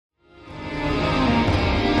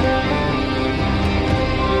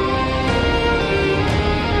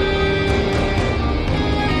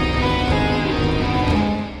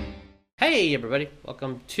Hey everybody,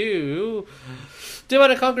 welcome to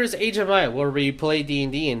Divide and Conquer's Age of Maya, where we play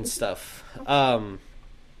D&D and stuff.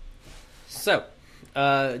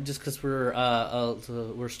 Just because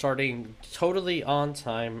we're starting totally on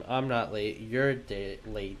time, I'm not late, you're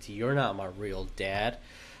late, you're not my real dad.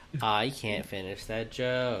 I can't finish that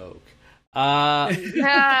joke.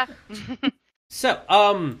 Yeah.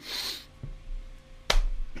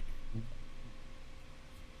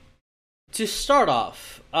 To start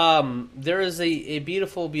off, there is a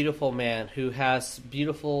beautiful, beautiful man who has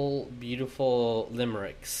beautiful, beautiful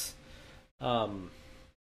limericks. Jeremiah.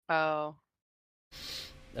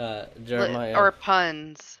 Or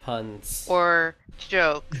puns. Puns. Or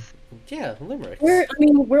jokes. Yeah, limericks. We're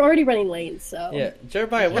already running late, so. Yeah,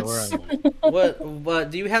 Jeremiah, what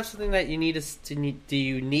do you have something that you need do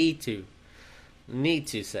you need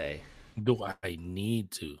to say? Do I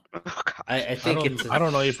need to? Oh, I think I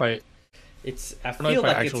don't know if I. I feel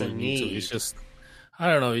like it's a need. It's just, I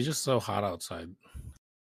don't know. It's just so hot outside.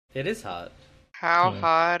 It is hot. How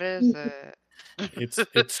hot is it?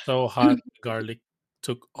 It's so hot. Garlic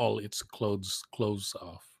took all its clothes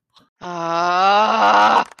off.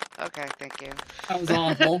 Okay, thank you. That was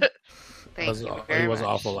awful. It was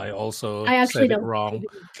awful. I also I actually said it don't wrong.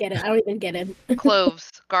 Get it. I don't even get it. Cloves,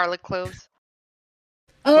 garlic cloves.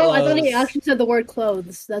 Oh, I thought he actually said the word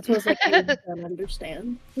clothes. That's what I don't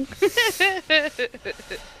understand.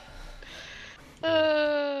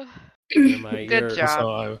 Good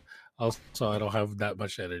job. So I don't have that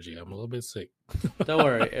much energy. I'm a little bit sick. Don't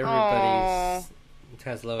worry, everybody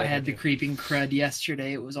has low energy. I had the creeping crud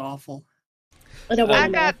yesterday. It was awful. I don't want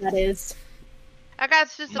to know what that is. I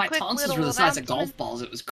got just My a quick tonsils little were the size of announcement. golf balls.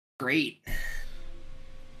 It was great.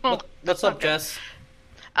 What's up, Jess?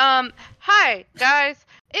 Hi, guys.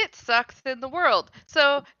 It sucks in the world.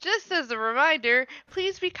 So, just as a reminder,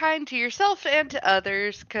 please be kind to yourself and to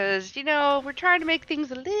others, because, we're trying to make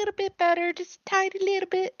things a little bit better, just a tiny little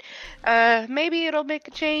bit. Maybe it'll make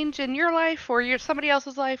a change in your life or somebody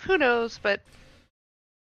else's life, who knows, but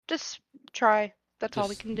just try. That's all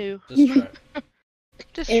we can do. Just try.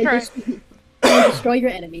 Just try. Destroy your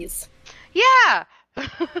enemies. Yeah!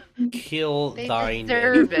 Kill They thine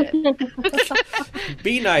deserve it.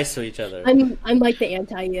 Be nice to each other. I'm like the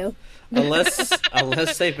anti-you.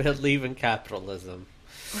 Unless they believe in capitalism.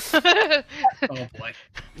 Oh boy.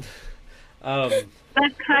 But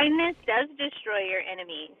kindness does destroy your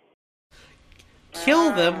enemies.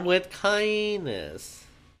 Kill them with kindness.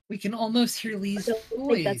 We can almost hear Lee's I don't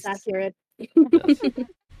voice. think that's accurate.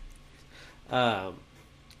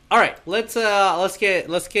 All right, let's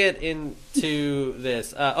get into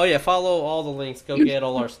this. Follow all the links. Go get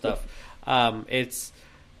all our stuff. It's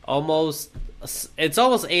almost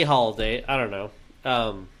a holiday. I don't know.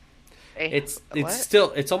 It's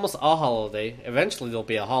almost a holiday. Eventually there'll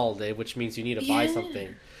be a holiday, which means you need to buy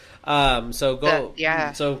something. So go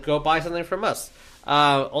buy something from us.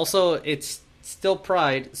 Also, it's still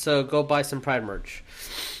Pride, so go buy some Pride merch.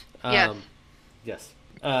 Yes.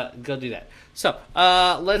 Go do that. So,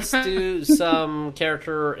 let's do some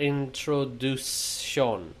character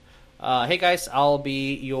introduction. Hey guys, I'll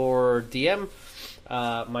be your DM.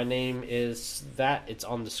 My name is that. It's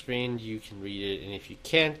on the screen. You can read it, and if you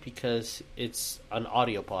can't, because it's an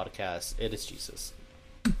audio podcast, it is Jesus.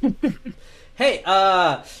 Hey,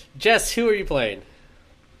 Jess, who are you playing?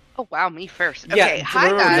 Oh, wow, me first. Okay, Yeah, hi,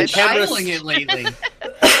 remember, guys. the cameras- Feeling it lately.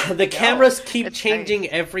 The cameras keep it's changing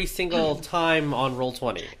every single time on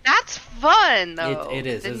Roll20. That's fun, though. It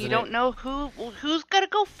is, Then isn't you don't it? know who's gonna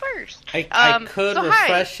go first. I could so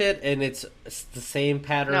refresh it, and it's the same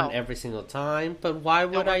pattern No. every single time, but why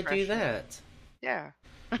would I do refresh it. that? Yeah.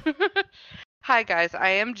 Hi, guys. I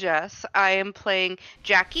am Jess. I am playing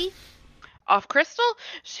Jackie off Crystal.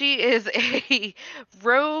 She is a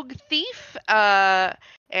rogue thief, and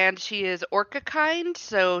she is orca kind,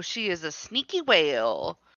 so she is a sneaky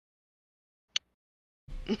whale.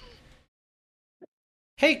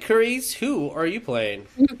 Hey, Curries, who are you playing?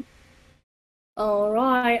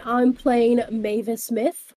 Alright, I'm playing Mavis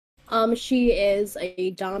Smith. She is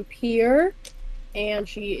a Dhampir, and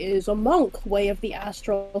she is a monk, way of the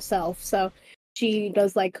astral self, so she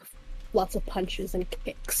does, lots of punches and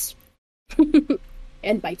kicks.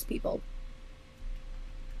 And bites people.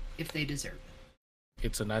 If they deserve it.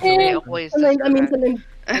 It's a They natural. always Sometimes deserve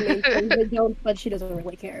it. they don't, but she doesn't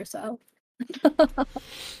really care, so.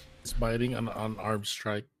 It's biting an unarmed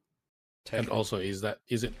strike, and also is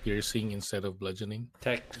it piercing instead of bludgeoning?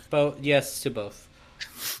 Yes to both.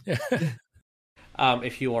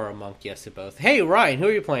 If you are a monk, yes to both. Hey, Ryan, who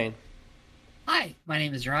are you playing? Hi, my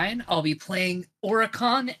name is Ryan. I'll be playing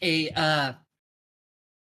Oricon, a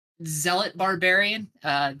zealot barbarian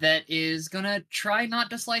that is gonna try not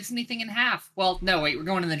to slice anything in half. Well, no, wait, we're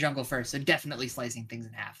going in the jungle first, so definitely slicing things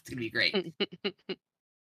in half. It's gonna be great.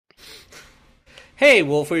 Hey,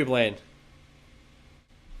 Wolf, who are you playing?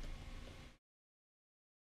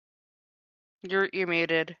 You're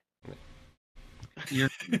muted. I'm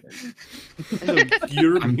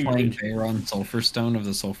playing Veyron Sulfurstone of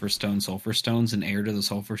the Sulfurstones and heir to the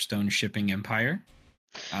Sulfurstone shipping empire.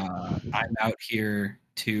 I'm out here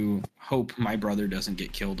to hope my brother doesn't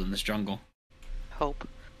get killed in this jungle. Hope.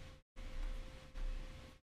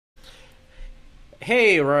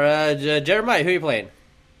 Hey, Jeremiah, who are you playing?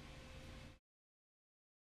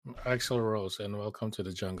 Axel Rose, and welcome to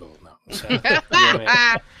the jungle. No. I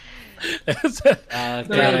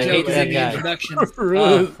hate that guy.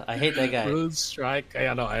 I hate that guy. Rune Strike.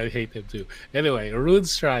 I know, I hate him too. Anyway, Rune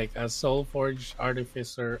Strike, a Soulforged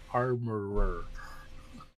Artificer Armorer.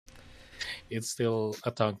 It's still a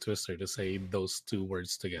tongue twister to say those two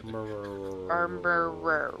words together.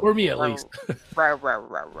 For me, at least.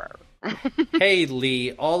 Hey,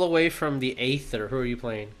 Lee, all the way from the Aether. Who are you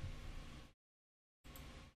playing?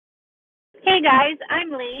 Hey guys, I'm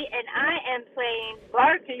Lee, and I am playing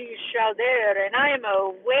Barkley Shauder, and I am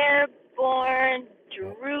a wereborn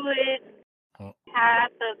druid,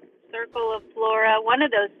 path of circle of flora, one of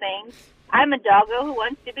those things. I'm a doggo who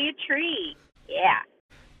wants to be a tree. Yeah.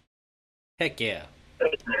 Heck yeah.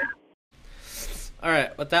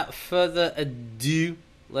 Alright, without further ado,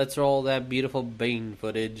 let's roll that beautiful Bane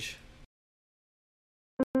footage.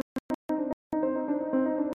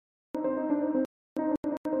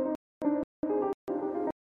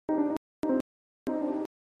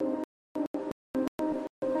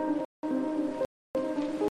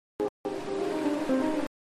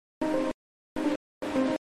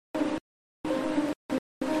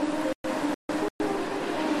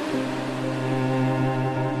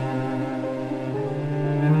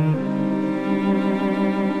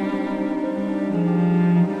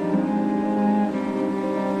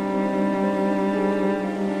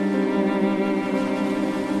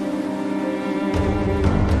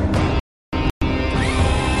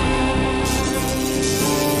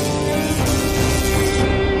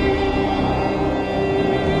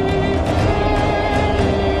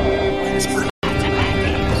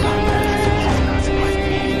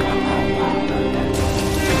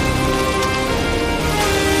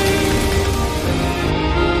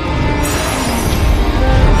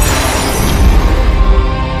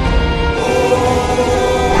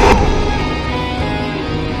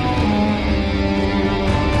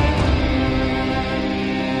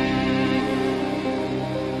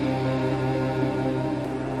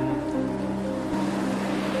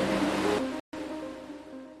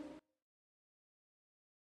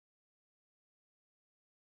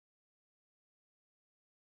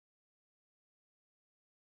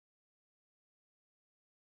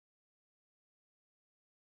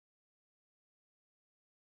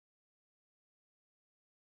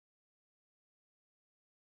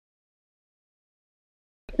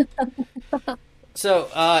 So,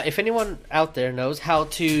 if anyone out there knows how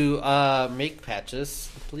to make patches,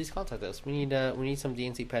 please contact us. We need some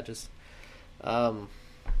DNC patches. I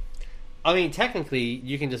mean, technically,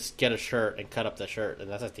 you can just get a shirt and cut up the shirt, and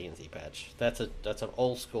that's a DNC patch. That's an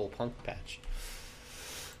old school punk patch.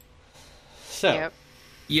 So, Yep.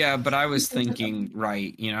 Yeah, but I was thinking,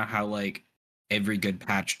 right, you know how like every good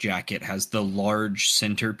patch jacket has the large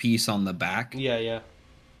centerpiece on the back? yeah.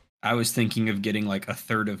 I was thinking of getting like a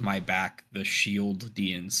third of my back the Shield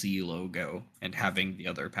DNC logo and having the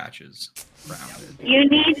other patches rounded. You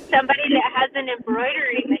need somebody that has an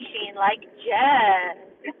embroidery machine like Jess.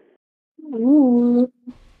 Ooh.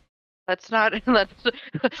 Let's not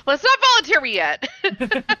volunteer me yet.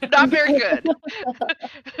 Not very good.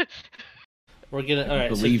 We're gonna. All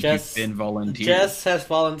right. So Believe Jess, you've been volunteered. Jess has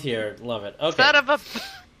volunteered. Love it. Okay. Son of a.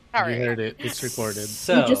 All You right. heard it. It's recorded.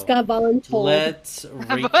 So You just got voluntold. let's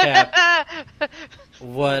recap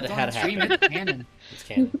what It's on had stream, happened. it's canon. It's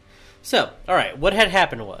canon. So, all right, what had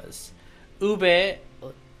happened was Ube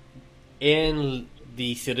in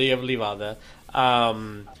the city of Livada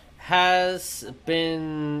has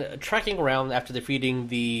been trekking around after defeating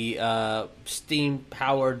the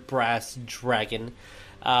steam-powered brass dragon.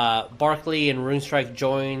 Barkley and Runestrike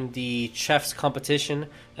joined the chef's competition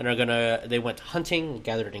and they went hunting,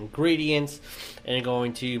 gathered ingredients, and are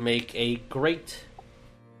going to make a great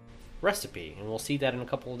recipe, and we'll see that in a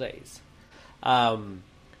couple of days.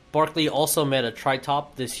 Barkley also met a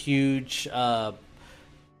tritop, this huge,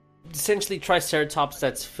 essentially triceratops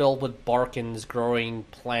that's filled with bark and is growing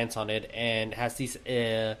plants on it, and has these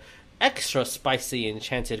extra spicy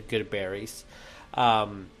enchanted good berries.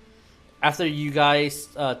 after you guys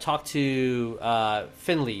talk to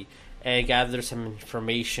Finley and gather some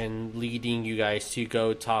information leading you guys to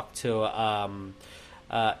go talk to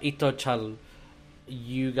Itochal,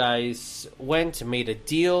 you guys went and made a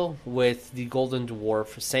deal with the Golden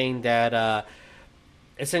Dwarf saying that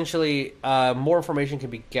essentially more information can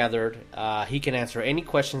be gathered. He can answer any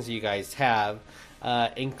questions you guys have,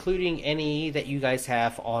 including any that you guys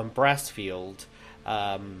have on Brassfield,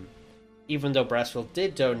 even though Brassfield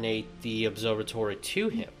did donate the observatory to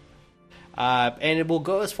him. And it will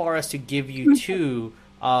go as far as to give you 2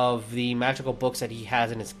 of the magical books that he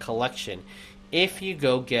has in his collection if you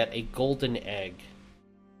go get a golden egg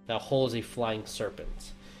that holds a flying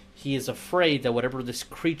serpent. He is afraid that whatever this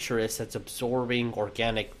creature is that's absorbing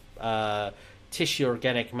organic tissue,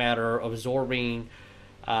 organic matter, absorbing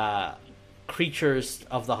creatures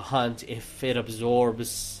of the hunt, if it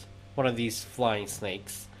absorbs one of these flying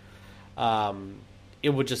snakes, it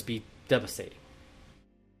would just be devastating.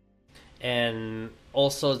 And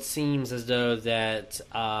also it seems as though that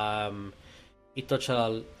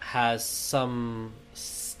Itochal has some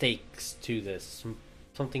stakes to this,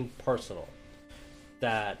 something personal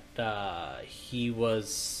that he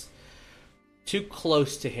was too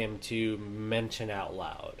close to him to mention out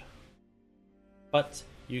loud. But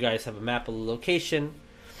you guys have a map of the location.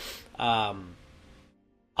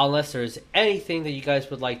 Unless there's anything that you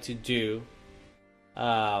guys would like to do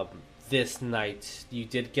this night. You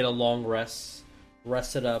did get a long rest,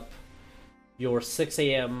 rested up. Your 6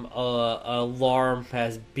 a.m. Alarm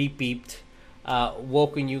has beeped,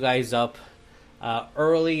 woken you guys up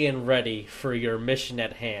early and ready for your mission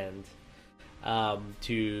at hand.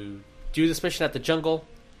 To do this mission at the jungle,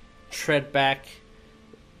 tread back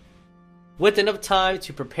with enough time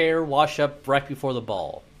to prepare, wash up right before the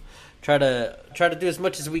ball. Try to do as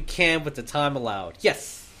much as we can with the time allowed.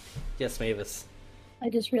 Yes, Mavis. I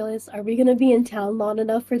just realized, are we going to be in town long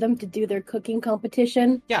enough for them to do their cooking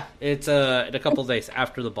competition? Yeah, it's in a couple days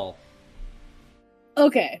after the ball.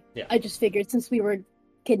 Okay. Yeah. I just figured since we were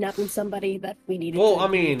kidnapping somebody that we needed to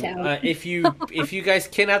be in town. if you guys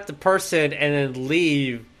kidnap the person and then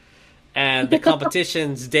leave and the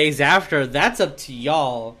competition's days after, that's up to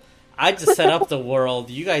y'all. I just set up the world.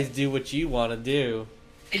 You guys do what you want to do.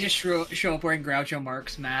 They just show up wearing Groucho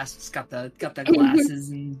Marx masks, got the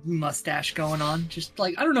glasses and mustache going on. Just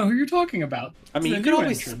like, I don't know who you're talking about. I mean, you could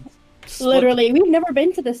always literally, we've never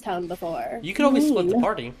been to this town before. You could always split the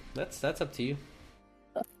party. That's up to you.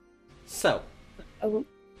 So,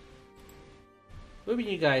 moving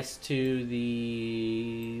you guys to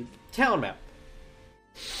the town map.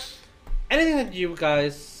 Anything that you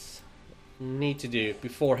guys need to do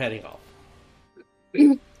before heading off?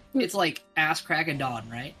 It's like ass crack of dawn,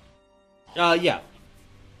 right? Yeah.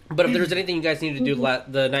 But if there's anything you guys need to do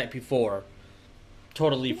the night before,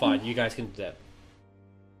 totally fine. You guys can do that.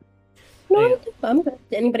 No, I'm good.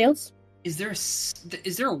 Anybody else? Is there a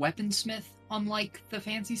weaponsmith on like the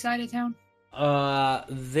fancy side of town?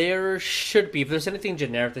 There should be. If there's anything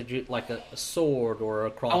generic that you like, a sword or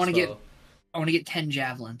a crossbow. I want to get 10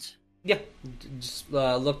 javelins. Yeah, just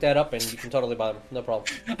look that up and you can totally buy them. No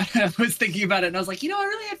problem. I was thinking about it and I was like, I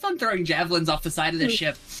really had fun throwing javelins off the side of the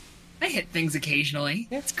ship. I hit things occasionally.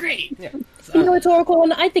 It's great. Yeah. It's Oracle,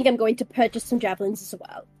 and I think I'm going to purchase some javelins as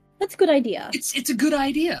well. That's a good idea. It's a good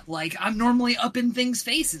idea. Like, I'm normally up in things'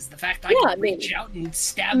 faces. The fact I can reach out and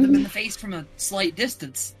stab them in the face from a slight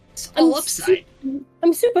distance. It's all upside.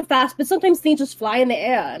 I'm super fast, but sometimes things just fly in the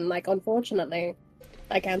air, and, like, unfortunately,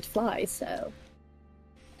 I can't fly, so...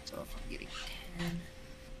 So if I'm getting 10...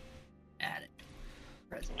 Add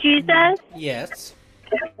it. Jesus? Yes?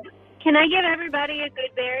 Can I give everybody a good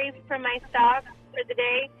berry from my stock for the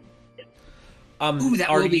day? Ooh, that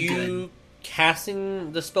are will be you good.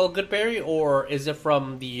 Casting the spell Goodberry, or is it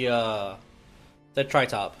from the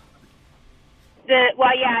Tritop?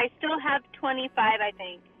 I still have 25, I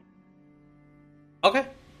think. Okay.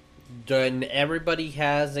 Then everybody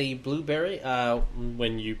has a blueberry.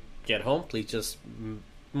 When you get home, please just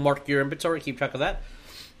mark your inventory, keep track of that.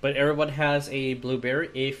 But everyone has a blueberry.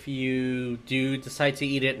 If you do decide to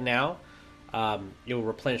eat it now, it will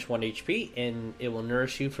replenish 1 HP, and it will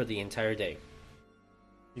nourish you for the entire day.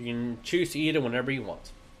 You can choose to eat it whenever you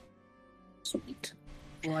want. Sweet.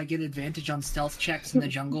 Will I get advantage on stealth checks in the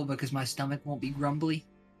jungle because my stomach won't be grumbly?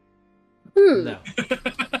 No.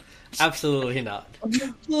 Absolutely not. A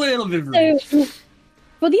little bit rude. So,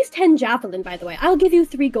 for these 10 javelin, by the way, I'll give you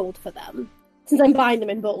 3 gold for them. Since I'm buying them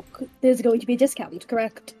in bulk, there's going to be a discount,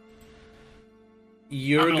 correct?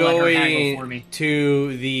 You're going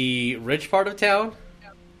to the rich part of town?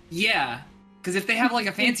 Yeah. Because if they have, like,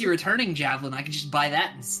 a fancy returning javelin, I can just buy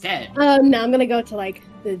that instead. No, I'm gonna go to, like,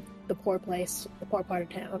 the the poor place, the poor part of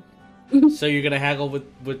town. So you're gonna haggle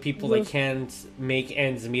with people that can't make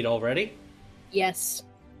ends meet already? Yes.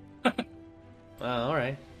 All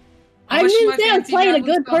right. I didn't say I was playing a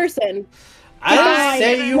good person. I didn't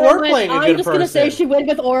say you were playing a good person. I'm just gonna say she went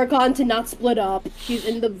with Oregon to not split up. She's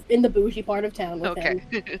in the bougie part of town with him.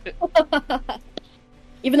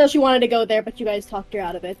 Even though she wanted to go there, but you guys talked her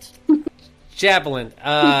out of it. Javelin.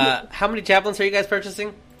 How many javelins are you guys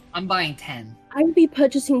purchasing? I'm buying 10. I would be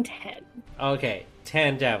purchasing 10. Okay,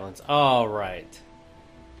 10 javelins. All right.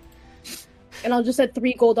 And I'll just set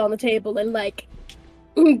 3 gold on the table and like,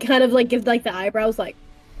 kind of like give like the eyebrows like.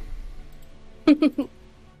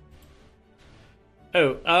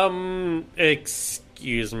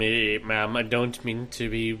 Excuse me, ma'am. I don't mean to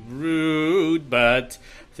be rude, but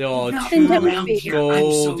there are 2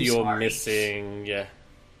 gold you're missing.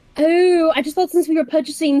 Oh, I just thought since we were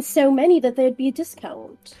purchasing so many that there'd be a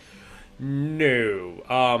discount. No.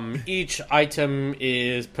 Each item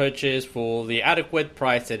is purchased for the adequate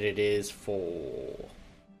price that it is for.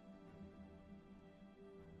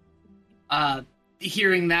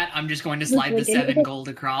 Hearing that, I'm just going to slide the 7 gold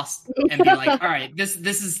across and be like, "All right, this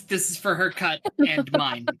is for her cut and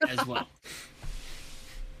mine as well."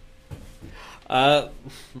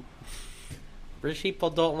 Rich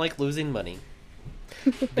people don't like losing money.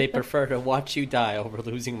 They prefer to watch you die over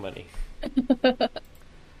losing money. All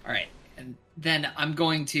right, and then I'm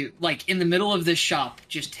going to, like, in the middle of this shop,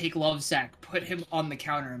 just take Lovesack, put him on the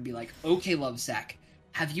counter, and be like, "Okay, Lovesack,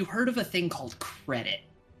 have you heard of a thing called credit?"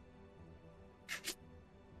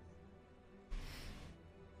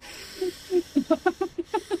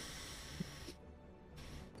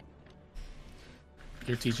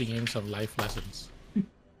 You're teaching him some life lessons.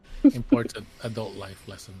 Important adult life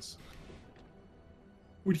lessons.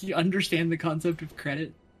 Would he understand the concept of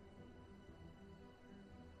credit?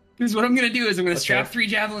 Because what I'm going to do is I'm going to strap 3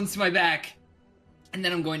 javelins to my back, and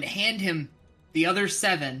then I'm going to hand him the other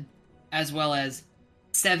 7, as well as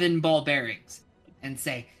 7 ball bearings, and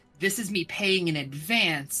say, "This is me paying in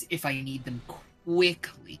advance if I need them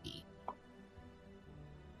quickly.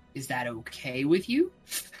 Is that okay with you?"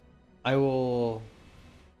 I will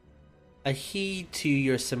heed to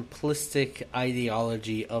your simplistic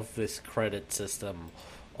ideology of this credit system.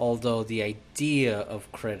 Although the idea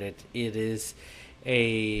of credit, it is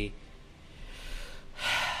a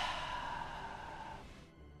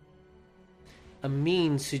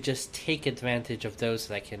means to just take advantage of those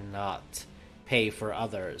that cannot pay for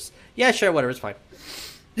others. Yeah, sure, whatever, it's fine.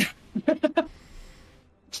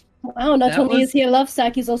 Wow, not only is he a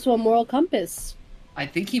Lovesack, he's also a moral compass. I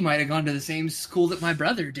think he might have gone to the same school that my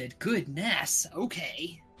brother did. Goodness.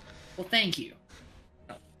 Okay. Well, thank you.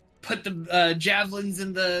 Put the javelins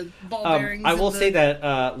and the ball bearings. I will say that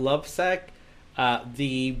Lovesack,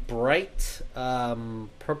 the bright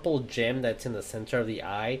purple gem that's in the center of the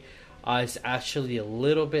eye is actually a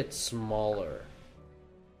little bit smaller.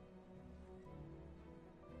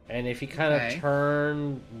 And if you kind of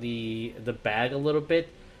turn the bag a little bit,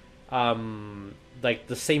 like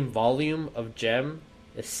the same volume of gem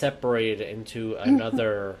is separated into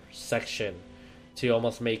another section to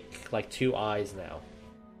almost make like 2 eyes now.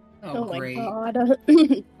 Oh great. My god.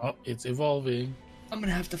 Oh, it's evolving. I'm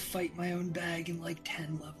gonna have to fight my own bag in like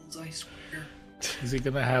 10 levels, I swear. Is he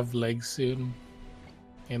gonna have legs soon?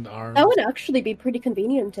 And arms? That would actually be pretty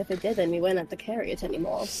convenient if it did, and we wouldn't have to carry it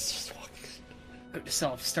anymore.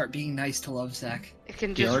 Yourself, start being nice to Lovesack. It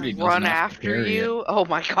can just run after you. Oh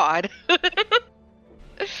my god.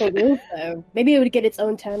 Maybe it would get its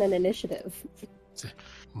own turn and initiative.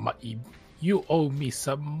 You owe me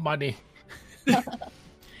some money.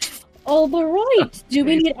 All right. Do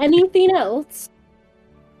we need anything else?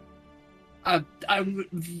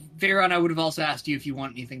 Veyron, I would have also asked you if you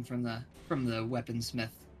want anything from the weaponsmith.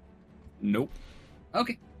 Nope.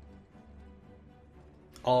 Okay.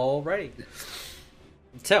 Alrighty.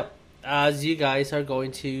 So, as you guys are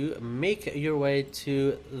going to make your way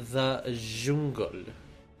to the jungle,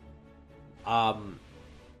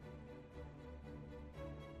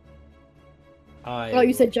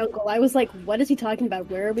 you said jungle. I was like, what is he talking about?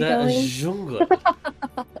 Where are we going? The jungle.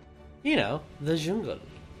 You know, the jungle.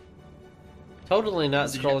 Totally not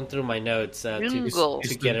scrolling through my notes to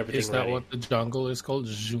get everything Is that ready. what the jungle is called?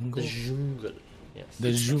 Jungle? The jungle. Yes.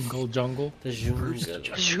 The jungle jungle? The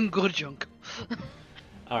jungle. Jungle.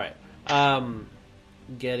 Alright.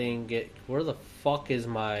 Where the fuck is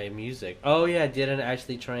my music? Oh yeah, I didn't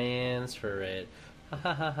actually transfer it.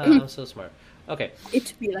 I'm so smart. Okay.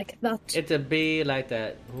 It be like that. It'd be like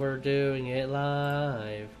that. We're doing it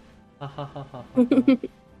live.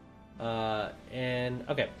 And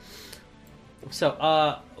okay.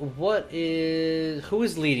 So, who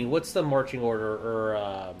is leading? What's the marching order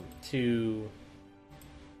or to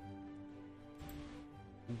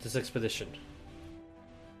this expedition?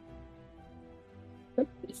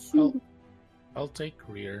 I'll take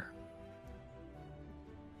rear.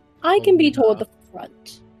 I can be toward the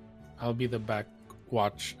front. I'll be the back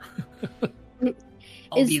watch.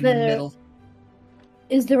 I'll be in the middle.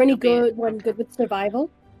 Is there any good with survival?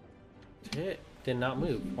 It did not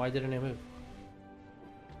move. Why didn't it move?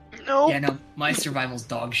 No. Yeah, no, my survival's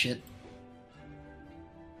dog shit.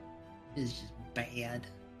 It's just bad.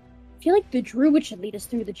 I feel like the druid should lead us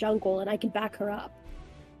through the jungle, and I can back her up.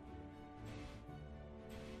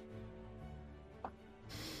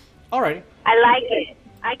 Alright. I like it.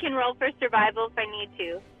 I can roll for survival if I need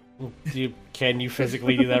to. Can you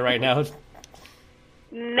physically do that right now?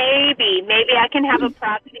 Maybe I can have a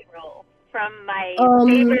proxy roll from my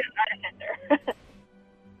favorite artificer.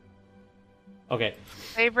 Okay.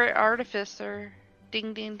 Favorite artificer.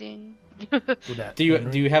 Ding ding ding. Do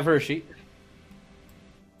you have her sheet?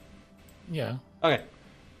 Yeah. Okay.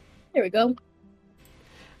 There we go.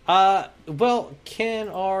 Well, can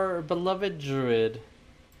our beloved druid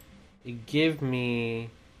give me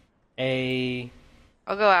a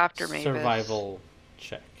I'll go after Mavis. Survival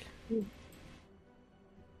check?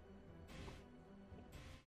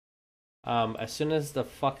 As soon as the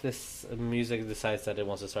fuck this music decides that it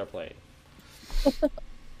wants to start playing.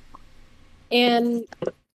 And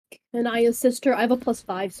can I assist her? I have a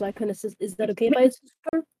 +5, so I can assist. Is that okay if I assist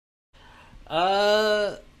her?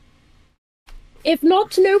 If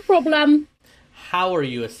not, no problem. How are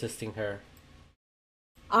you assisting her?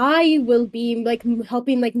 I will be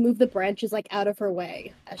helping move the branches out of her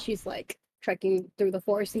way as she's trekking through the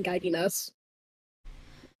forest and guiding us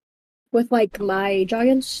with my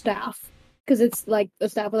giant staff, because it's a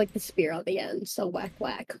staff with the spear on the end. So whack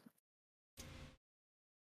whack.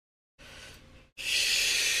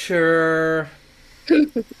 Sure.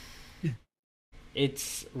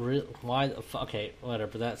 It's real. Why? Okay,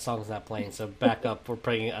 whatever. That song's not playing. So back up. We're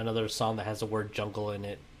playing another song that has the word jungle in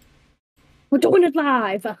it. We're doing it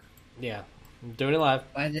live. Yeah, I'm doing it live.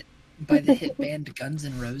 By the hit band Guns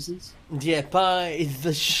N' Roses? Yeah, by the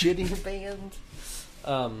shitty band.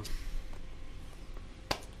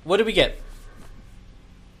 What did we get?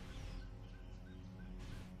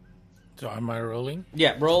 So am I rolling?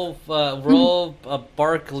 Yeah, roll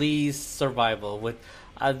Barkley's survival with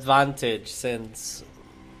advantage since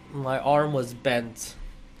my arm was bent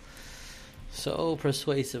so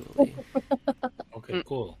persuasively. Okay,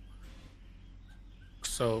 cool.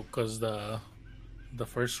 So, because the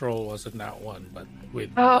first roll wasn't that one, but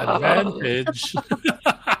with advantage,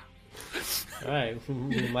 Alright,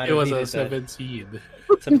 it was a 17.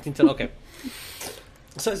 17 to, okay.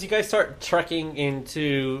 So as you guys start trekking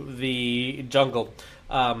into the jungle,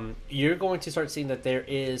 you're going to start seeing that there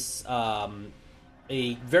is a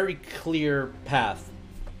very clear path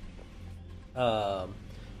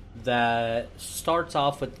that starts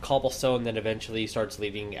off with cobblestone, then eventually starts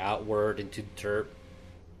leading outward into dirt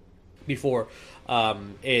before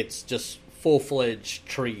it's just full-fledged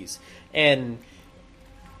trees. And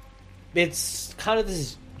it's kind of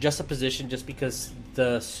this juxtaposition just because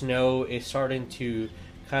the snow is starting to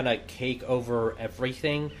kind of cake over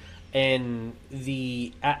everything, and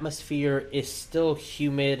the atmosphere is still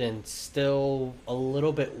humid and still a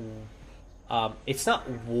little bit it's not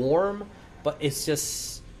warm, but it's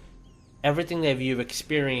just everything that you've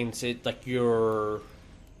experienced,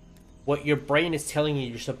 what your brain is telling you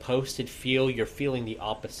you're supposed to feel, you're feeling the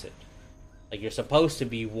opposite. You're supposed to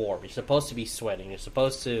be warm, you're supposed to be sweating, you're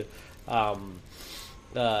supposed to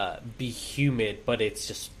be humid, but it's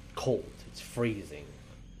just cold, it's freezing.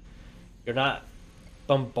 You're not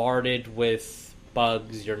bombarded with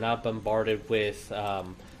bugs, you're not bombarded with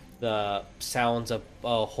the sounds of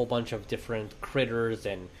a whole bunch of different critters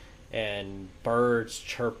and birds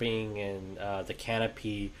chirping and the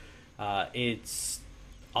canopy. It's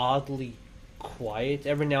oddly quiet.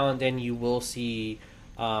 Every now and then you will see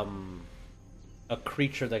a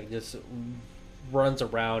creature that just runs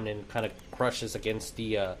around and kind of crushes against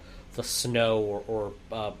the snow or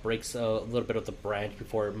breaks a little bit of the branch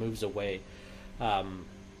before it moves away.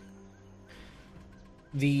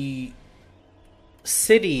 The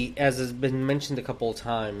city, as has been mentioned a couple of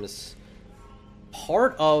times,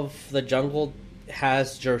 part of the jungle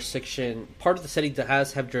has jurisdiction. Part of the city that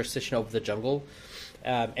have jurisdiction over the jungle,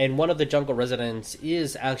 and one of the jungle residents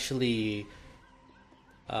is actually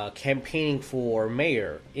campaigning for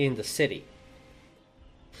mayor in the city.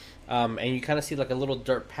 And you kind of see a little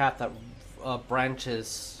dirt path that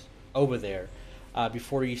branches over there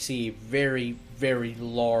before you see very, very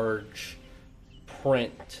large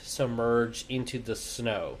print submerged into the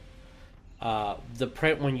snow. The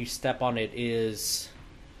print when you step on it is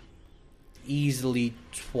easily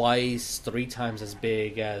 2x, 3 times as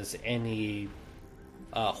big as any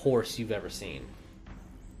horse you've ever seen.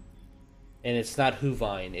 And it's not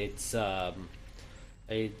Hoovine.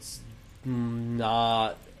 It's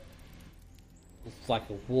not like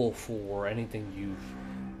a wolf or anything.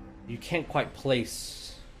 You can't quite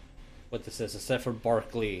place what this is, except for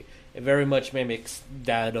Barkley. It very much mimics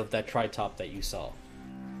that of that tritop that you saw.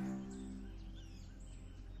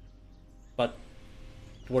 But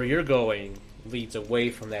where you're going leads away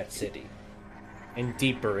from that city and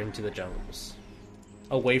deeper into the jungles,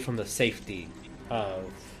 away from the safety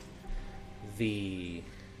of the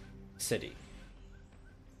city.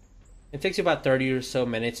 It takes you about 30 or so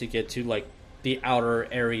minutes to get to like the outer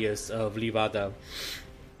areas of Livada.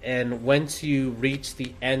 And once you reach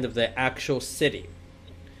the end of the actual city,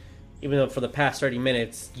 even though for the past 30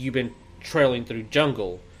 minutes you've been trailing through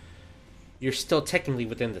jungle, you're still technically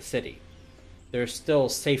within the city. There's still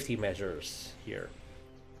safety measures here.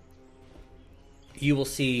 You will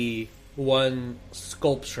see one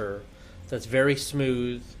sculpture that's very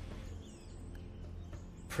smooth.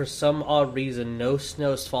 For some odd reason, no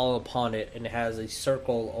snow's fallen upon it, and it has a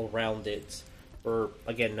circle around it. Or,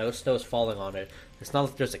 again, no snow's falling on it. It's not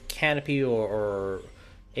like there's a canopy or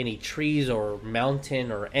any trees or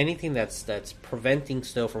mountain or anything that's preventing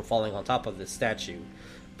snow from falling on top of this statue.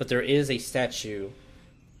 But there is a statue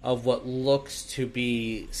of what looks to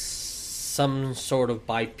be some sort of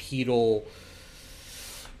bipedal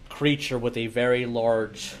creature with a very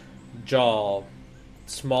large jaw,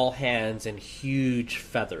 small hands, and huge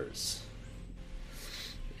feathers.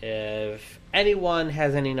 If anyone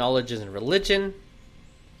has any knowledge in religion,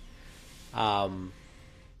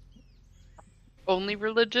 only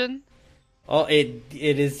religion? Oh, it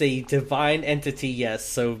is a divine entity, yes,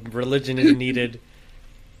 so religion is needed.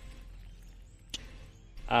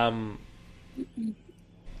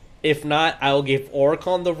 If not, I'll give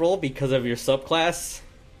Oricon the roll because of your subclass.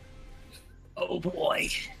 Oh boy.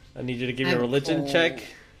 I need you to give me a religion check.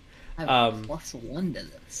 I have a +1 to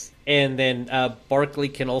this. And then Barkley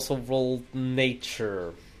can also roll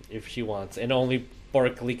nature if she wants. And only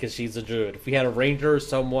Barkley because she's a druid. If we had a ranger or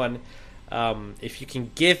someone, if you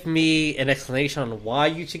can give me an explanation on why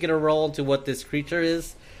you should get a roll into what this creature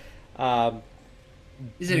is.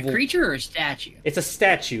 Is it a creature or a statue? It's a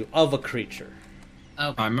statue of a creature.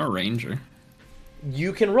 Okay. I'm a ranger.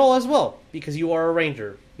 You can roll as well because you are a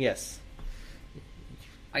ranger. Yes.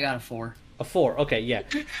 I got a 4. A 4. Okay, yeah.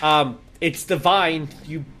 It's divine.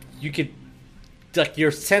 You could, like, your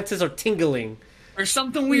senses are tingling. There's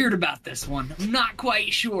something weird about this one. I'm not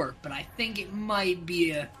quite sure, but I think it might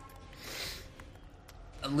be a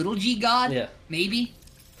little G god. Yeah. Maybe.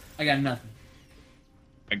 I got nothing.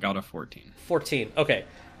 I got a 14. 14. Okay.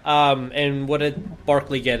 And what did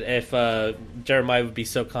Barkley get if Jeremiah would be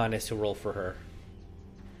so kind as to roll for her?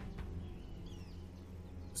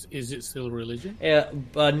 Is it still religion?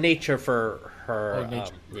 Nature for her. Oh,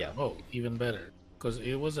 nature. Yeah. Oh, even better. Because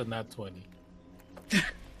it was a nat 20.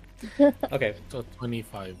 Okay. So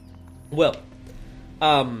 25. Well,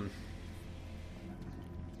 when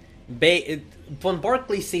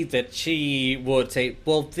Barkley sees it, she would say,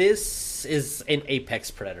 well, this is an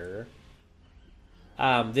apex predator.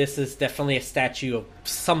 This is definitely a statue of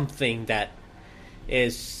something that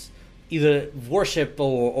is either worship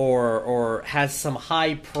or has some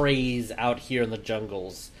high praise out here in the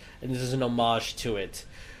jungles, and this is an homage to it.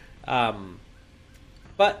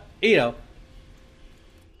 But, you know,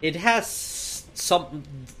 it has some...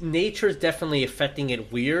 Nature's definitely affecting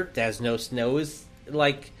it weird, as no snow is,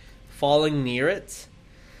 like, falling near it.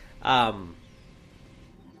 And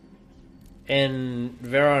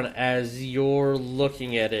Veron, as you're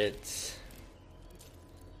looking at it,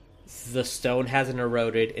 the stone hasn't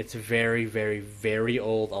eroded. It's very, very, very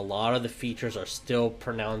old. A lot of the features are still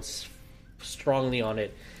pronounced strongly on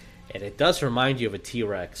it. And it does remind you of a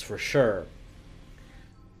T-Rex, for sure.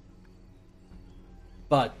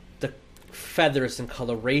 But the feathers and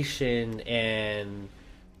coloration, and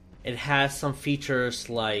it has some features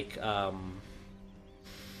like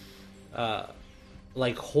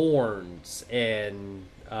horns, and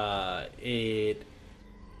it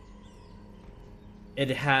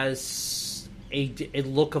has a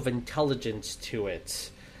look of intelligence to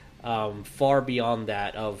it, far beyond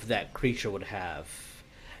that of that creature would have.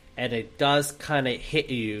 And it does kind of hit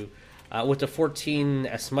you with the 14.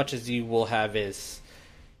 As much as you will have is,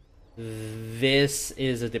 this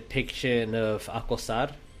is a depiction of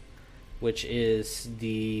Akosar, which is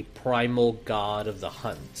the primal god of the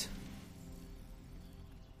hunt.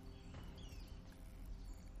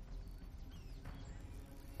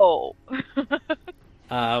 Oh.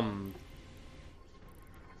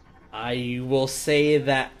 I will say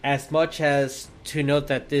that as much as to note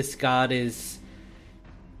that this god is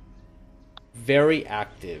very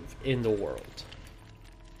active in the world.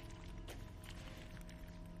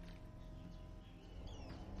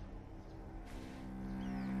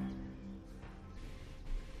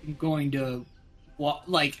 I'm going to walk.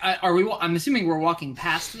 Like, are we? I'm assuming we're walking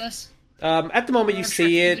past this. At the moment, you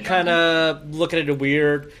see it, kind of looking at it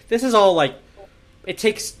weird. This is all like, it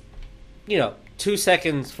takes, 2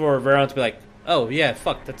 seconds for Veron to be like, oh yeah,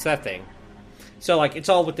 fuck, that's that thing. So like, it's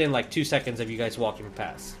all within like 2 seconds of you guys walking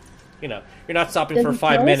past. You're not stopping for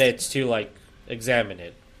 5 minutes to like examine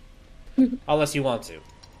it, unless you want to.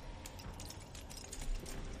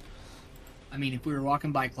 I mean, if we were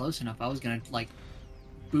walking by close enough, I was gonna like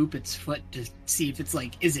boop its foot to see if it's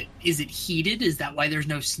like, is it heated? Is that why there's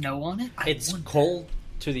no snow on it? It's cold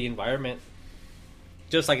to the environment,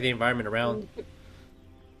 just like the environment around.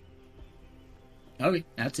 Okay,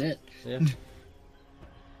 that's it. Yeah.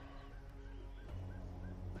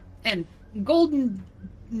 And Golden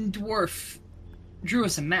Dwarf drew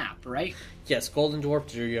us a map, right? Yes, Golden Dwarf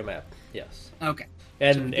drew you a map. Yes. Okay.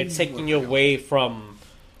 And it's taking you away from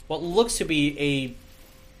what looks to be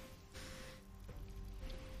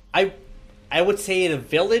I would say a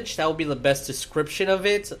village. That would be the best description of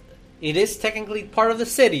it. It is technically part of the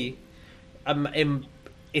city.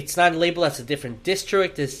 It's not labeled as a different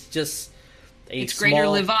district. It's just it's Greater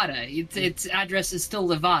Levada. Its address is still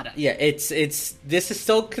Levada. Yeah, it's this is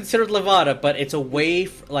still considered Levada, but it's away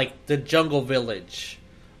like the jungle village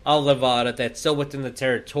of Levada that's still within the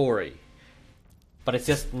territory. But it's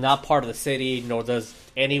just not part of the city, nor does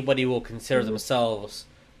anybody will consider themselves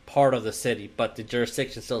part of the city, but the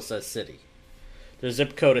jurisdiction still says city. Their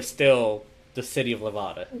zip code is still the city of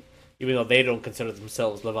Levada, even though they don't consider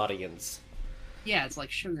themselves Levadians. Yeah, it's like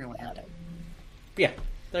Sugarland. Yeah,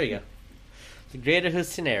 there you go. The Greater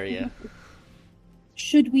Houston area.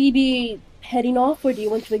 Should we be heading off, or do you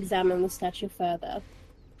want to examine the statue further?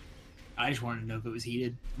 I just wanted to know if it was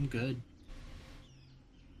heated. I'm good.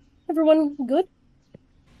 Everyone good?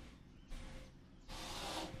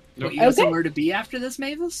 Don't you have somewhere to be after this,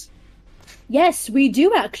 Mavis? Yes, we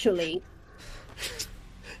do actually.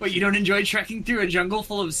 What, you don't enjoy trekking through a jungle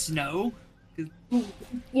full of snow?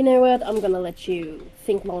 You know what? I'm gonna let you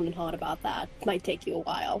think long and hard about that. Might take you a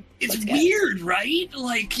while. It's weird, right?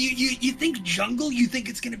 Like you think jungle, you think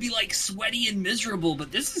it's gonna be like sweaty and miserable,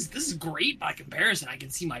 but this is great by comparison. I can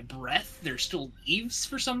see my breath. There's still leaves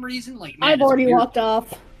for some reason. Like, man, I've already walked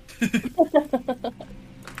off.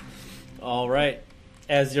 All right.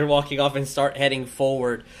 As you're walking off and start heading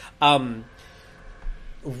forward,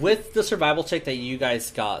 with the survival check that you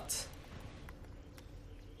guys got,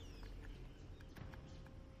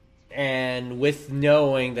 and with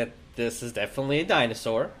knowing that this is definitely a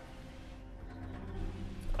dinosaur,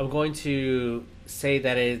 I'm going to say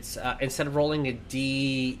that it's instead of rolling a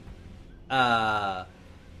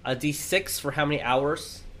D6 for how many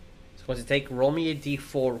hours it's going to take, roll me a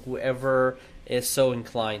D4, whoever is so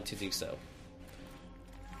inclined to do so.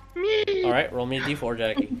 All right, roll me a D4,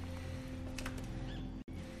 Jackie.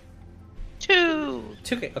 2.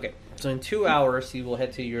 Okay. So in 2 hours, you will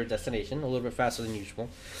head to your destination a little bit faster than usual.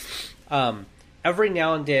 Every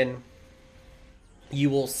now and then, you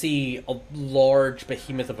will see a large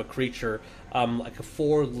behemoth of a creature, like a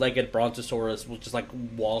 4-legged brontosaurus, will just like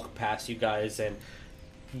walk past you guys, and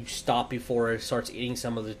you stop before it starts eating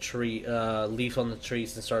some of the tree leaves on the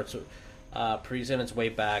trees and starts producing its way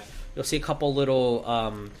back. You'll see a couple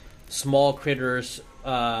little small critters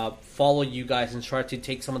follow you guys and try to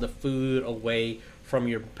take some of the food away from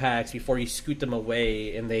your packs before you scoot them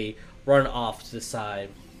away, and they run off to the side.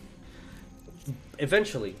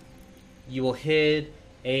 Eventually, you will hit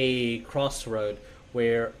a crossroad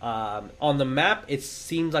where on the map it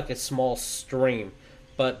seems like a small stream,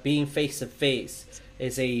 but being face to face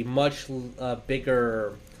is a much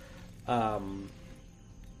bigger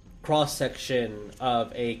cross section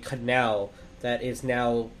of a canal that is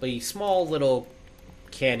now a small little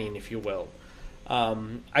canyon, if you will.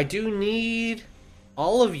 I do need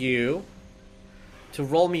all of you to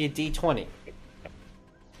roll me a d20.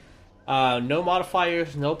 No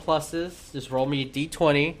modifiers, no pluses. Just roll me a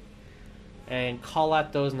d20 and call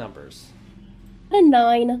out those numbers. A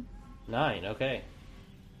 9. 9, okay.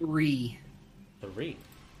 3. 3.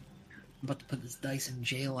 I'm about to put this dice in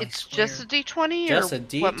jail. It's just a d20? Just or a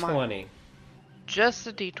d20. Just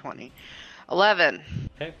a d20. 11.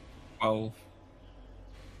 Okay. 12.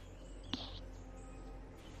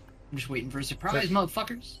 I'm just waiting for a surprise,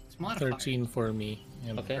 motherfuckers. It's modified. 13 for me.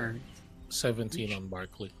 Okay. 17 on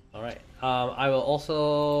Barkley. All right. I will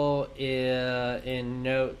also in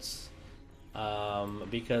notes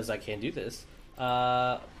because I can't do this.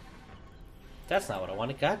 That's not what I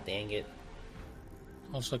wanted. God dang it.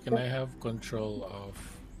 Also, can I have control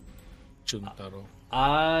of Chuntaro?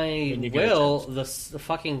 I will the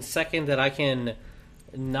fucking second that I can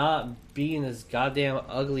not be in this goddamn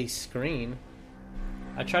ugly screen.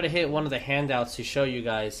 I tried to hit one of the handouts to show you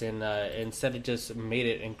guys, and instead it just made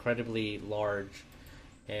it incredibly large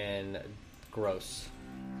and gross.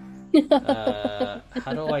 How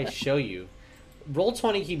do I show you?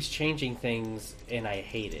 Roll20 keeps changing things, and I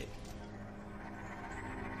hate it.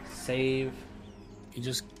 Save. You're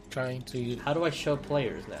just trying to... How do I show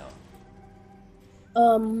players now?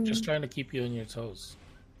 Just trying to keep you on your toes.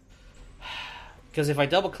 Because if I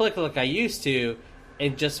double click like I used to,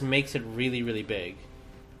 it just makes it really, really big.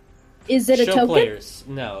 Is it a show token? Players.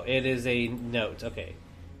 No, it is a note. Okay.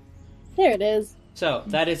 There it is. So,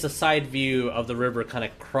 that is a side view of the river kind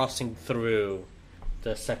of crossing through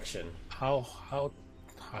the section. How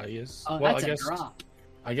high is... Oh, well, that's a drop.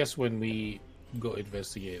 I guess when we go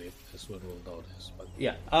investigate it, that's when we'll notice. But...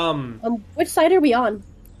 Yeah. Which side are we on?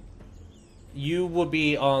 You would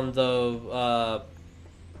be on the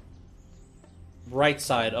right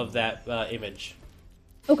side of that image.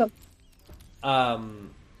 Okay.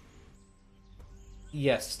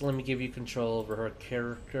 Yes, let me give you control over her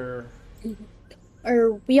character.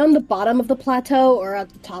 Are we on the bottom of the plateau or at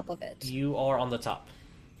the top of it? You are on the top.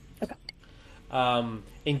 Okay.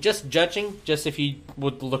 And just judging, just if you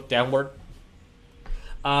would look downward,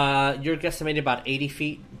 you're guesstimating about 80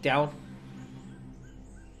 feet down.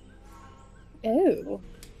 Oh,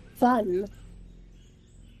 fun.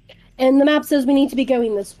 And the map says we need to be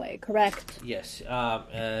going this way, correct? Yes,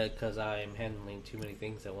 because I'm handling too many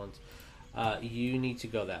things at once. You need to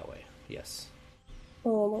go that way, yes.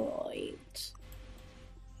 Alright.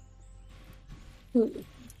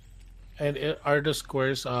 And are the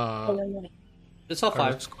squares... It's all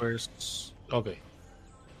 5. Squares... Okay.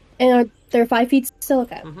 And are there 5 feet still?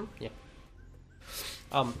 Okay. Mm-hmm, yeah.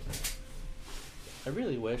 I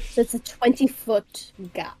really wish... It's a 20-foot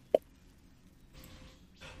gap.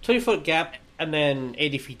 20-foot gap, and then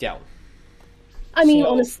 80 feet down. I mean, So,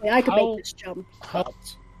 honestly, I could make this jump. How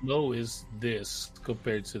low is this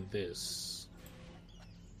compared to this?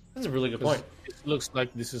 That's a really good point. It looks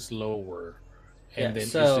like this is lower. Yeah, And then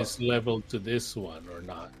so- is this level to this one or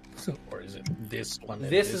not? Or is it this one?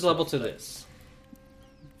 And This is level one? to this.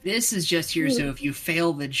 This is just here so if you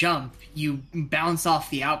fail the jump, you bounce off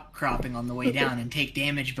the outcropping on the way down and take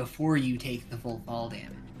damage before you take the full fall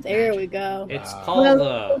damage. There we go. It's called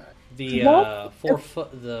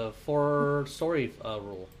the 4-story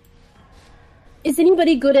rule. Is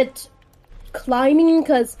anybody good at climbing?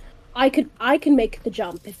 Because I can make the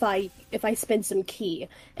jump if I spend some key,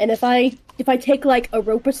 and if I take like a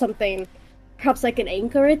rope or something, perhaps I can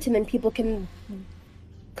anchor it, and then people can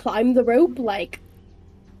climb the rope, like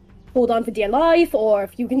hold on for dear life, or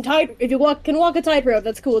if you can walk a tightrope,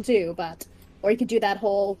 that's cool too. But or you could do that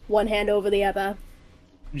whole one hand over the other.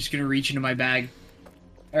 I'm just gonna reach into my bag,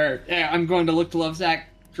 or I'm going to look to Lovesack,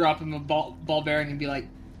 drop him a ball bearing, and be like,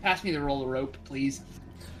 "Pass me the roll of rope, please."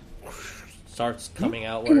 Starts coming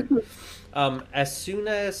outward. As soon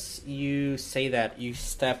as you say that, you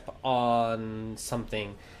step on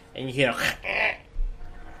something, and you hear,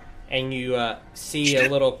 and you see a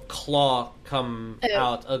little claw come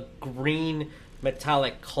out, a green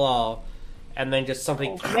metallic claw, and then just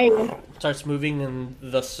something starts moving in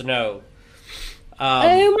the snow.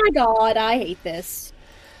 Oh my god, I hate this.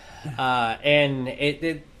 And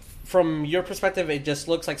it, from your perspective, it just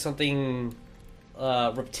looks like something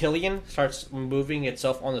reptilian starts moving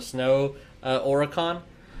itself on the snow, Oricon.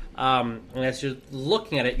 And as you're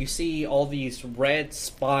looking at it, you see all these red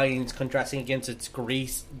spines contrasting against its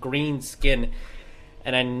green skin.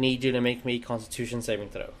 And I need you to make me a Constitution saving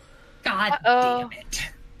throw. God damn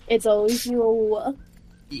it. It's always you.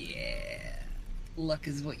 Yeah. Luck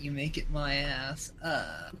is what you make it, my ass.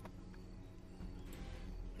 God,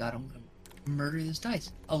 I'm gonna murder this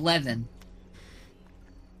dice. 11.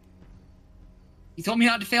 You told me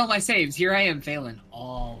not to fail my saves. Here I am failing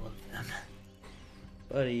all of them.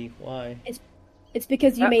 Buddy, why? It's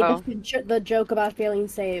because you made the joke about failing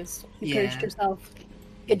saves. You cursed yourself.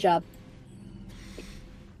 Good job.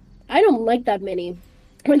 I don't like that mini.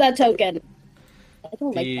 Or that token. I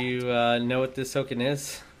don't like that. Do you know what this token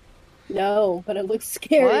is? No, but it looks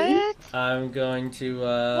scary. What? I'm going to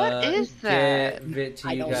What is that? give it to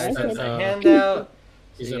I you don't guys like as it. a handout.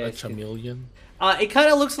 Is it a chameleon? It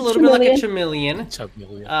kind of looks a little bit like a chameleon.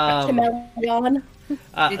 Chameleon. Chameleon.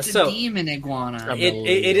 It's a demon iguana.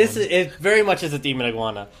 It is. It very much is a demon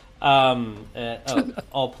iguana.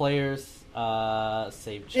 All players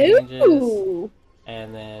save changes. Ooh.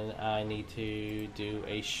 And then I need to do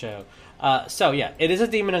a show. So yeah, it is a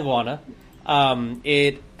demon iguana.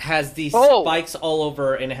 It has these spikes all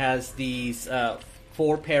over, and it has these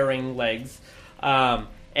 4 pairing legs.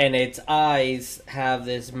 And its eyes have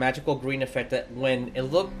this magical green effect that when it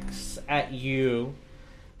looks at you,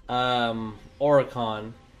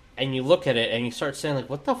 Oricon, and you look at it and you start saying like,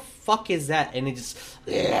 "What the fuck is that?" And it just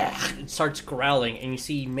it starts growling, and you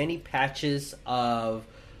see many patches of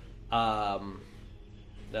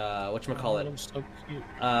whatchamacallit? So cute.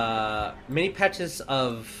 Many patches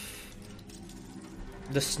of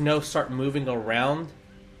the snow start moving around.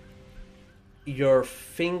 Your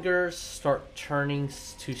fingers start turning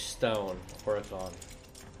to stone, Oricon.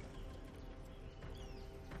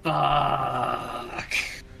 Fuck.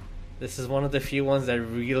 This is one of the few ones that I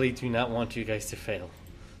really do not want you guys to fail.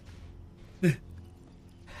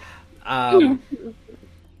 I want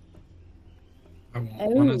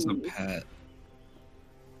one as a pet.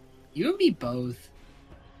 You and me both.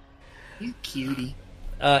 You cutie.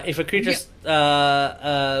 If a creature,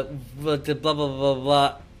 blah blah blah blah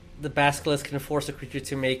blah, the basilisk can force a creature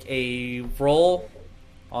to make a roll.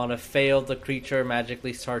 On a fail, the creature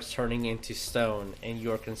magically starts turning into stone, and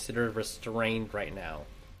you are considered restrained right now.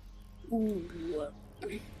 Ooh.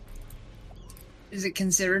 Is it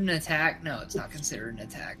considered an attack? No, it's not considered an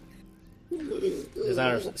attack.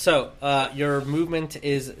 So, your movement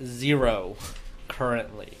is 0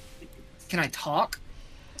 currently. Can I talk?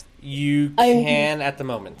 You can at the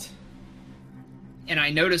moment. And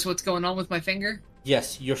I notice what's going on with my finger?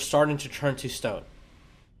 Yes, you're starting to turn to stone.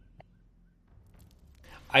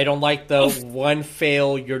 I don't like the one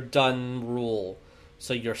fail, you're done rule.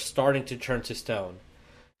 So you're starting to turn to stone.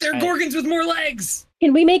 They're Gorgons with more legs!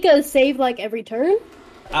 Can we make a save like every turn?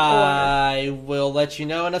 I will let you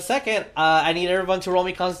know in a second. I need everyone to roll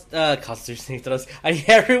me Constitution throws. I need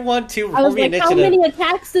everyone to roll me initiative. How many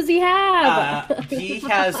attacks does he have? He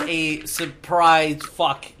has a surprise.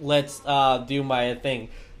 Fuck. Let's do my thing.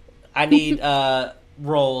 I need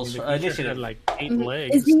rolls for initiative. Like 8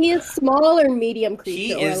 legs. Is he a small or medium creature?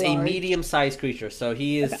 He is a medium-sized creature, so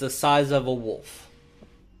he is the size of a wolf.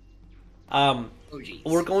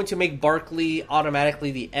 We're going to make Barkley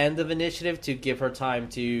automatically the end of initiative to give her time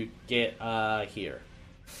to get here.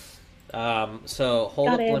 So hold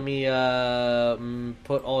up, let me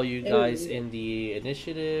put all you guys in the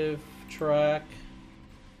initiative track.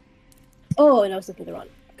 Oh, and I was looking at the wrong.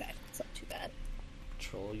 Okay, it's not too bad.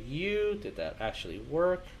 Control U. Did that actually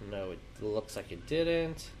work? No, it looks like it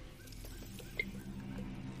didn't.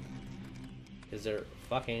 Is there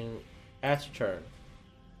fucking add to turn?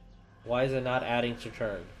 Why is it not adding to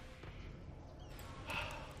turn?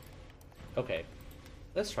 Okay,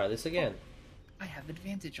 let's try this again. I have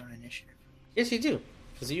advantage on initiative. Yes, you do,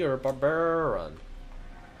 because you're a barbarian.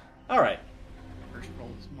 Alright. First roll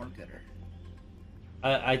is more gooder.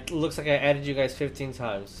 Looks like I added you guys 15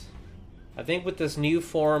 times. I think with this new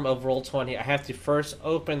form of Roll20, I have to first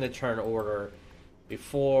open the turn order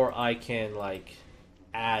before I can, like,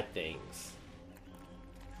 add things.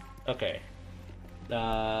 Okay.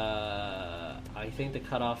 I think the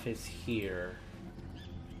cutoff is here.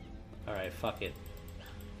 Alright, fuck it.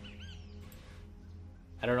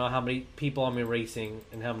 I don't know how many people I'm erasing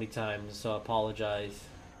and how many times, so I apologize.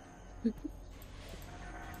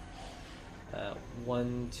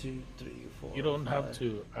 1, 2, 3, 4. You don't have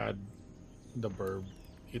to add the verb.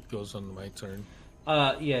 It goes on my turn.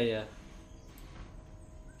 Yeah.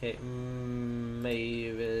 Okay,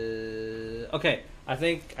 maybe. Okay, I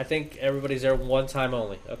think everybody's there one time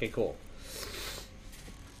only. Okay, cool.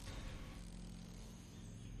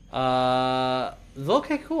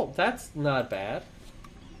 Okay, cool. That's not bad.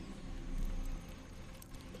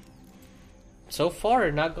 So far,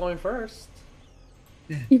 you're not going first.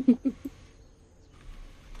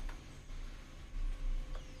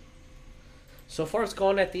 So far, it's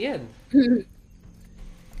going at the end.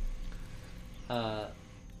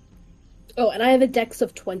 Oh, and I have a dex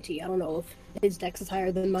of 20. I don't know if his dex is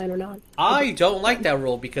higher than mine or not. I don't like that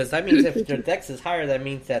rule, because that means if their dex is higher, that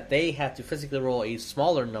means that they have to physically roll a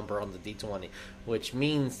smaller number on the d20, which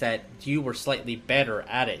means that you were slightly better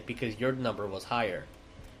at it, because your number was higher.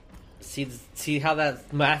 See how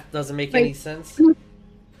that math doesn't make any sense?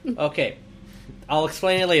 Okay, I'll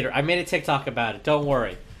explain it later. I made a TikTok about it, don't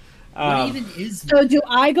worry. What even is... So do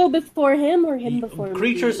I go before him or him before me?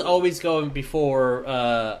 Creatures always go before...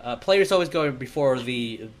 players always go before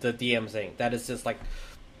the DM thing. That is just like...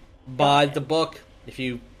 Buy the book, if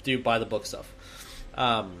you do buy the book stuff.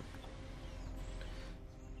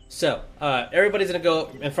 So everybody's gonna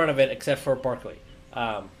go in front of it except for Barkley.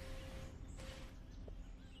 There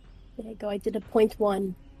you go. I did a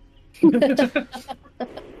 0.1.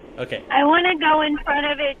 Okay. I want to go in front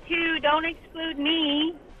of it too. Don't exclude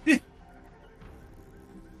me.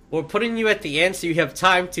 We're putting you at the end so you have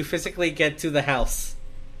time to physically get to the house.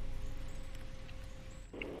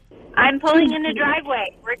 I'm pulling in the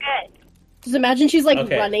driveway. We're good. Just imagine she's like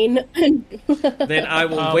running. Then I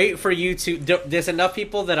will wait for you to. There's enough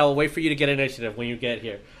people that I will wait for you to get initiative when you get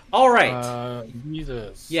here. All right.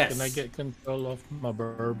 Jesus. Yes. Can I get control of my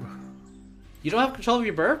burb? You don't have control of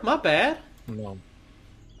your burb? My bad. No.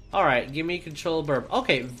 All right. Give me control of burb.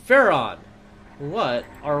 Okay, Veron. What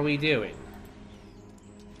are we doing?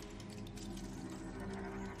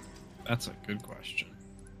 That's a good question.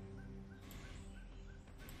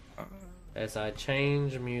 As I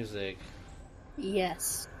change music.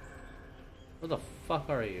 Yes. Where the fuck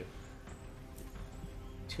are you?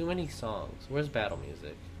 Too many songs. Where's battle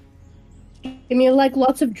music? I mean, like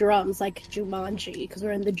lots of drums, like Jumanji, because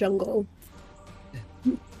we're in the jungle.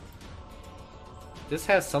 This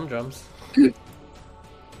has some drums.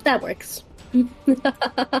 That works.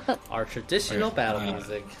 Our traditional battle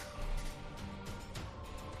music.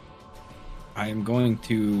 I am going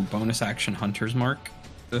to bonus action Hunter's Mark.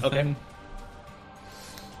 The thing.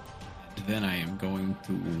 Then I am going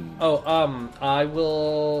to. I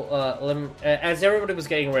will. Let me, as everybody was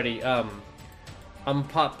getting ready, I'm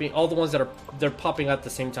popping all the ones that they're popping out at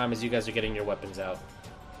the same time as you guys are getting your weapons out.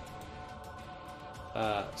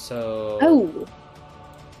 Oh.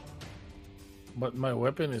 But my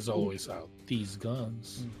weapon is always out. These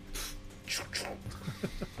guns.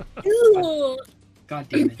 God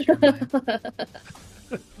damn it, Jeremiah.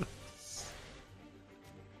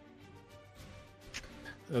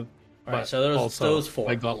 Alright, so those four.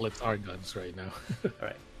 My gauntlets are guns right now.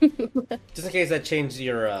 Alright. Just in case that changed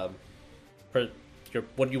your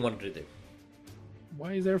what do you wanted to do?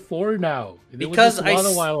 Why is there 4 now? Because it was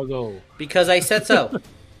just a while ago. Because I said so.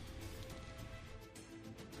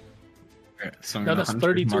 So I'm that's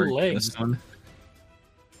 32 legs. This one.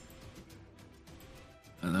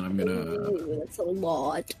 And then I'm gonna. Ooh, that's a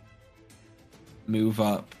lot. Move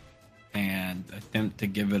up and attempt to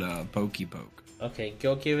give it a pokey poke. Okay,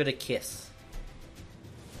 go give it a kiss.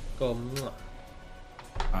 Go. Mwah.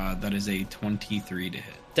 That is a 23 to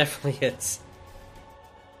hit. Definitely hits.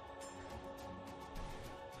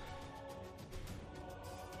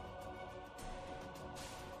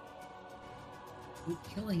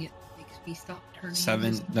 Killing it makes me stop turning.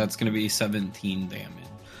 7. That's going to be 17 damage.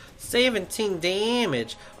 17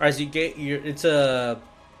 damage. Or as you get your, it's a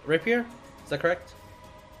rapier. Is that correct?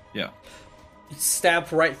 Yeah.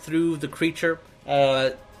 Stab right through the creature.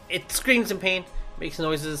 It screams in pain, makes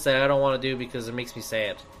noises that I don't want to do because it makes me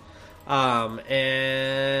sad.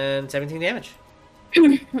 And 17 damage.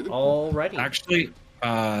 Alrighty. Actually,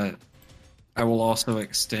 I will also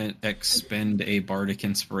expend a bardic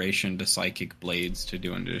inspiration to psychic blades to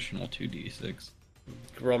do an additional 2d6.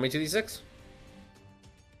 Roll me 2d6.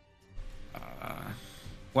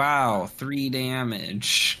 Wow, 3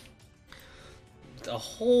 damage. A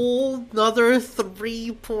whole another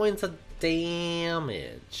 3 points of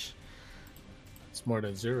damage. It's more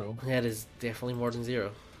than 0. That is definitely more than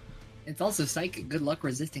 0. It's also psychic. Good luck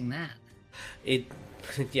resisting that.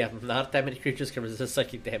 Not that many creatures can resist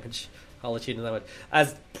psychic damage. I'll let you know that much.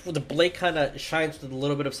 As the blade kind of shines with a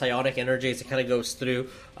little bit of psionic energy as it kind of goes through,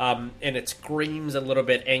 and it screams a little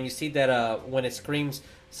bit, and you see that when it screams,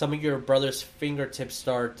 some of your brother's fingertips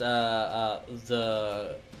start,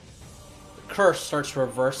 the curse starts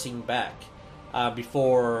reversing back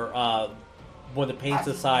before when the pain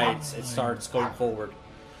subsides, it starts going forward.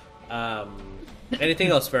 Anything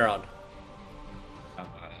else, Veron?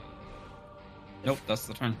 Nope, that's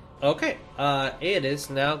the turn. Okay, it is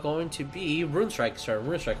now going to be Runestrike's turn.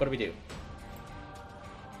 Runestrike, what do we do?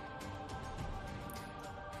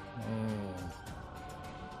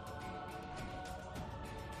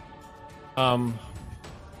 I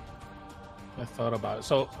thought about it.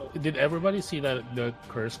 So, did everybody see that the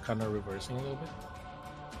curse kind of reversing a little bit?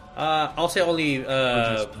 I'll say only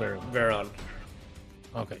Veron. Veron.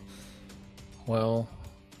 Okay. Well,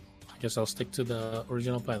 I guess I'll stick to the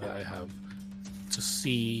original plan that I have. To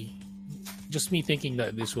see, just me thinking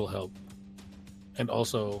that this will help, and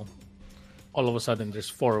also, all of a sudden there's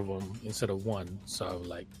 4 of them instead of 1. So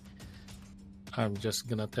I'm just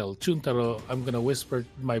gonna tell Chuntaro, I'm gonna whisper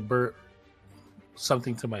my bird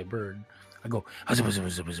something to my bird. I go,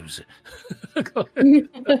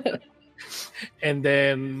 and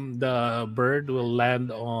then the bird will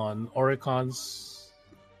land on Oricon's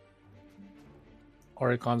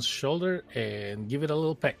Oricon's shoulder and give it a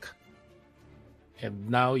little peck. And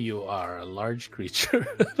now you are a large creature.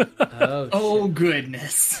 Oh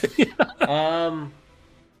goodness.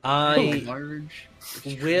 I large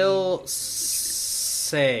will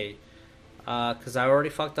say, because I already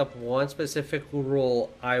fucked up one specific rule,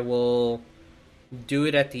 I will do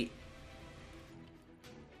it at the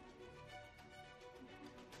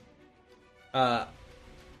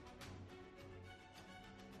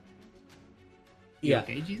yeah.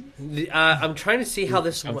 Okay, Jesus? I'm trying to see how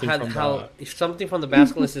this if something from the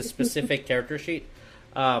Basilisk's specific character sheet.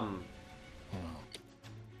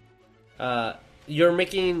 You're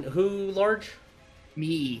making who large?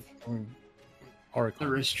 Me. Oricon. The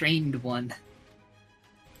restrained one.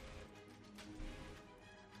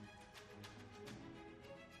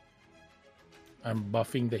 I'm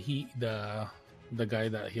buffing the guy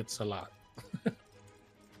that hits a lot.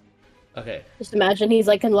 Okay. Just imagine he's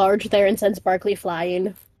like enlarged there and sends Barkley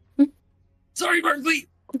flying. Sorry, Barkley.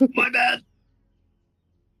 My bad.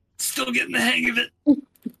 Still getting the hang of it.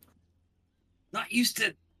 Not used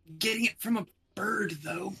to getting it from a bird,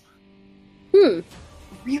 though.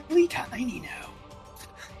 Really tiny now.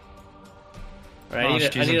 Right, I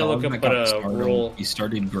need to look up a rule. He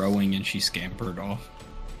started growing and she scampered off.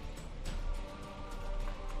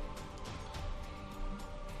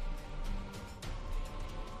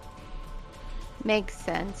 Makes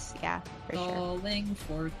sense, yeah, for sure. Calling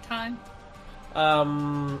for time.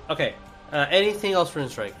 Okay. Anything else for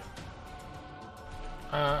Strike?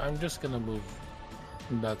 I'm just gonna move.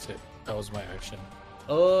 That's it. That was my action.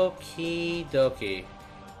 Okie dokie.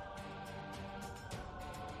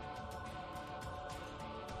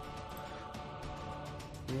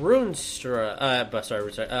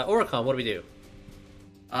 Oricon, what do we do?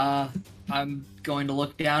 I'm going to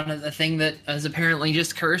look down at the thing that has apparently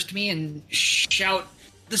just cursed me and shout,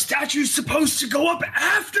 "The statue's supposed to go up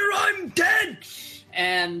after I'm dead!"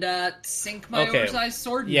 And sink my oversized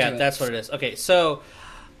sword into it. That's what it is. Okay, so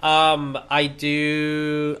I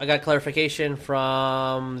got clarification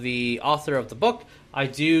from the author of the book. I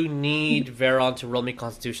do need Veron to roll me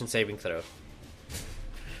Constitution saving throw.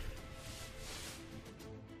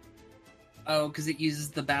 Oh, because it uses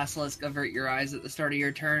the basilisk avert your eyes at the start of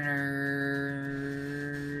your turn,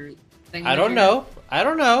 or thing. I don't know.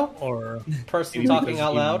 Or person talking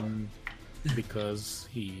out loud. Because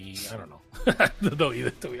I don't know. I don't know either,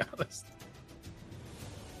 to be honest.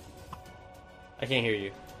 I can't hear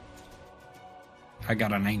you. I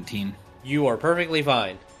got a 19. You are perfectly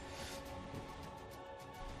fine.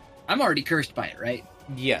 I'm already cursed by it, right?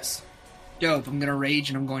 Yes. Dope. I'm gonna rage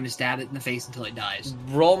and I'm going to stab it in the face until it dies.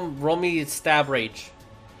 Roll me stab rage.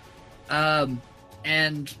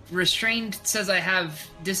 And restrained says I have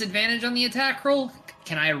disadvantage on the attack roll.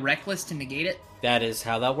 Can I reckless to negate it? That is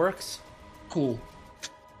how that works. Cool.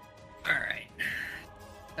 Alright.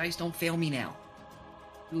 Dice, don't fail me now.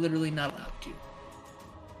 You're literally not allowed to.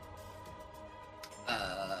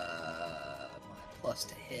 My plus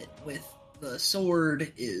to hit with the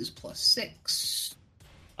sword is +6.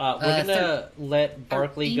 We're gonna let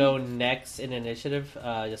Barkley go next in initiative,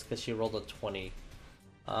 just because she rolled a 20.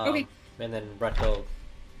 Okay. And then Bretto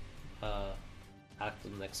act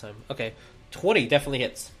next time. Okay. 20 definitely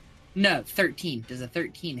hits. No, 13. Does a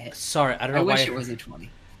 13 hit? Sorry, I don't know why. I wish it was a 20.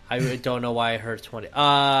 I don't know why I heard 20.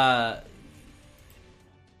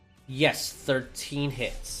 Yes, 13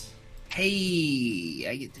 hits. Hey,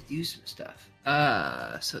 I get to do some stuff.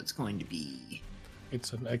 So it's going to be...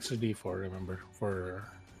 It's an extra D4, remember, for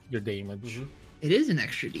your damage. Mm-hmm. It is an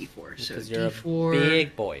extra D4, so because you're D4... a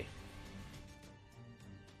big boy.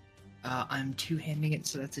 I'm two-handing it,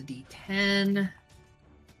 so that's a D10.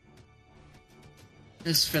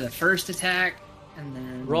 This is for the first attack, and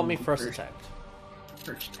then... Roll me first attack.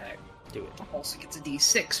 First attack. Do it. Also gets a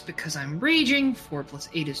D6 because I'm raging. 4 plus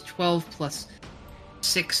 8 is 12 plus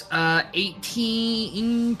 6,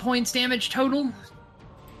 18 points damage total.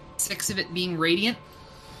 6 of it being radiant.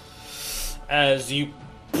 As you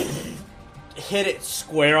hit it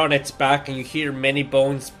square on its back and you hear many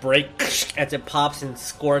bones break as it pops and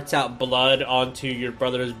squirts out blood onto your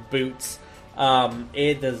brother's boots.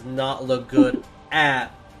 It does not look good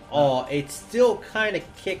at all. It's still kind of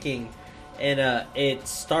kicking, and it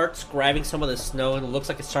starts grabbing some of the snow and it looks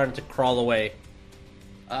like it's starting to crawl away.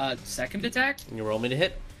 Second attack? Can you roll me to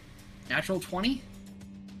hit? Natural 20?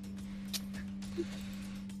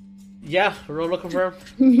 Yeah, roll to confirm.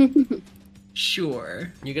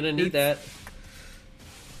 Sure. You're gonna need that.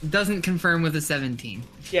 Doesn't confirm with a 17.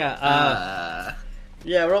 Yeah,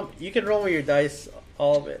 yeah, you can roll with your dice,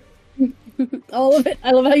 all of it. All of it?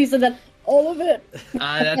 I love how you said that. All of it.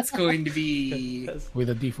 That's going to be... With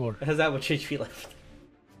a D4. Has that much HP left?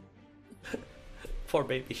 Poor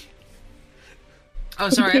baby. Oh,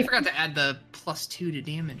 sorry, I forgot to add the +2 to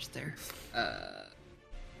damage there.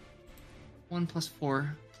 1 +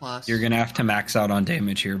 4 plus. You're gonna have to max out on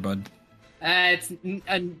damage here, bud. It's an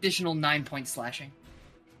additional 9 points slashing.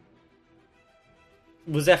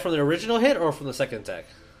 Was that from the original hit or from the second attack?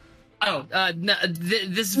 Oh, no,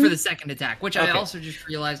 this is for the second attack, which I also just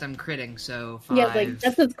realized I'm critting, so 5. Yeah, like,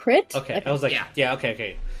 that's a crit? Okay, I was like, yeah,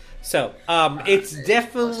 okay. So, it's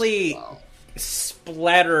definitely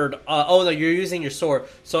splattered. Oh, no, you're using your sword.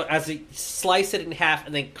 So, as you slice it in half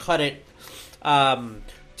and then cut it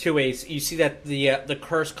 2 ways, you see that the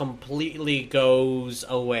curse completely goes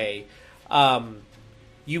away.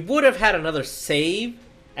 You would have had another save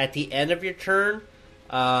at the end of your turn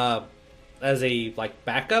as a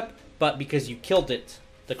backup, but because you killed it,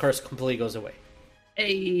 the curse completely goes away.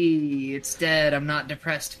 Hey, it's dead. I'm not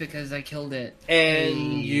depressed because I killed it.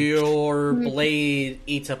 And your blade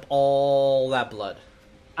eats up all that blood.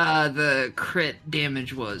 The crit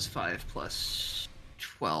damage was 5 plus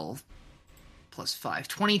 12 plus 5.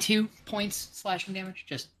 22 points slashing damage.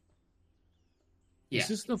 Is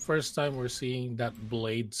this the first time we're seeing that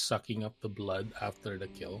blade sucking up the blood after the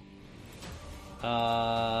kill?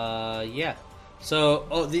 Yeah.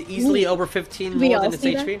 So, the easily over 15 more than its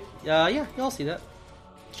HP? Yeah, you all see that.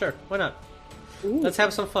 Sure, why not? Let's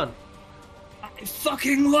have some fun. I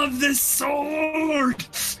fucking love this sword!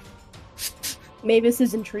 Mavis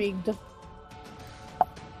is intrigued.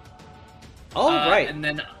 All right. And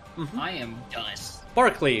then I am done.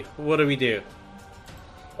 Barkley, what do we do?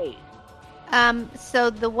 So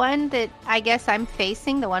the one that I guess I'm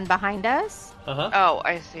facing, the one behind us. Oh,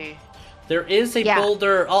 I see. There is a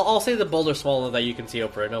boulder. I'll say the boulder's small enough that you can see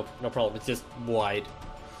over it. No problem. It's just wide.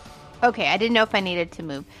 Okay, I didn't know if I needed to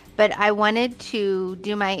move, but I wanted to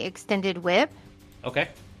do my extended whip. Okay.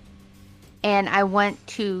 And I want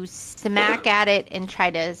to smack at it and try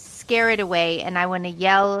to scare it away, and I want to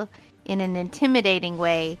yell in an intimidating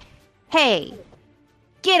way, "Hey,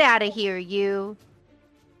 get out of here, you!"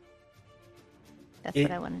 That's what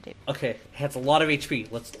I want to do. Okay, it has a lot of HP.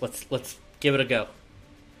 Let's give it a go.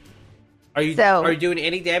 Are you doing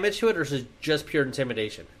any damage to it, or is it just pure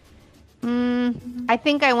intimidation? I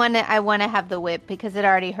think I want to have the whip because it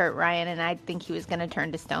already hurt Ryan, and I think he was going to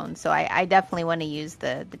turn to stone. So I definitely want to use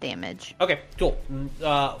the damage. Okay, cool.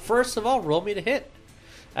 First of all, roll me to hit.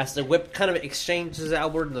 As the whip kind of exchanges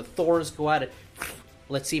outward and the thorns go at it,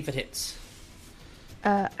 let's see if it hits.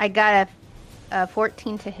 I got a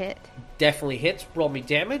 14 to hit. Definitely hits. Roll me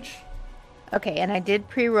damage. Okay, and I did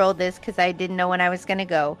pre-roll this because I didn't know when I was going to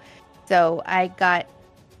go. So I got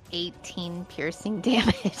 18 piercing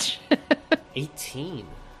damage. 18?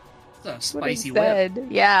 That's a spicy whip.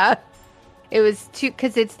 Yeah. It was 2,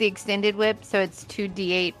 because it's the extended whip, so it's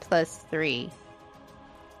 2d8 plus 3.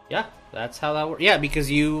 Yeah, that's how that works. Yeah,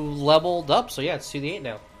 because you leveled up, so yeah, it's 2d8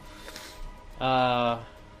 now.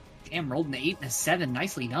 Damn, rolled an 8 and a 7.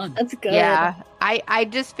 Nicely done. That's good. Yeah, I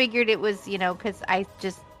just figured it was, because I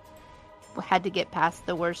just had to get past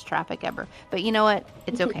the worst traffic ever. But you know what?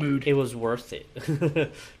 It's okay. It was worth it.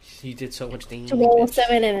 You did so much damage. To roll a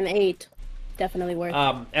 7 and an 8. Definitely worth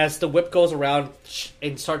it. As the whip goes around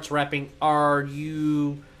and starts wrapping, are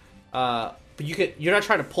you... but you're not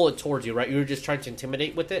trying to pull it towards you, right? You're just trying to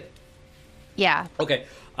intimidate with it? Yeah. Okay.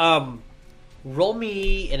 Roll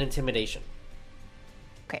me an intimidation.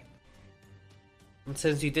 Okay. And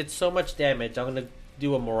since you did so much damage, I'm going to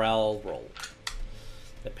do a morale roll.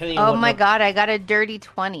 Depending on my god, I got a dirty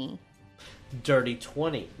 20. Dirty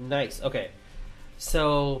 20. Nice. Okay.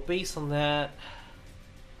 So, based on that,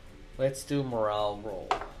 let's do a morale roll.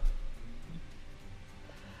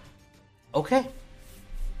 Okay.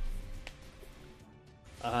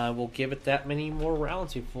 We'll give it that many more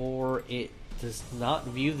rounds before it does not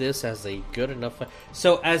view this as a good enough...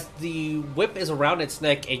 So, as the whip is around its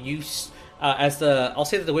neck and you... I'll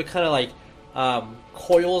say that the whip kind of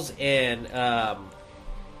coils and...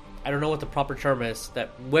 I don't know what the proper term is. That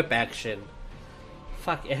whip action.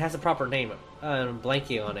 Fuck, it has a proper name. I'm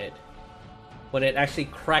blanking on it. When it actually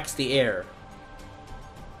cracks the air.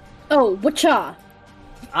 Oh, wacha.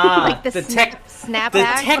 Like the snap the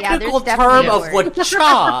technical term of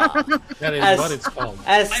wacha. That is what it's called.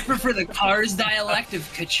 I prefer the Cars dialect of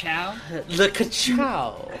kachow. The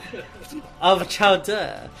kachow of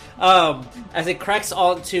chowder. As it cracks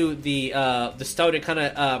onto the stone, it kind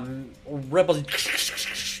of ripples.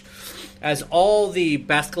 As all the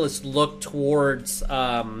basilisks look towards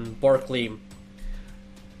Barkley,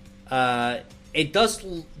 it does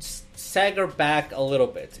stagger back a little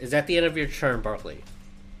bit. Is that the end of your turn, Barkley?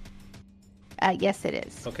 Yes, it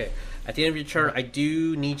is. Okay. At the end of your turn, I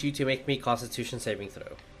do need you to make me a Constitution saving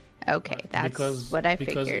throw. Okay, that's what I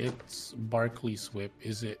figured. Because it's Barkley's whip,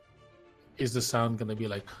 is the sound gonna be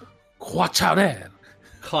like "Watch out there"?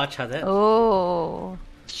 Watch out there. Oh,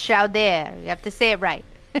 shout there. You have to say it right.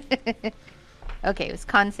 Okay, it was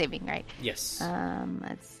con saving, right? Yes.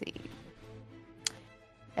 Let's see.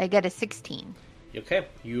 I got a 16. Okay,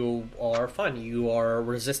 you are fine. You are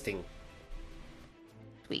resisting.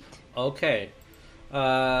 Sweet. Okay.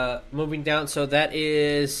 Moving down. So that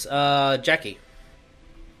is Jackie.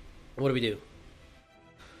 What do we do?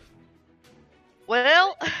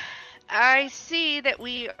 Well, I see that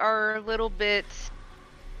we are a little bit,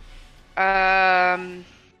 well,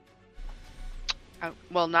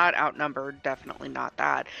 not outnumbered, definitely not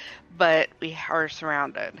that, but we are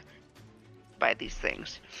surrounded by these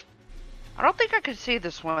things. I don't think I could see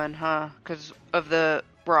this one, huh? Because of the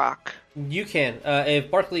rock. You can. If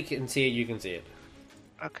Barkley can see it, you can see it.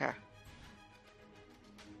 Okay.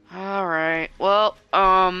 Alright, well,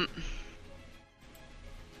 I'm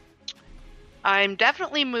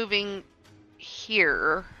definitely moving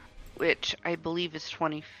here, which I believe is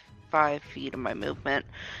 25 feet of my movement.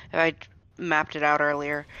 I mapped it out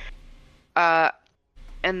earlier. And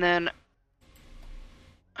then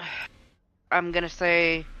I'm gonna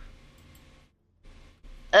say,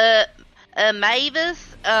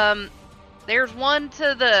 Mavis, there's one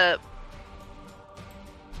to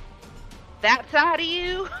that side of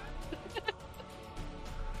you.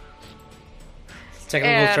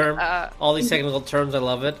 Technical term. All these technical terms, I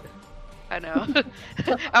love it. I know.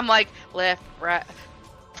 I'm like, left, right.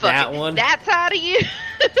 That one. That side of you.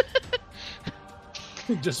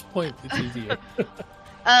 Just point. It's easier.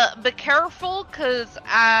 Be careful, because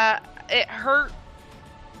it hurt.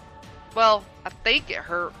 Well, I think it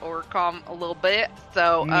hurt Orcom a little bit.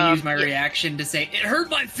 So I'm gonna use my reaction to say, it hurt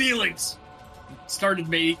my feelings. Started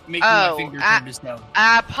making my finger turn to stone.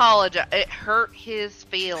 I apologize. It hurt his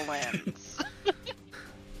feelings.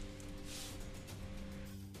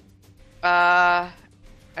 And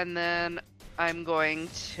then I'm going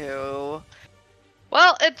to...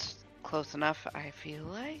 Well, it's close enough. I feel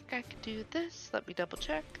like I could do this. Let me double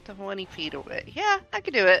check. 20 feet away. Yeah, I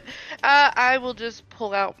could do it. I will just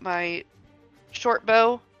pull out my short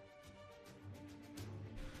bow.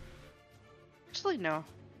 Actually, no.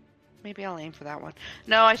 Maybe I'll aim for that one.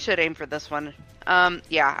 No, I should aim for this one.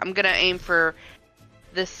 Yeah, I'm gonna aim for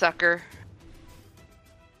this sucker.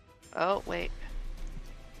 Oh, wait.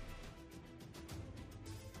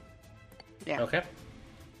 Yeah. Okay.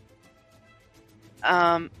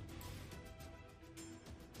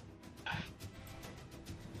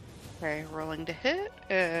 Okay, rolling to hit.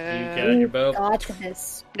 You got your bow. Got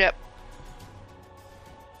this. Yep.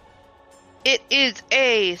 It is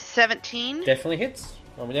a 17. Definitely hits.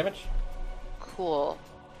 Roll me damage. Cool.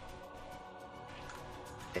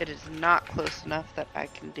 It is not close enough that I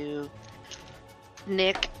can do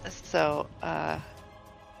Nick, so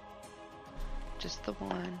just the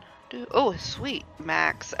one. Oh, sweet,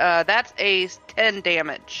 max. That's a 10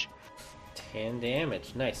 damage. 10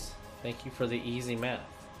 damage. Nice. Thank you for the easy math.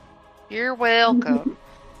 You're welcome.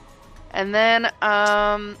 And then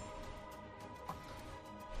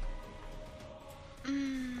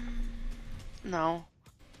no,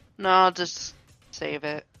 I'll just save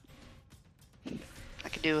it. I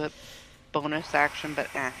could do a bonus action, but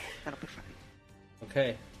that'll be fine.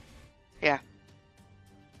 Okay. Yeah.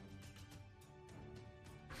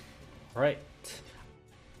 Alright.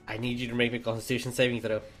 I need you to make me a Constitution saving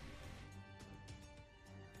throw.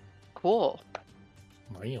 Cool.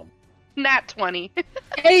 Damn. Nat 20.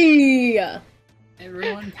 Hey!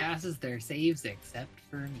 Everyone passes their saves except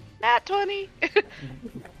for me. Nat 20.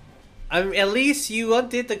 I mean, at least you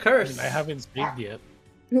undid the curse. I haven't saved yet.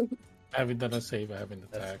 I haven't done a save. I haven't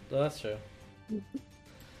attacked. That's true.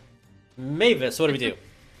 Mavis, what do we do?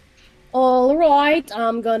 Alright,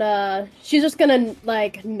 she's just gonna,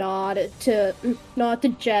 like, nod to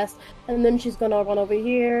Jess, and then she's gonna run over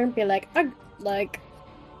here and be like,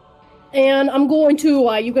 and I'm going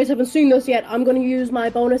to, you guys haven't seen this yet, I'm gonna use my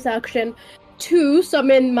bonus action to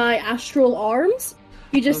summon my astral arms.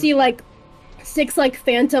 You just see, like, 6, like,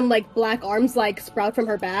 phantom, like, black arms, like, sprout from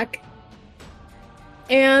her back.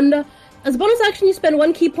 And as a bonus action, you spend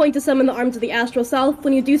 1 key point to summon the arms of the astral self.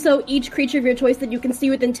 When you do so, each creature of your choice that you can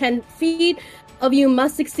see within 10 feet of you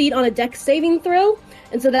must succeed on a dex saving throw.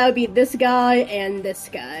 And so that would be this guy and this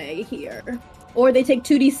guy here. Or they take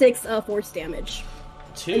 2d6 force damage.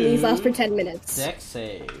 And these last for 10 minutes. Dex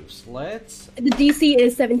saves. The DC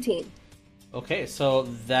is 17. Okay, so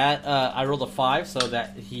that, I rolled a 5, so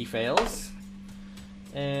that he fails.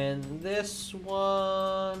 And this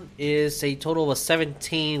one is a total of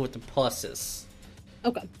 17 with the pluses.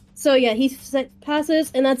 Okay. So yeah, he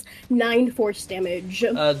passes, and that's 9 force damage.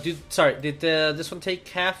 Did this one take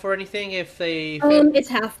half or anything? If they it's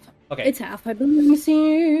half. Okay, it's half. I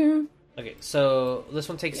believe. Okay, so this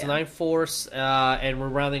one takes 9 force, and we're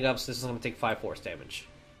rounding up, so this is going to take 5 force damage.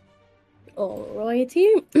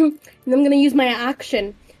 Alrighty. And I'm going to use my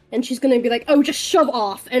action, and she's going to be like, "Oh, just shove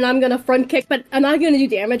off," and I'm going to front kick, but I'm not going to do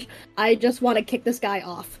damage. I just want to kick this guy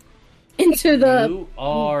off. Into the... You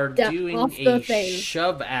are doing a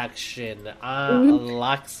shove action.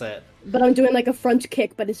 Likes it. But I'm doing like a front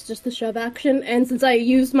kick, but it's just a shove action. And since I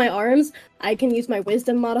used my arms, I can use my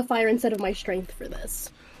wisdom modifier instead of my strength for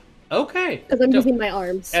this. Okay. Because I'm using my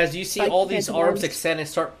arms. As you see all these arms extend and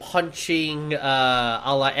start punching a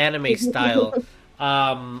la anime style.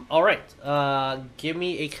 Alright. Give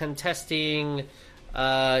me a contesting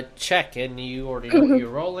check. And you already know what you're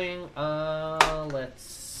rolling.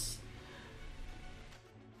 Let's...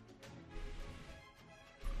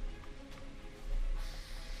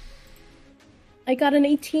 I got an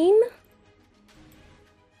 18.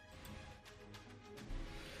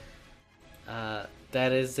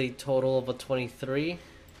 That is a total of a 23.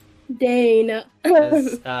 Dang.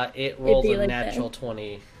 It rolls a natural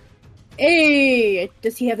 20. Hey!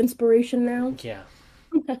 Does he have inspiration now? Yeah.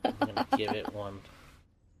 I'm gonna give it one.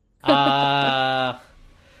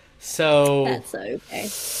 So... That's okay.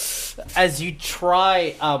 As you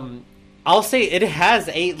try... I'll say it has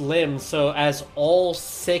 8 limbs, so as all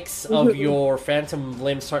 6 of your phantom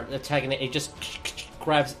limbs start attacking it, it just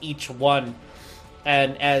grabs each one.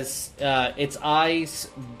 And as its eyes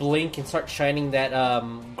blink and start shining that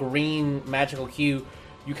green magical hue,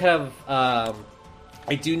 you kind of...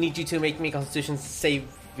 I do need you to make me a Constitution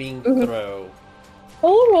saving throw.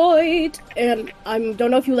 Alright! And I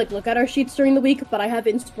don't know if you look at our sheets during the week, but I have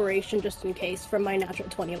inspiration just in case from my natural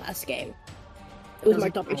 20 last game. It was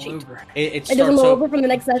marked on my sheet. It doesn't roll over from the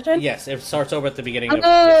next session? Yes, it starts over at the beginning.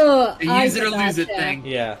 Oh! Use it or lose it thing.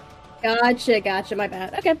 Yeah. Gotcha, my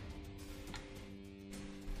bad. Okay.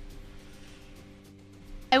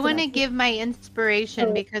 I want to give my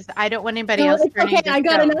inspiration because I don't want anybody else turning okay, I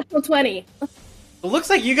got a natural 20. It looks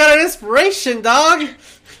like you got an inspiration, dog!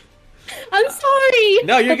 I'm sorry!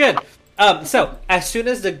 No, you're good. So, as soon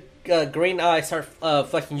as the green eyes start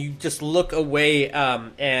flecking, you just look away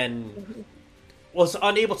and was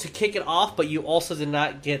unable to kick it off, but you also did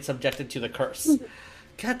not get subjected to the curse.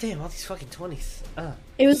 God damn, all these fucking 20s.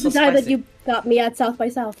 It was the time that you got me at South by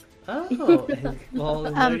South. Oh, well,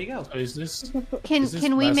 there you go. So is this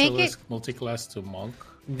can we make it multi-class to monk?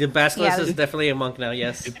 The basilisk is definitely a monk now.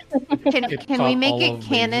 Yes. Can we make it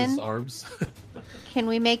canon? Arms. Can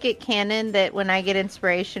we make it canon that when I get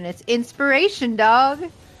inspiration, it's inspiration, dog?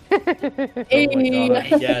 Oh my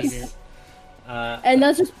God, yes. And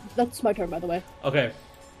that's my turn, by the way. Okay.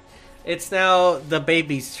 It's now the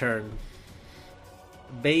baby's turn.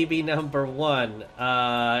 Baby number 1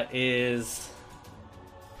 is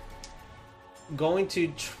going to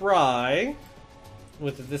try,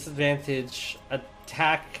 with a disadvantage,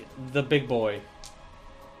 attack the big boy.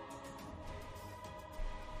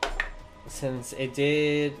 Since it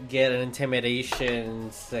did get an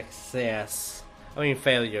intimidation success.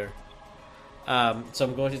 Failure. So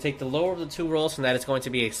I'm going to take the lower of the 2 rolls, and that is going to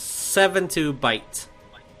be a 7 to bite.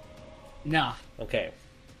 Nah. Okay.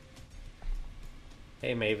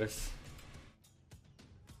 Hey, Mavis.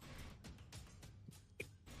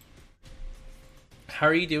 How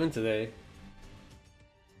are you doing today?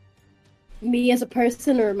 Me as a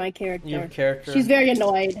person or my character? Your character. She's very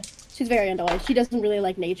annoyed. She doesn't really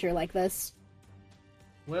like nature like this.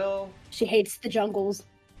 Well... She hates the jungles.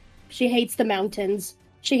 She hates the mountains.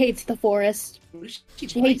 She hates the forest.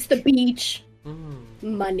 She hates the beach.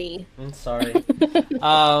 Money. I'm sorry.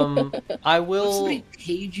 I will... Somebody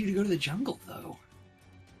paid you to go to the jungle, though.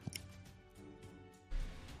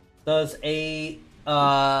 Does a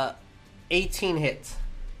 18 hit?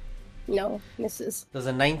 No, misses. Does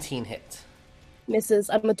a 19 hit?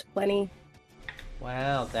 Misses. I'm a 20.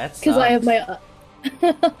 Wow, that's because I have my.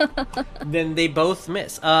 Then they both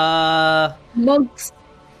miss. Monks.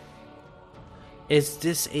 Is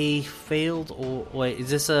this a failed or wait?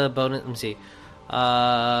 Is this a bonus? Let me see.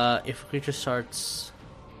 If a creature starts.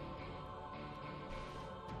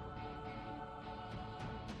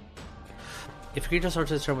 If a creature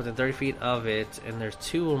starts its turn within 30 feet of it, and there's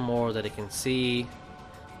 2 or more that it can see,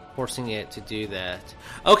 forcing it to do that.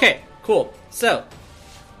 Okay, cool. So,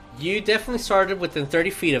 you definitely started within 30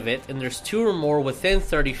 feet of it, and there's 2 or more within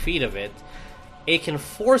 30 feet of it. It can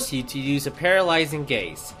force you to use a paralyzing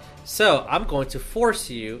gaze. So, I'm going to force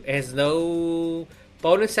you. It has no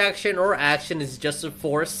bonus action or action, it's just a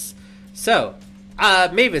force. So,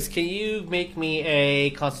 Mavis, can you make me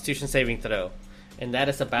a Constitution saving throw? And that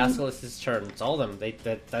is a Basilisk's turn. It's all of them.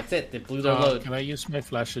 That's it. They blew their load. Can I use my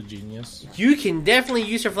Flash of Genius? You can definitely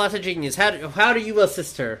use your Flash of Genius. How do you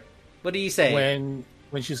assist her? What do you say?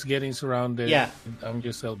 When she's getting surrounded, yeah. I'm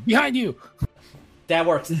just behind you. That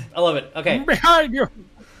works. I love it. Okay. Behind you.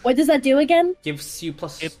 What does that do again? Gives you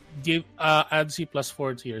plus... It adds you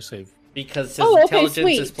 +4 to your save. Because his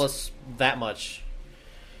intelligence is plus that much.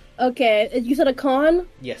 Okay. You said a con?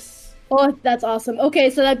 Yes. Oh, that's awesome. Okay,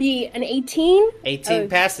 so that'd be an 18? 18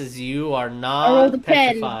 passes. You are not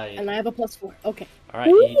petrified. 10, and I have a +4. Okay. All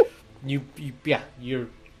right.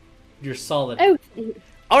 You're solid. Oh.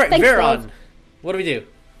 All right, Thanks, Veron. love. What do we do?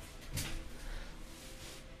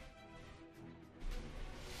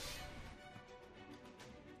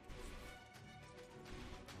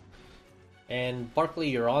 And Barkley,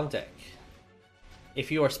 you're on deck.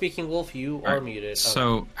 If you are speaking wolf, you are muted.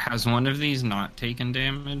 So, has one of these not taken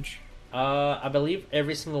damage? I believe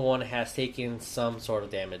every single one has taken some sort of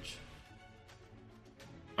damage.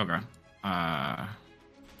 Okay. I'll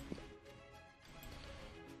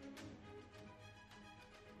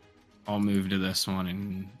move to this one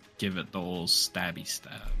and give it the old stabby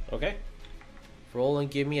stab. Okay. Roll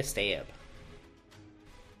and give me a stab.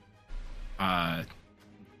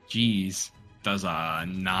 Geez. Does a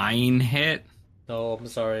 9 hit? No, I'm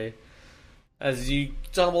sorry. As you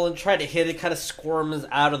stumble and try to hit it, kind of squirms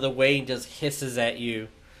out of the way and just hisses at you.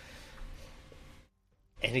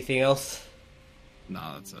 Anything else? No,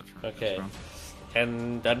 that's it. Okay.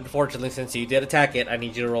 And unfortunately, since you did attack it, I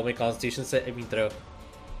need you to roll me Constitution saving throw.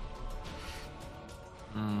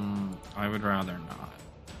 I would rather not.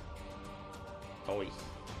 Oh,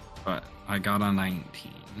 but I got a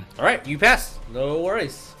 19. Alright, you pass. No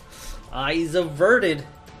worries. Eyes averted.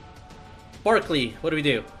 Barkley, what do we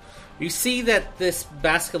do? You see that this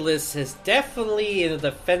Basilisk is definitely in the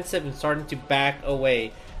defensive and starting to back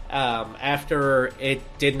away. After it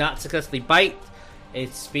did not successfully bite,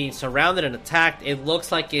 it's being surrounded and attacked. It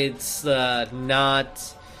looks like it's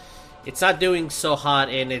not doing so hot,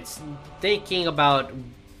 and it's thinking about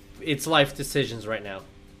its life decisions right now.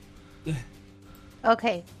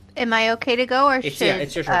 Okay. Am I okay to go, or it's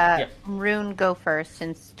your turn. Yeah. Rune go first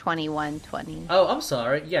since 21-20? Oh, I'm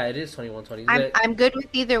sorry. Yeah, it is 21-20. I'm good with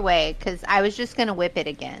either way, because I was just going to whip it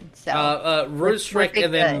again. So Rune strike,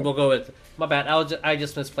 and then we'll go with... My bad. I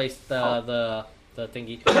just misplaced the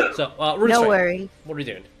thingy. So, Rune no strike. worries. What are we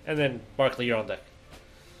doing? And then, Barkley, you're on deck.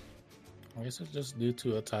 I guess I'll just do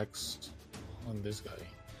 2 attacks on this guy.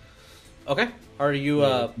 Okay. Are you...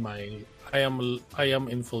 I am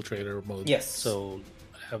infiltrator mode. Yes. So...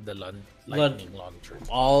 have the lightning launcher.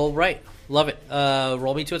 All right, love it.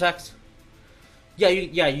 Roll me 2 attacks.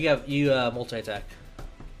 You have multi-attack.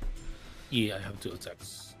 Yeah, I have 2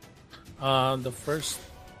 attacks. The first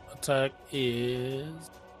attack is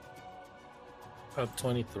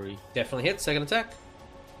 23. Definitely hit. Second attack.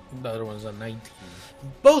 The other one's a 19.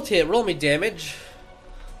 Both hit. Roll me damage.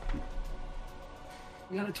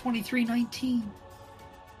 We got a 23-19.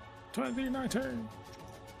 23-19.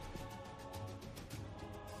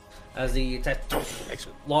 As the attack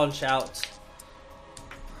launch out.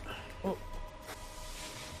 Oh,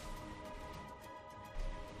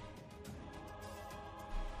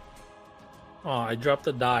 I dropped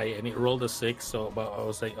a die and it rolled a 6. So, but I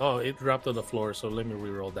was like, oh, it dropped to the floor. So let me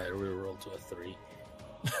reroll that. Reroll to a 3.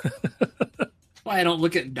 That's why I don't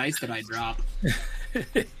look at dice that I drop.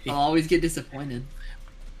 I'll always get disappointed.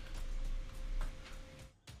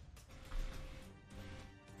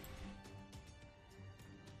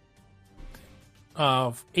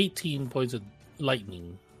 18 points of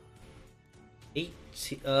lightning.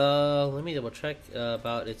 18. Let me double check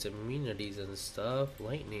about its immunities and stuff.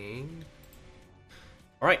 Lightning.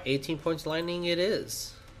 All right, 18 points of lightning. It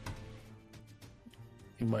is.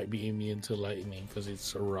 It might be immune to lightning because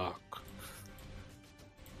it's a rock.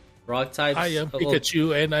 Rock types. I am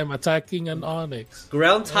Pikachu, and I'm attacking an Onyx.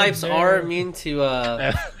 Ground types are immune to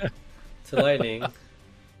to lightning.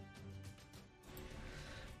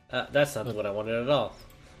 That's not what I wanted at all.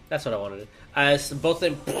 That's what I wanted. As both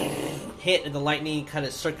of them hit and the lightning kind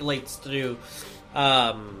of circulates through,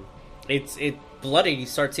 it's bloody. You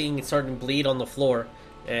start seeing it starting to bleed on the floor,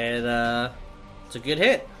 and it's a good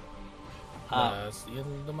hit. That's the end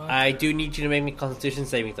of the monster. I do need you to make me a Constitution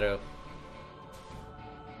saving throw.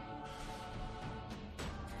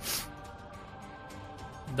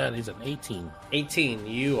 That is an 18. 18.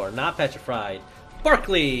 You are not petrified.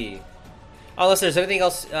 Barkley! Unless there's anything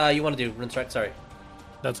else you want to do. Rune strike, sorry.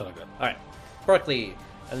 That's all I got. Alright. Barkley.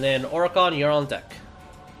 And then Oricon, you're on deck.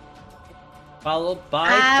 Followed by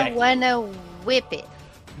I Jackie. want to whip it.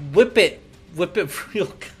 Whip it. whip it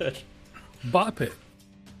real good. Bop it.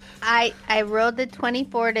 I rolled the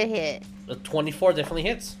 24 to hit. The 24 definitely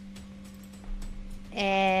hits.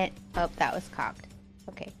 And that was cocked.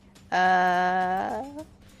 Okay.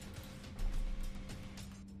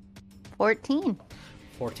 14.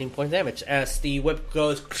 14 point damage as the whip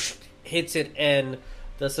goes, hits it, and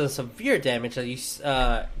does some severe damage. You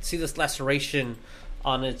see this laceration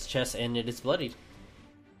on its chest, and it is bloodied.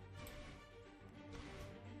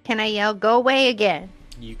 Can I yell, "Go away" again?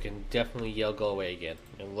 You can definitely yell, "Go away" again.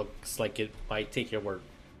 It looks like it might take your word.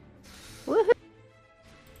 Woohoo!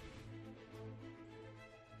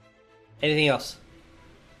 Anything else?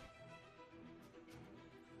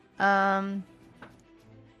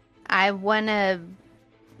 I wanna.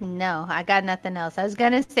 No, I got nothing else. I was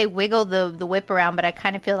gonna say wiggle the whip around, but I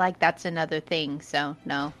kind of feel like that's another thing. So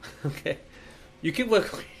no. Okay, you can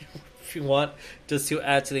wiggle if you want, just to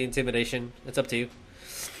add to the intimidation. It's up to you.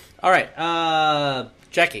 All right,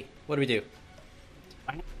 Jackie, what do we do?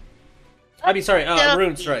 I mean, sorry,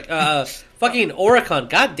 Rune Strike. Fucking Oricon.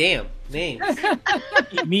 Goddamn names.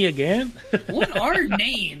 Me again? What are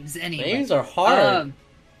names anyway? Names are hard.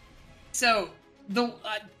 So the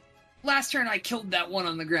last turn I killed that one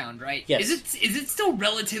on the ground, right? Yes. Is it still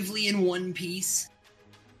relatively in one piece?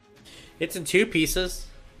 It's in two pieces.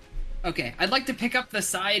 Okay, I'd like to pick up the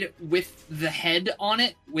side with the head on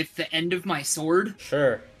it, with the end of my sword.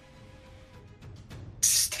 Sure.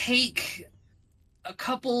 Take a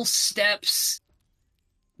couple steps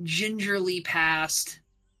gingerly past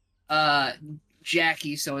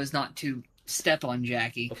Jackie so as not to step on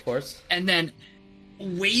Jackie. Of course. And then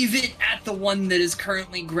wave it at the one that is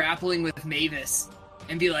currently grappling with Mavis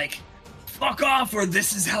and be like, "Fuck off or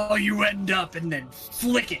this is how you end up," and then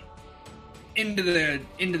flick it into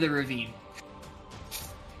the ravine.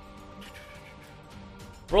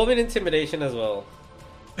 Roll me an intimidation as well.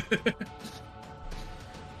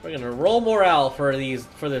 We're gonna roll morale for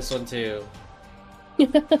this one too.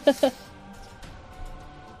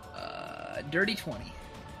 Dirty 20.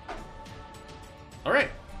 All right.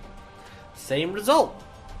 Same result.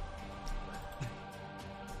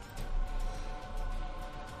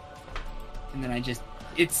 And then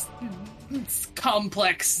it's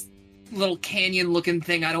complex little canyon looking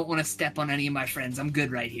thing. I don't want to step on any of my friends. I'm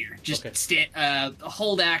good right here. Just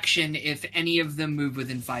hold action if any of them move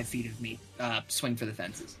within 5 feet of me. Swing for the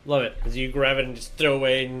fences. Love it. As you grab it and just throw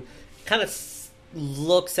away and kind of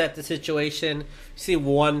looks at the situation. You see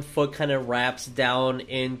one foot kind of wraps down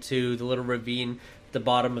into the little ravine at the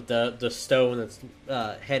bottom of the stone that's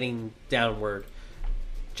heading downward.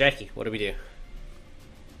 Jackie, what do we do?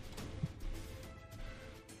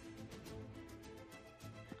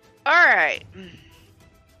 Alright.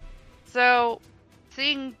 So,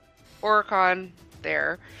 seeing Oricon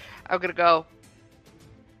there, I'm gonna go,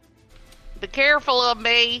 "Be careful of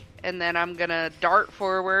me," and then I'm gonna dart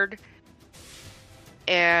forward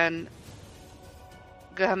and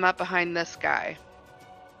come up behind this guy.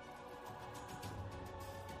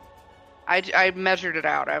 I measured it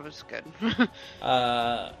out. I was good.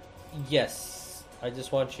 Yes. I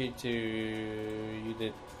just want you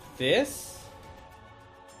did this?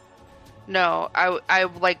 No, I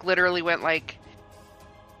like literally went like,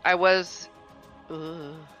 I was,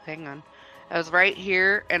 hang on. I was right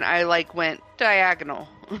here and I like went diagonal.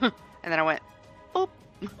 And then I went, oop.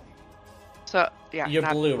 So, yeah. You're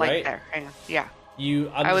blue, like right? There. Hang on. Yeah.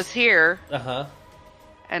 I was here. Uh-huh.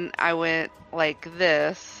 And I went like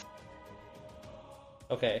this.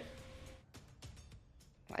 Okay.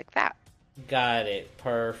 Like that. Got it.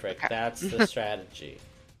 Perfect. Okay. That's the strategy.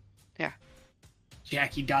 Yeah.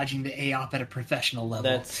 Jackie dodging the AOP at a professional level.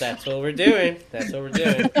 That's what we're doing. That's what we're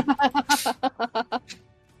doing.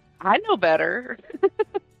 I know better.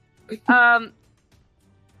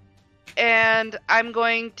 And I'm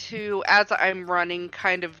going to, as I'm running,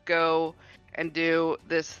 kind of go and do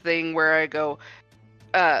this thing where I go,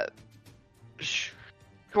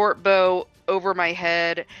 short bow over my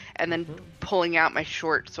head, and then pulling out my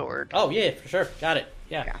short sword. Oh, yeah, for sure. Got it.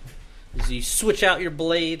 Yeah. As you switch out your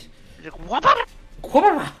blade. The technical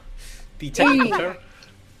term.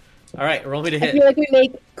 All right, roll me to hit. I feel like we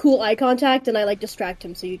make cool eye contact, and I like distract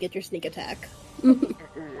him so you get your sneak attack.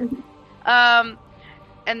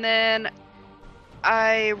 And then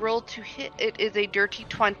I roll to hit. It is a dirty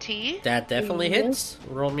 20. That definitely hits.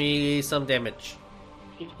 Roll me some damage.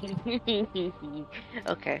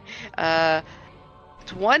 Okay.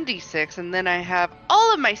 It's 1d6, and then I have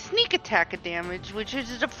all of my sneak attack damage, which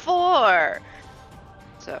is a 4.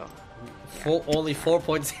 So. Only 4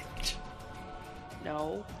 points damage.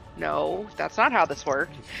 No, that's not how this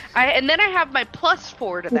works. And then I have my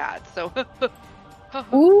 +4 to that, so.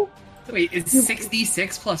 Ooh. Wait, is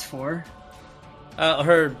 6d6 plus 4?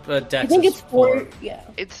 Her dex. I think it's 4. Yeah,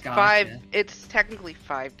 It's Gotcha. 5. It's technically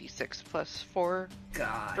 5d6 plus 4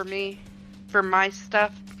 for me, for my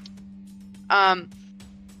stuff.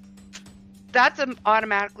 That's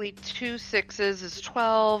automatically 2 6s is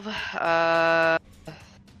 12.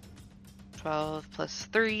 12 plus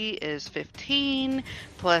 3 is 15.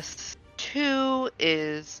 Plus 2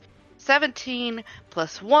 is 17.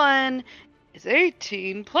 Plus 1 is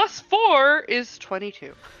 18. Plus 4 is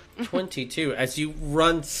 22. 22. As you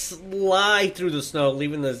slide through the snow,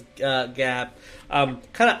 leaving this gap. Kind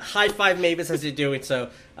of high five Mavis as you're doing so.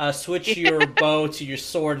 Switch your bow to your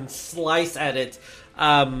sword and slice at it.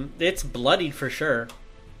 It's bloodied for sure.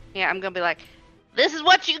 Yeah, I'm gonna be like, this is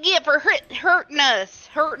what you get for hurting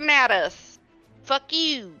at us. Fuck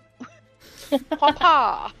you.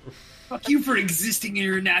 Papa. Fuck you for existing in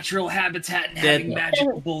your natural habitat and having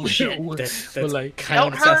magical bullshit.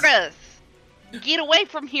 Don't hurt us. Get away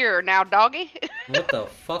from here now, doggy. What the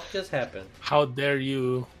fuck just happened? How dare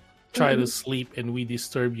you try to sleep and we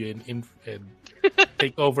disturb you and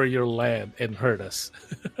take over your land and hurt us?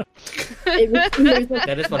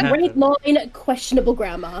 That is what happened. Great line, questionable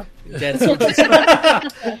grammar. Get along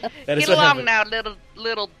now,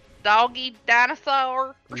 little doggy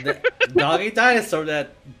dinosaur. Doggy dinosaur.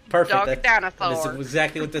 That perfect. Doggy dinosaur. That's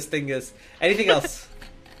exactly what this thing is. Anything else?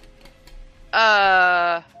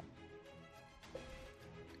 Yeah.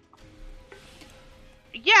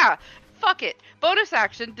 Fuck it. Bonus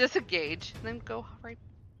action, disengage, then go right,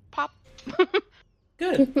 pop.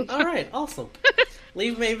 Good. All right. Awesome.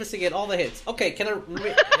 Leave Mavis to get all the hits. Okay. Can you?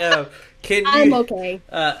 I'm okay.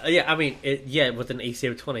 Yeah. I mean, with an AC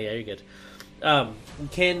of 20, yeah, you're good.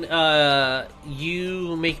 Can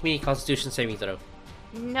you make me a Constitution saving throw?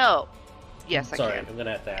 No. Yes, I can. I'm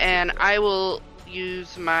gonna have to ask and you. I will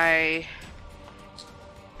use my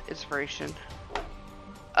inspiration.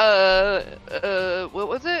 What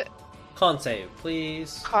was it? Con save,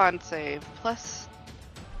 please. Con save plus.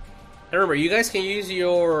 And remember, you guys can use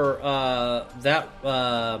your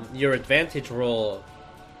your advantage roll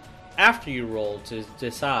after you roll to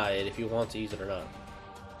decide if you want to use it or not.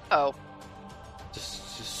 Oh.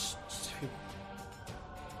 Just.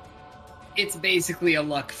 It's basically a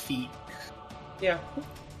luck feat. Yeah.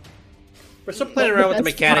 We're still playing around with the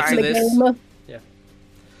mechanics of this. Game. Yeah.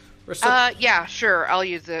 We're still... Yeah, sure. I'll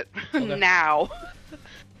use it Okay. now.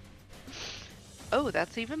 Oh,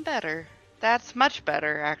 that's even better. That's much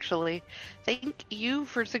better, actually. Thank you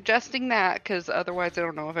for suggesting that, because otherwise I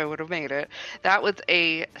don't know if I would have made it. That was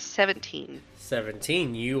a 17.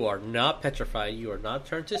 17. You are not petrified. You are not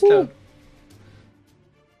turned to stone.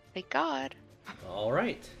 Thank God. All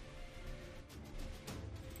right.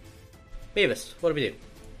 Mavis, what do we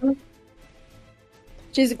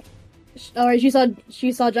do? She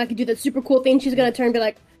saw Jackie do that super cool thing. She's gonna turn and be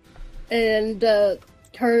like, and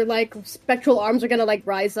her like spectral arms are gonna like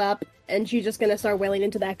rise up, and she's just gonna start wailing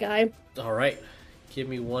into that guy. All right, give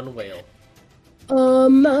me one whale.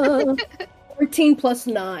 14 plus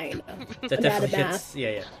 9. That definitely hits.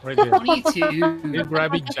 Yeah. Right there. 22. You're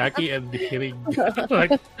grabbing Jackie and hitting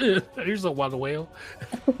like here's a one whale.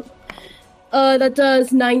 That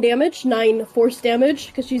does 9 damage, 9 force damage,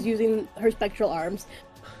 because she's using her spectral arms.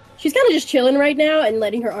 She's kind of just chilling right now and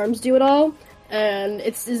letting her arms do it all. And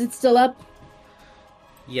is it still up?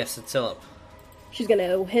 Yes, it's still up. She's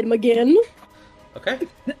gonna hit him again. Okay.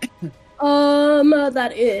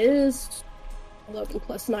 That is 11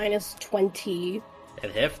 plus 9 is 20.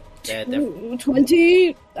 That hit.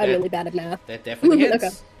 20. I'm really bad at math. That definitely hits.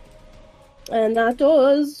 Okay. And that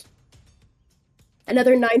does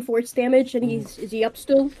another 9 force damage, and is he up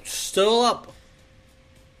still? Still up.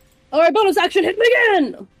 Alright, bonus action, hit me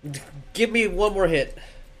again! Give me one more hit.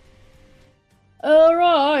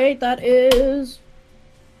 Alright, that is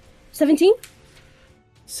 17?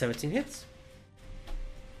 17 hits.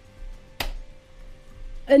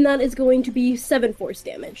 And that is going to be 7 force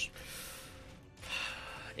damage.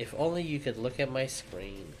 If only you could look at my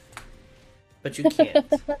screen. But you can't.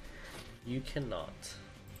 You cannot.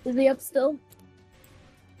 Is he up still?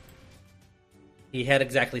 He had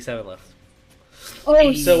exactly 7 left. Oh,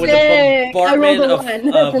 so sick! with the bombardment I rolled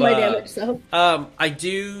a 1 for my damage, so... I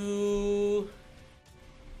do...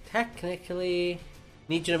 technically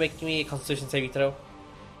need you to make me a Constitution saving throw.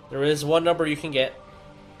 There is one number you can get.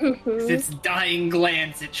 With its dying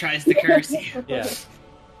glance, it tries to curse you. Yeah.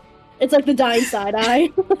 It's like the dying side eye.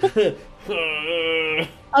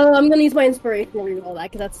 I'm gonna use my inspiration to reroll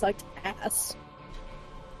that, because that sucked ass.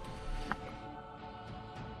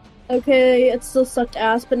 Okay, it still sucked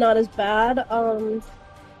ass, but not as bad.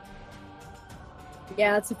 Yeah,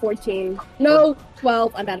 Yeah, it's a 14. No,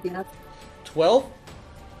 12. I'm bad at math. 12?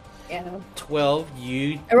 Yeah. 12.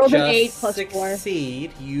 You I rolled just an 8 plus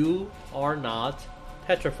succeed. 4. You are not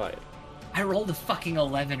petrified. I rolled a fucking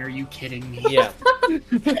 11. Are you kidding me? Yeah.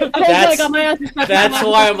 That's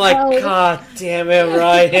why I'm like, God damn it,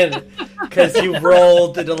 Ryan. Because you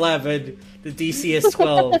rolled an 11. The DC is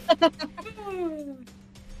 12.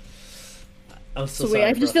 I'm so Sweet. sorry,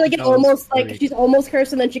 I just bro. feel like it almost, like, she's almost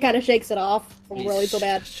cursed and then she kind of shakes it off. I'm really so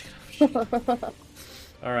bad.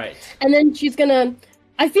 Alright. And then she's gonna...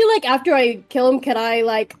 I feel like after I kill him, can I,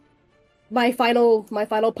 like, my final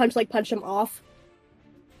punch, like, punch him off?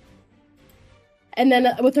 And then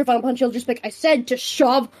with her final punch, she'll just be like, I said to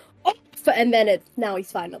shove off! And then now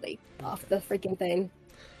he's finally off the freaking thing.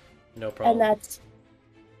 No problem. And that's...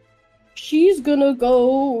 She's gonna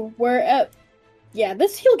go where... Yeah,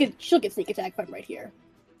 she'll get sneak attack from right here.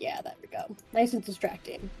 Yeah, there we go. Nice and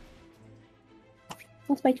distracting.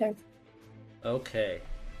 It's my turn. Okay.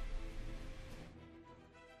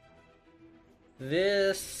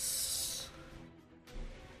 This...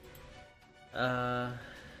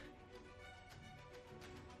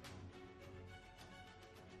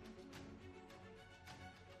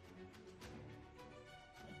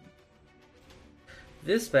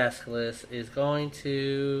 This basilisk is going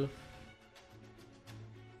to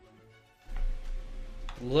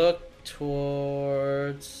look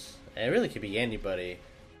towards... It really could be anybody.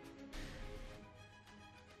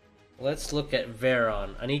 Let's look at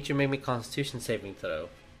Veron. I need you to make me Constitution saving throw.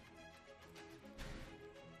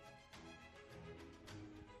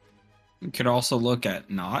 You could also look at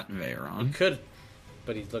not Veron. You could,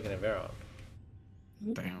 but he's looking at Veron.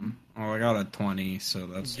 Damn. Oh, I got a 20, so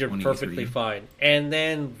that's You're 23. perfectly fine. And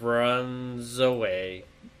then runs away.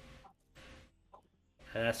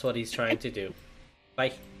 And that's what he's trying to do.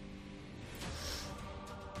 Bye.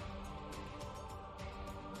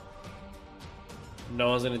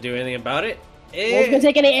 No one's gonna do anything about it. No one's gonna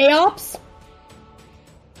take any AOPs?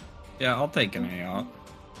 Yeah, I'll take an AOP.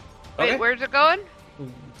 Wait, where's it going?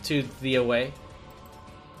 To the away.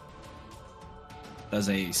 Does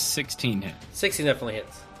a 16 hit? 16 definitely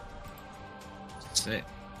hits. Sick.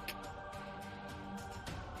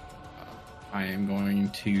 I am going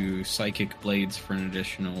to Psychic Blades for an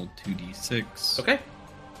additional 2d6. Okay.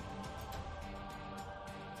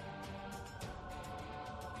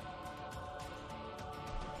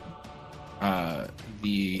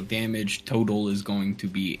 The damage total is going to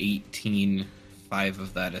be 18. 5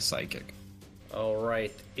 of that is psychic.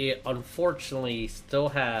 Alright. It unfortunately still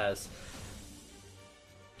has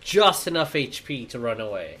just enough HP to run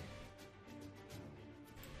away.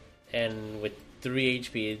 And with 3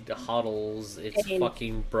 HP, it huddles its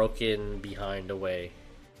fucking broken behind away.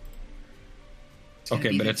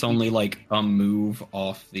 Okay, but it's only like a move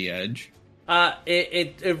off the edge.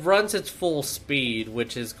 It runs its full speed,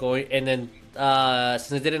 which is going, and then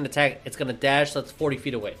since it didn't attack, it's gonna dash, so it's 40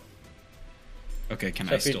 feet away. Okay, can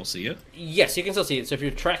I still see it? Yes, you can still see it. So if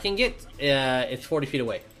you're tracking it, it's 40 feet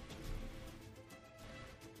away.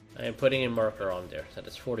 I am putting a marker on there, so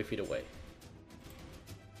it's 40 feet away.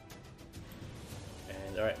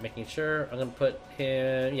 And alright, making sure, I'm gonna put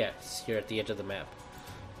him, yes, here at the edge of the map.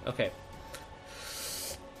 Okay.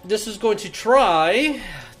 This is going to try,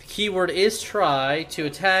 the keyword is try, to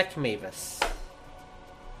attack Mavis.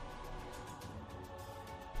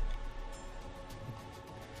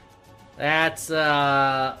 That's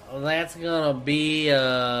gonna be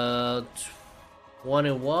 1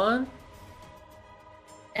 and 1.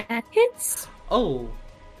 That hits? Oh,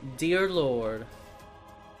 dear lord.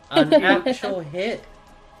 An actual hit.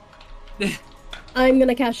 I'm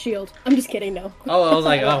gonna cast shield. I'm just kidding, no. Oh, I was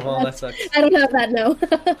like, oh, well, that sucks. I don't have that, no.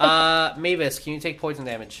 Mavis, can you take poison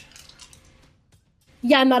damage?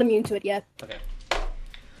 Yeah, I'm not immune to it yet. Okay.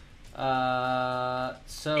 So... I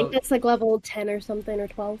So... think that's like level 10 or something, or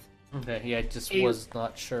 12. Okay, yeah, I just was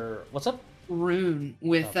not sure. What's up? Rune,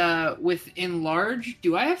 with enlarge,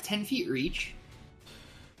 do I have 10 feet reach?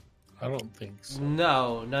 I don't think so.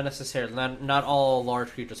 No, not necessarily. Not all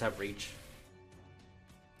large creatures have reach.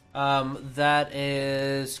 That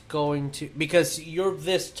is going to... Because you're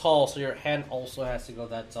this tall, so your hand also has to go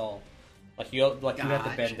that tall. Like you have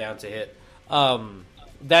to bend down to hit.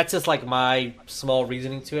 That's just like my small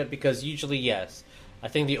reasoning to it, because usually, yes. I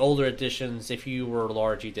think the older editions, if you were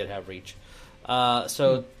large, you did have reach. 3,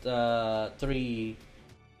 7, 8,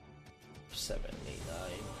 9.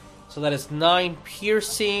 So that is 9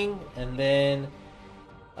 piercing, and then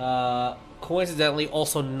coincidentally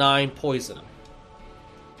also 9 poison.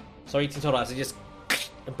 So 18 total, as it just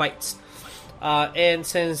bites. And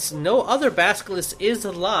since no other basilisk is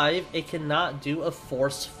alive, it cannot do a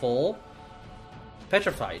forceful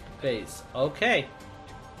Petrified phase. Okay.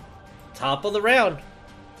 Top of the round.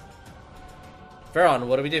 Veron,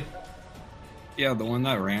 what do we do? Yeah, the one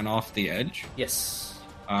that ran off the edge? Yes.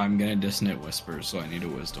 I'm gonna Dissonant Whispers, so I need a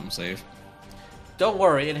wisdom save. Don't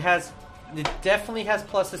worry, it definitely has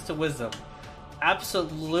pluses to wisdom.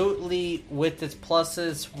 Absolutely, with its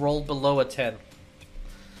pluses, rolled below a 10.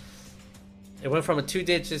 It went from a 2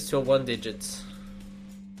 digits to a 1 digits.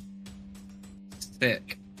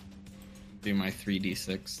 Sick. Do my 3d6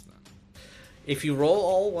 then. If you roll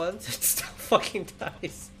all ones, it still fucking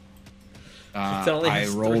dies. I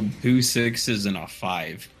rolled 2 6s and a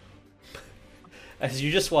 5. As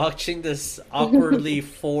you're just watching this awkwardly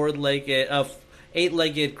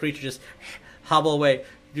eight-legged creature just hobble away,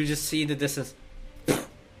 you just see in the distance,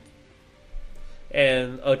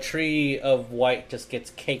 and a tree of white just gets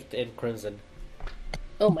caked in crimson.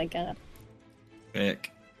 Oh my god.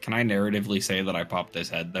 Vic, can I narratively say that I popped his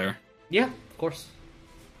head there? Yeah, of course.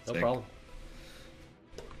 No Sick. problem.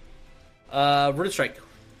 Root Strike.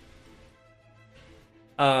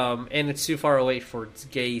 And it's too far away for its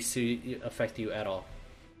gaze to affect you at all.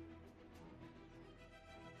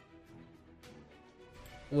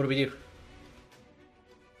 What do we do?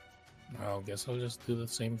 I guess I'll just do the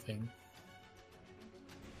same thing.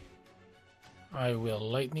 I will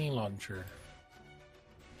lightning launcher.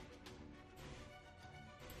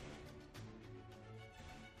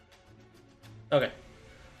 Okay.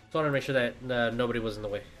 Just wanted to make sure that nobody was in the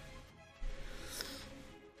way.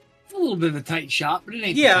 It's a little bit of a tight shot, but it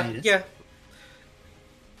ain't Yeah, the tightest. yeah.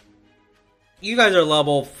 You guys are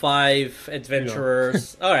level 5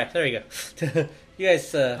 adventurers. Alright, there you go. You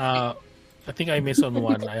guys... I think I missed on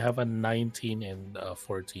one. I have a 19 and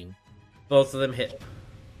 14. Both of them hit.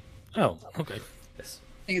 Oh, okay. Yes.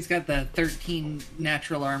 I think it's got the 13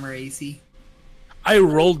 natural armor AC. I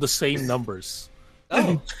rolled the same numbers.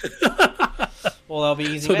 Oh. Well, that'll be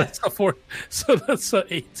easy. So that's a 4. So that's a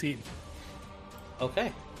 18.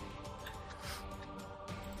 Okay.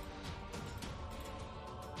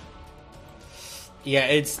 Yeah,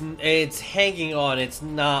 it's hanging on. It's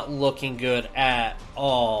not looking good at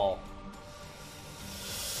all.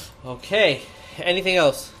 Okay. Anything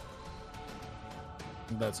else?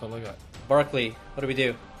 That's all I got. Barkley, what do we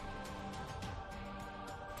do?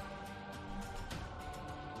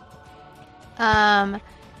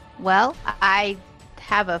 Well, I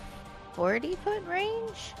have a 40-foot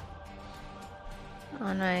range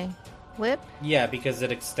on my whip. Yeah, because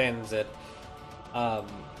it extends it. I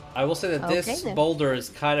will say that this then. boulder is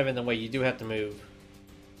kind of in the way. You do have to move.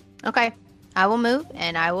 Okay, I will move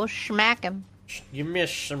and I will smack him. You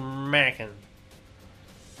miss smacking.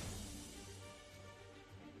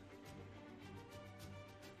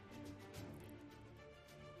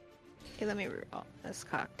 Okay, let me reroll. That's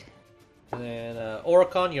cocked. And then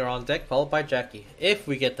Oricon, you're on deck, followed by Jackie. If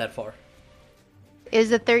we get that far.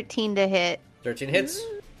 Is a 13 to hit? 13 hits.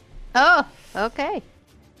 Oh, okay.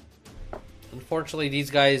 Unfortunately, these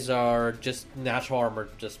guys are just natural armor.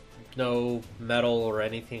 Just no metal or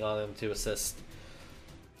anything on them to assist.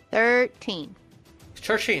 13.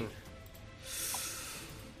 13.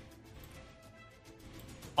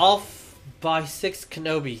 Off by 6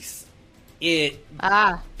 Kenobis. It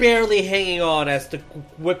barely hanging on as the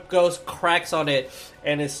whip goes, cracks on it,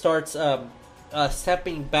 and it starts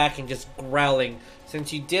stepping back and just growling.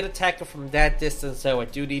 Since you did attack it from that distance, though, I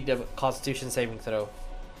do need a Constitution saving throw.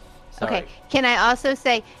 Sorry. Okay, can I also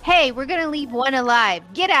say, hey, we're going to leave one alive.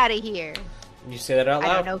 Get out of here. You say that out loud?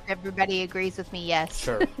 I don't know if everybody agrees with me, yes.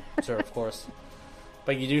 Sure, of course.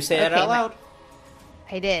 But you do say that out loud?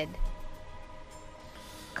 I did.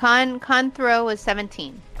 Con throw was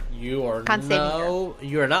 17. You are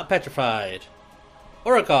you are not petrified.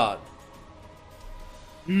 Oricon.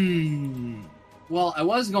 Well, I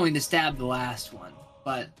was going to stab the last one,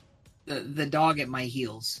 but the dog at my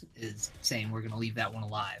heels is saying we're going to leave that one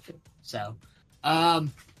alive. So, how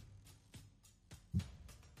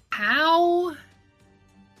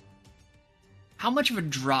much of a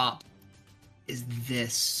drop is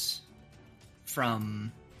this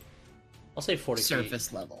from? I'll say 40 surface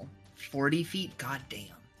feet. level. 40 feet? God damn.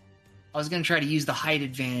 I was going to try to use the height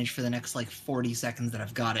advantage for the next 40 seconds that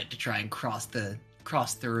I've got it to try and cross the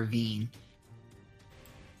ravine.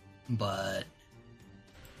 But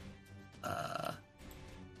I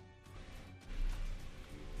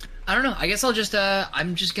don't know. I guess I'll just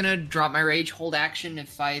I'm just going to drop my rage, hold action.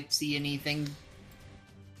 If I see anything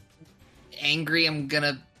angry, I'm going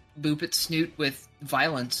to boop its snoot with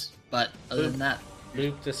violence. But other than that,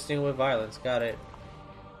 boop the snoot with violence. Got it.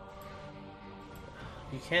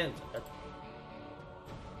 You can't.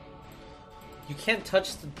 You can't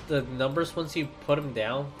touch the numbers once you put them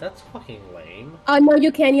down? That's fucking lame. No,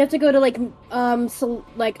 you can. You have to go to, like,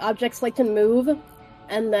 object select and move.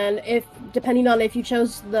 And then depending on if you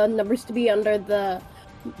chose the numbers to be under the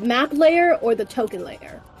map layer or the token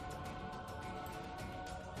layer.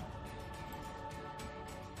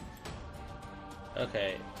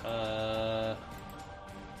 Okay, well,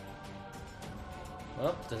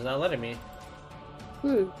 this is not letting me.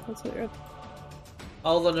 That's weird.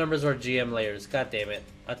 All the numbers are GM layers. God damn it.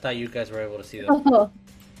 I thought you guys were able to see them.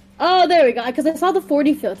 Oh, there we go. Because I saw the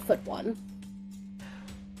 40-foot one.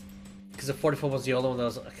 Because the 40-foot was the only one that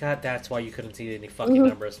was... God, that's why you couldn't see any fucking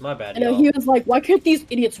numbers. My bad, I know, he was like, why can't these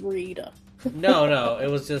idiots read? No, it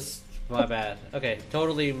was just... My bad. Okay,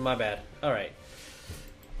 totally my bad. Alright.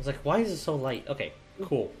 I was like, why is it so light? Okay,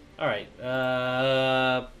 cool. Alright,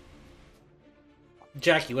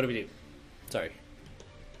 Jackie, what do we do? Sorry.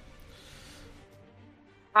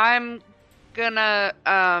 I'm gonna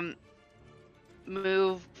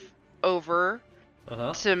move over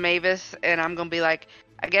to Mavis, and I'm gonna be like,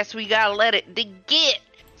 I guess we gotta let it get.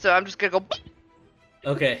 So I'm just gonna go.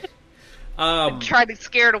 Okay. Try to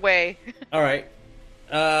scare it away. All right.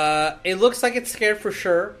 It looks like it's scared for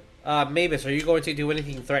sure. Mavis, are you going to do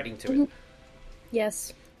anything threatening to it?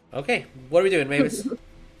 Yes. Okay. What are we doing, Mavis?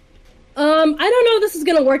 I don't know if this is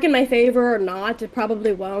gonna work in my favor or not. It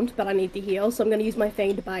probably won't, but I need to heal, so I'm gonna use my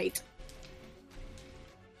Feigned Bite.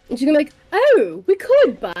 And she's gonna be like, oh, we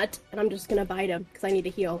could, but... And I'm just gonna bite him, because I need to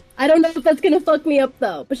heal. I don't know if that's gonna fuck me up,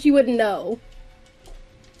 though, but she wouldn't know.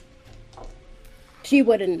 She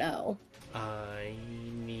wouldn't know. I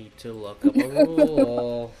need to look up a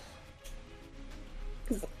rule.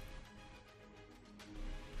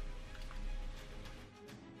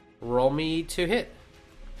 Roll me to hit.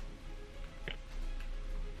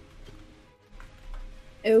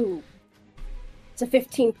 Oh. It's a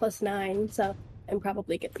 15 plus 9, so I'm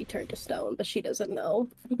probably gonna be turned to stone, but she doesn't know.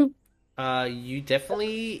 You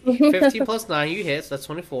definitely... 15 plus 9, you hit, so that's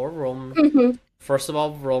 24. Roll... First of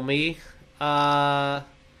all, roll me... My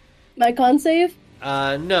con save?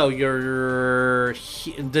 No,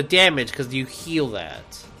 the damage, because you heal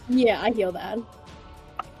that. Yeah, I heal that.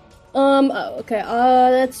 Oh, okay,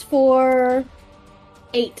 that's for...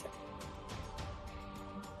 8.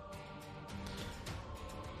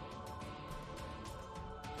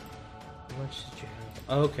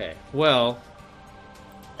 Okay, well...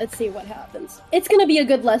 Let's see what happens. It's gonna be a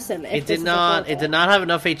good lesson. It did not have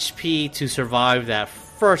enough HP to survive that,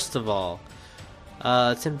 first of all.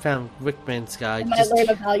 Tim found Rickman's guide. I might learn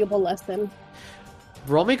a valuable lesson.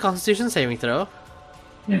 Roll me a Constitution saving throw.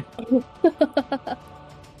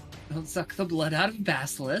 Don't suck the blood out of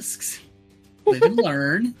basilisks. Live and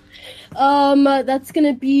learn. That's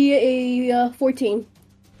gonna be a 14.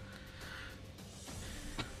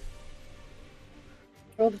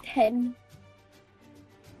 Rolled a 10.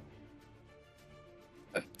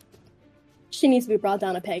 She needs to be brought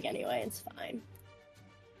down a peg anyway, it's fine.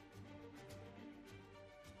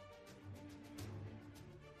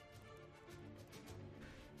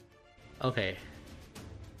 Okay.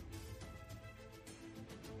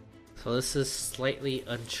 So this is slightly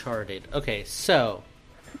uncharted. Okay, so...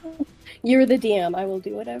 You're the DM, I will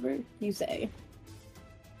do whatever you say.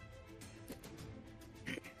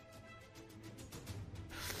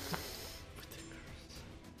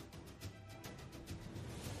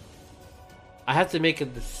 I have to make a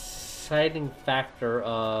deciding factor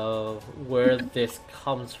of where this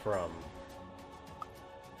comes from.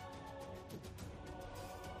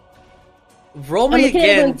 Roll me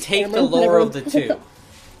again, take the lower of the two.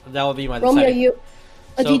 That would be my deciding. Roll me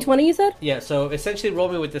a D20, you said? Yeah, so essentially roll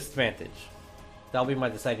me with disadvantage. That'll be my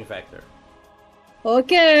deciding factor.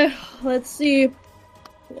 Okay, let's see. I'm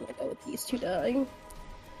gonna go with these two dying.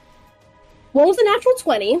 One was a natural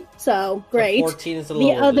 20, so great. 14 is the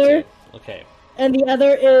lower of the two. Okay. And the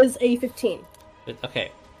other is a 15.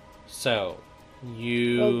 Okay, so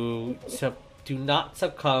you do not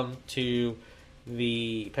succumb to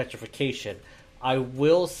the petrification. I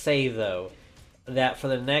will say, though, that for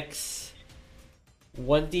the next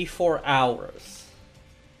 1d4 hours,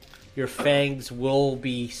 your fangs will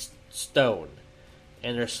be stone,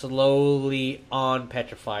 and they're slowly on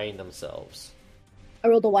petrifying themselves. I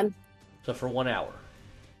rolled a 1. So for 1 hour.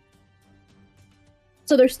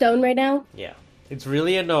 So they're stone right now? Yeah. It's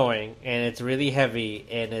really annoying, and it's really heavy,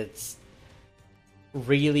 and it's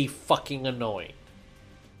really fucking annoying.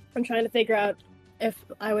 I'm trying to figure out if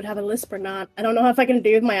I would have a lisp or not. I don't know if I can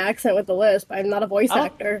do my accent with the lisp. I'm not a voice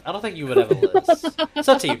actor. I don't think you would have a lisp. It's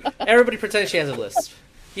up to you. Everybody pretends she has a lisp.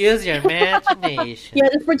 Use your imagination. Yeah,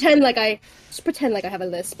 just pretend like I have a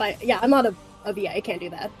lisp. I'm not a yeah, I can't do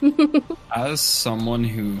that. As someone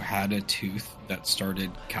who had a tooth that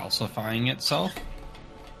started calcifying itself,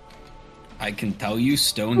 I can tell you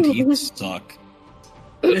stone teeth suck.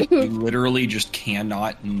 You literally just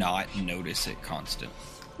cannot not notice it constantly.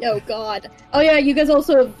 Oh god. Oh yeah, you guys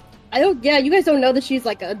also... you guys don't know that she's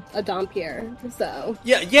like a Dompier, so...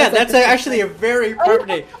 Yeah, that's actually a very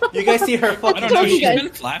permanent... You guys see her fucking... I don't know, she's been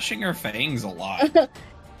flashing her fangs a lot.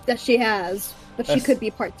 That she has, but she could be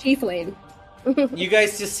part tiefling. You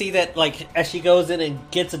guys just see that, like, as she goes in and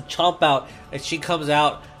gets a chomp out, and she comes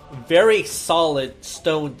out very solid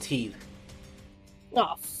stone teeth.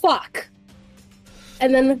 Oh, fuck.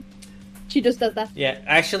 And then she just does that. Yeah,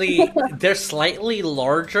 actually, they're slightly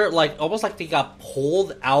larger, like, almost like they got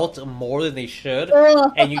pulled out more than they should,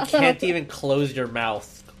 and you can't even close your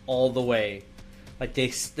mouth all the way. Like,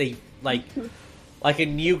 they like a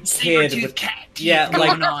new kid with... cat yeah,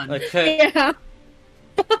 like... Yeah.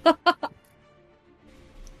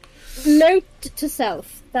 Note to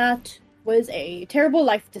self, that was a terrible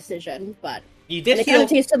life decision, but you did it kind of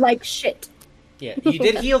tasted like shit. Yeah, you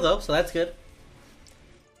did heal though, so that's good.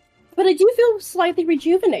 But I do feel slightly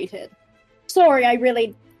rejuvenated. Sorry, I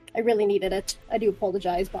really needed it. I do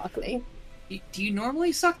apologize, Barkley. Do you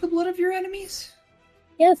normally suck the blood of your enemies?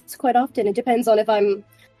 Yes, quite often. It depends on if I'm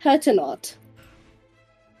hurt or not.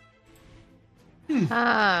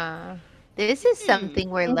 This is something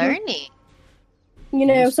we're learning. You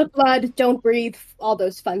know, suck blood, don't breathe, all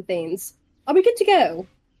those fun things. Are we good to go?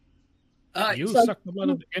 You suck the blood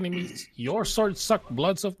of the enemies. Your sword sucked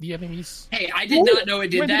bloods of the enemies. Hey, I did not know it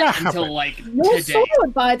did that until, like, Your today.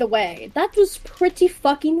 sword, by the way, that was pretty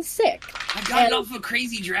fucking sick. I got it off of a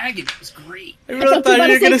crazy dragon. It was great. I really thought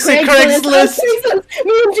you were going to say Craigslist.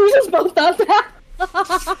 Me and Jesus both thought that.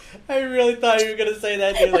 I really thought you were going to say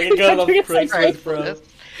that, dude. Like, I got it off Craigslist, bro.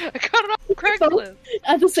 I got it off Craigslist.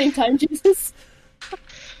 At the same time, Jesus.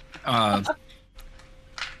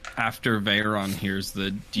 After Veyron hears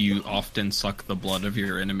do you often suck the blood of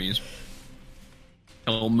your enemies?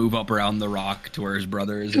 He'll move up around the rock to where his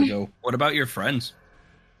brother is and go, what about your friends?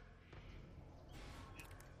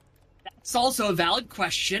 It's also a valid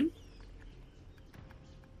question.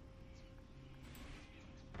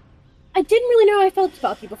 I didn't really know how I felt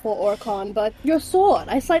about you before, Orcon, but your sword,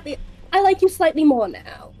 I like you slightly more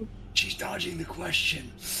now. She's dodging the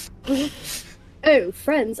question. Oh,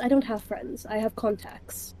 friends? I don't have friends. I have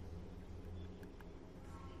contacts.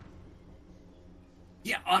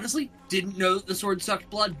 Yeah, honestly, didn't know that the sword sucked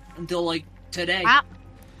blood until, like, today.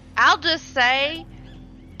 I'll just say,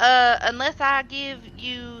 unless I give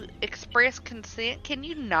you express consent, can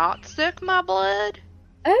you not suck my blood?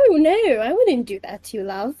 Oh, no, I wouldn't do that to you,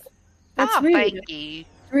 love. That's rude. Thank you.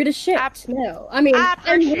 Rude as shit. No, I mean,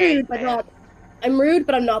 I'm rude, but not... I'm rude,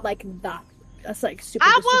 but I'm not like that. That's like super.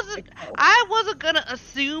 I wasn't gonna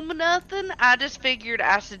assume nothing. I just figured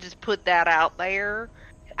I should just put that out there.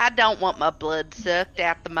 I don't want my blood sucked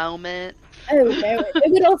at the moment. Oh no,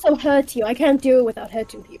 it would also hurt you. I can't do it without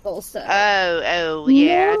hurting people. So. Oh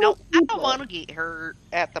yeah. I don't want to get hurt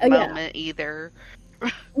at the moment either.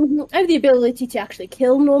 I have the ability to actually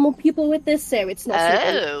kill normal people with this, so it's not.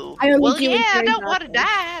 I don't want to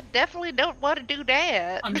die. Definitely don't want to do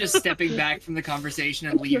that. I'm just stepping back from the conversation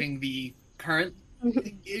and leaving the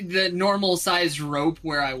the normal sized rope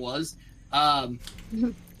where I was. I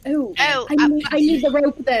need the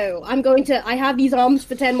rope though. I have these arms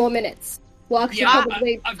for 10 more minutes. Well, actually,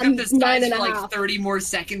 I've got this size for like 30 more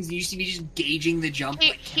seconds, and you see me just gauging the jump.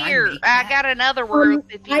 Here, I got another rope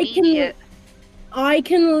if you need it. I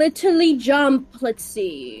can literally jump, let's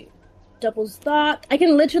see, doubles that. I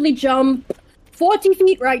can literally jump 40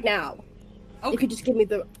 feet right now. Okay. If you just give me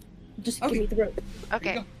the rope.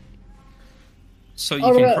 Okay. So you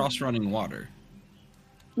can cross running water.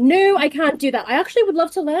 No, I can't do that. I actually would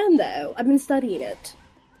love to learn though. I've been studying it.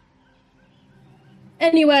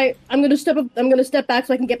 Anyway, I'm gonna step back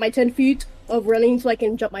so I can get my 10 feet of running so I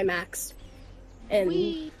can jump my max.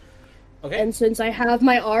 And since I have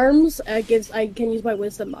my arms, I can use my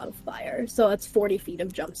wisdom modifier. So that's 40 feet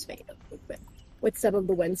of jump speed with 7 of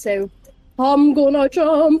the wind. So I'm gonna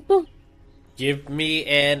jump. Give me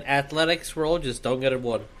an athletics roll, just don't get a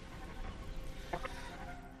 1.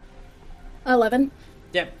 11.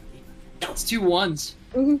 Yep. It's 2 1s.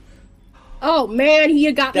 Mm-hmm. Oh man,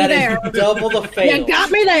 you got me there. That is double the fail. You got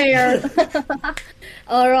me there.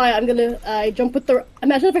 Alright, I'm gonna jump with the...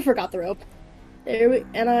 Imagine if I forgot the rope.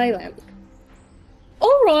 And I land.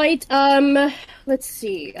 Alright, let's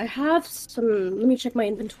see. I have some... Let me check my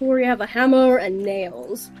inventory. I have a hammer and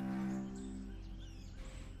nails.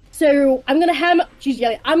 So, I'm gonna hammer... She's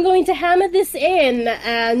yelling. I'm going to hammer this in,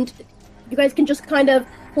 and you guys can just kind of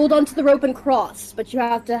hold onto the rope and cross, but you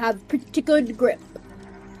have to have pretty good grip.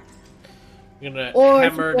 You're gonna or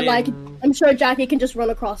hammer it like, in... I'm sure Jackie can just run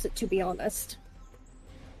across it, to be honest.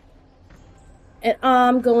 And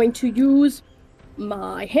I'm going to use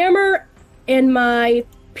my hammer and my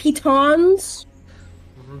pitons.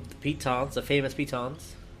 The pitons, the famous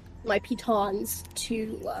pitons. My pitons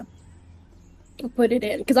to put it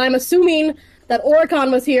in. Because I'm assuming that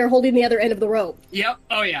Oricon was here holding the other end of the rope. Yep.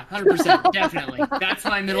 Oh yeah, 100%. Definitely. That's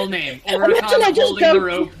my middle name. Oricon holding the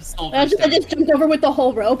rope. I just jumped over with the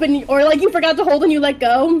whole rope, or like you forgot to hold and you let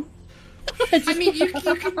go. I mean, you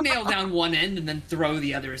can nail down one end and then throw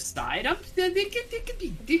the other side.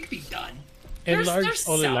 It could be done. And large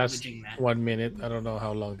only lasts 1 minute. I don't know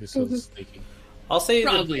how long this is taking. I'll say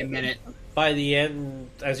probably a minute. By the end,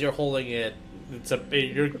 as you're holding it,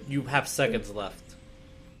 you have seconds left.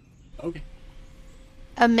 Okay.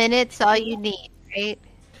 A minute's all you need, right?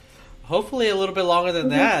 Hopefully a little bit longer than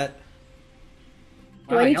that.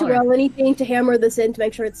 Do I need to roll anything to hammer this in to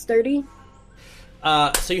make sure it's sturdy?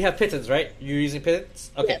 So you have pitons, right? You're using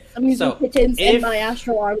pitons? Okay. Yes, I'm using pitons, and my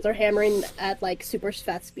astral arms are hammering at, like, super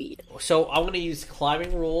fast speed. So I'm going to use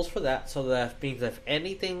climbing rules for that, so that means if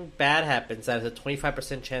anything bad happens, that is a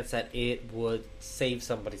 25% chance that it would save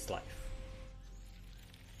somebody's life.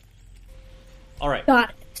 Alright.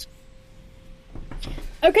 Got it.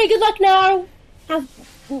 Okay, good luck now.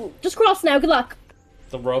 Just cross now, good luck.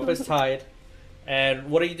 The rope is tied.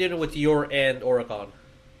 And what are you doing with your end, Oricon?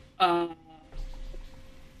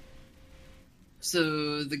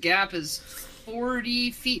 So the gap is 40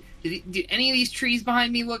 feet. Do any of these trees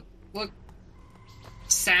behind me look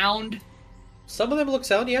sound? Some of them look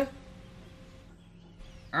sound, yeah.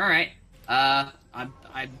 Alright. I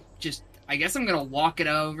guess I'm gonna walk it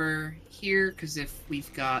over here, because if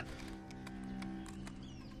we've got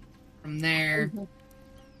from there...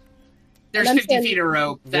 There's 50 feet of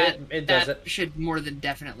rope. That should more than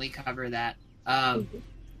definitely cover that. And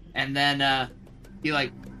then be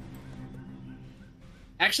like...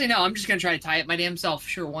 Actually, no, I'm just going to try to tie it my damn self.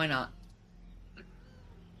 Sure, why not?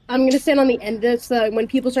 I'm going to stand on the end of it, so when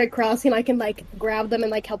people start crossing, I can, like, grab them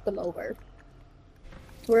and, like, help them over.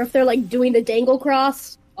 Or if they're, like, doing the dangle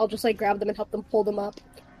cross, I'll just, like, grab them and help them pull them up.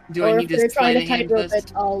 Or if they're trying to tightrope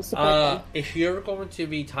it, I'll support them. If you're going to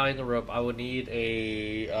be tying the rope, I would need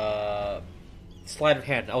a sleight of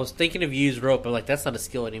hand. I was thinking of use rope, but, like, that's not a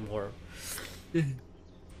skill anymore.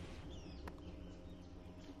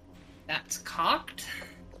 That's cocked.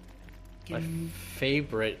 My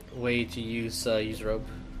favorite way to use rope.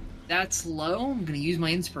 That's low. I'm gonna use my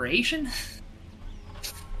inspiration.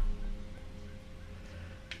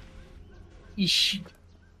 Eesh.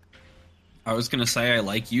 I was gonna say I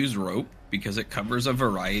like use rope because it covers a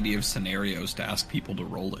variety of scenarios to ask people to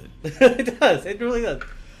roll it. It does. It really does.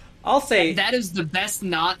 I'll say that is the best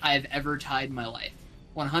knot I've ever tied in my life.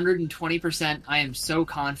 120%. I am so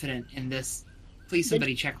confident in this. Please,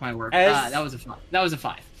 somebody check my work. That was a 5. That was a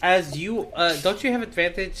 5. As you, don't you have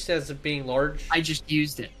advantage as it being large? I just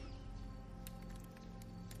used it.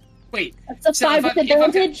 Wait. That's a 5 with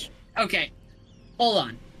advantage? Okay. Hold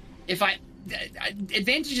on.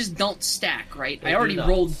 Advantages don't stack, right? I already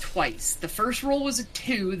rolled twice. The first roll was a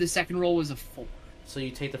 2, the second roll was a 4. So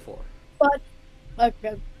you take the 4. But,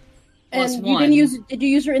 okay. Plus and 1. Did you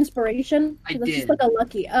use your inspiration? I That's did. just like a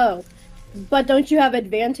lucky. Oh. But don't you have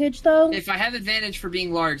advantage, though? If I have advantage for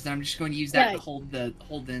being large, then I'm just going to use that to hold the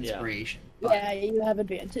inspiration. Yeah, you have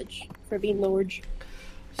advantage for being large.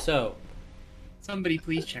 So, somebody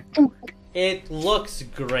please check. It looks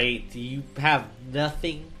great. You have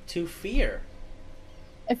nothing to fear.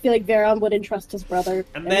 I feel like Veron wouldn't trust his brother.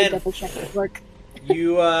 And then double check his work.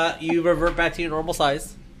 You revert back to your normal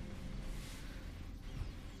size.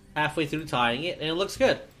 Halfway through tying it, and it looks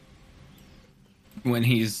good. When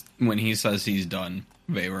he says he's done,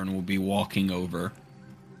 Veyron will be walking over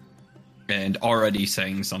and already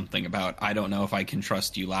saying something about, I don't know if I can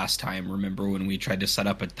trust you last time. Remember when we tried to set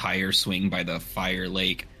up a tire swing by the fire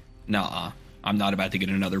lake? Nuh-uh. I'm not about to get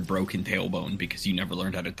another broken tailbone because you never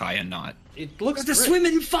learned how to tie a knot. It looks great. The swim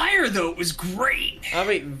in fire, though, it was great. I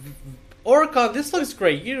mean, Oricon, this looks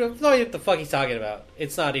great. You don't know what the fuck he's talking about.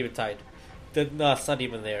 It's not even tied. No, it's not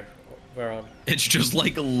even there. Veron. It's just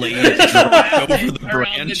like laid over the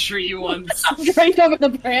branch. The tree once. Straight over the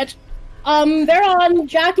branch. Veron,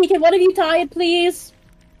 Jackie, can one of you tie it, please?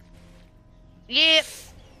 Yep.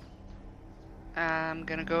 I'm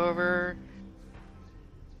gonna go over.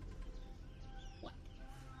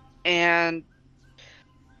 And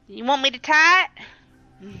you want me to tie it?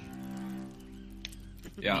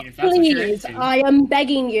 Yeah. Please, I am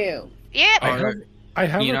begging you. Yep. I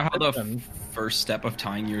have you a know how question. first step of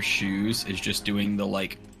tying your shoes is just doing the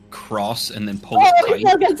like cross and then pull it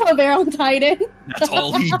tight. That's how Vero tied it. That's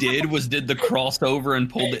all he did the crossover and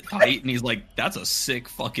pulled it tight, and he's like, "That's a sick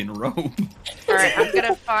fucking rope." All right, I'm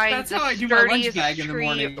gonna find That's the how I do my lunch sturdiest bag in the tree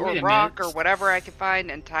morning. or Wait a rock minute. or whatever I can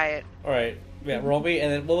find and tie it. All right, yeah, roll me,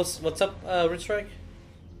 and then what's up, Ridge Strike?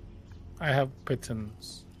 I have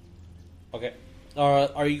pittance. Okay,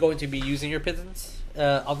 are you going to be using your pittance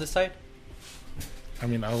on this side? I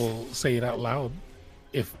mean, I will say it out loud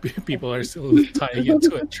if people are still tying it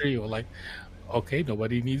to a tree. Or like, okay,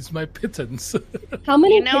 nobody needs my pittance. How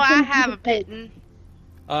many? You know, I pittance have do a you take? pitten.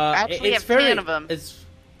 Actually, I have 10 of them.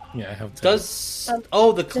 Yeah, I have 10.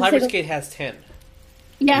 The climber's kit has 10.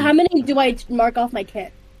 Yeah, how many do I mark off my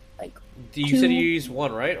kit? Like, You said you used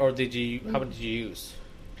 1, right? Or did you? How many did you use?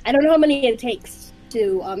 I don't know how many it takes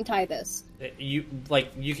to tie this. You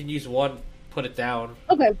can use 1, put it down.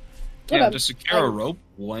 Okay. Yeah, Okay. to secure a rope,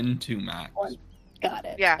 1 to max. One. Got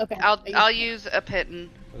it. Yeah, Okay. I'll use a pitten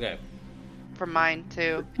Okay. for mine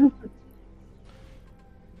too.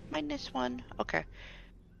 -1. Okay.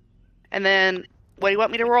 And then, what do you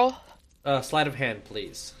want me to roll? Sleight of hand,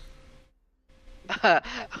 please.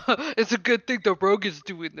 It's a good thing the rogue is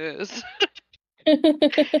doing this.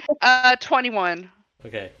 21.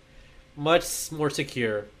 Okay. Much more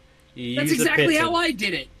secure. You That's use exactly a how I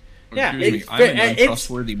did it. Yeah, Excuse me, I'm an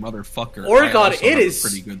untrustworthy motherfucker. Oregon, I also it have a is.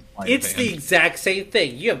 pretty good sleight It's of the hand. exact same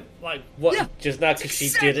thing. You have what? Yeah, just not because she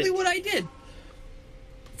did Exactly it. what I did.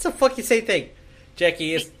 It's a fucking same thing,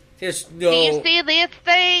 Jackie. There's no. Do you see this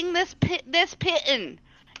thing? This pitten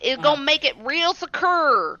is gonna make it real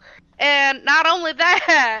secure. And not only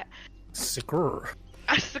that, Secure.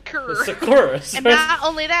 secure. Sakura. And not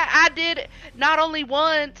only that, I did not only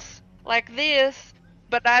once like this,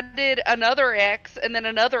 but I did another X, and then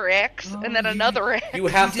another X, and then another X. You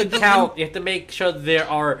have to count. You have to make sure there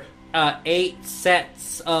are 8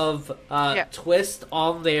 sets of twist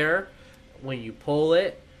on there when you pull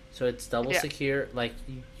it, so it's double secure. Like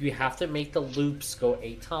you have to make the loops go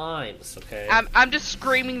 8 times. Okay. I'm just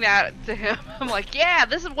screaming that to him. I'm like, yeah,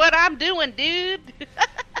 this is what I'm doing, dude.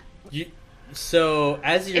 So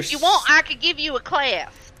as you're, if you want, I could give you a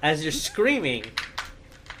class. As you're screaming.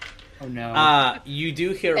 Oh no. You do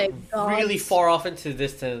hear really far off into the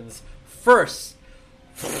distance. First,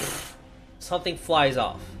 something flies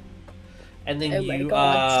off. And then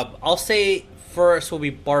I'll say first will be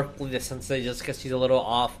Barkley, the sensei, just because she's a little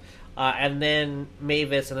off. And then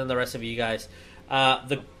Mavis, and then the rest of you guys.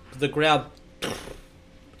 The ground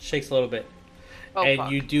shakes a little bit.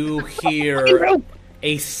 And you do hear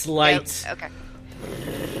a slight... Okay.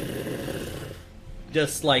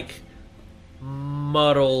 Just like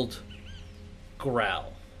muddled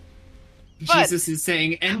growl. Jesus is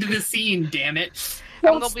saying, end of the scene, damn it.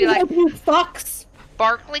 I'm gonna be like, you fucks.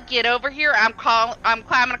 Barkley, get over here. I'm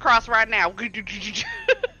climbing across right now.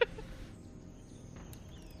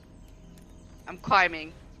 I'm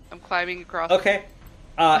climbing across. Okay.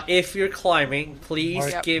 If you're climbing,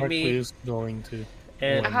 please give me... is going to...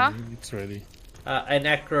 It's ready. An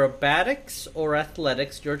acrobatics or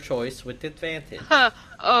athletics, your choice, with advantage.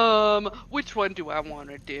 Which one do I want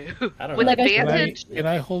to do? I don't with know. advantage? Can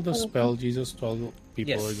I hold a spell, Jesus, while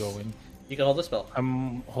people are going? You can hold the spell.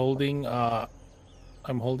 I'm holding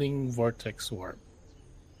Vortex Warp.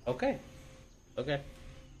 Okay.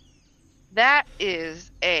 That is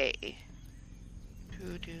a...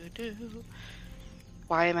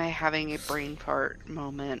 Why am I having a brain fart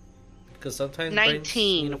moment? Because sometimes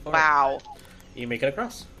 19. Wow. You make it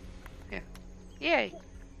across. Yeah. Yay.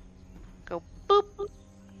 Go boop.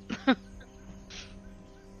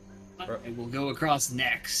 I will go across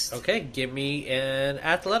next. Okay, give me an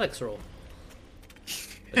athletics roll.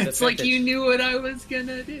 It's like you knew what I was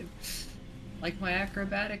gonna do. Like my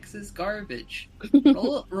acrobatics is garbage.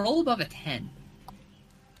 Roll above a 10.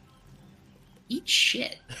 Eat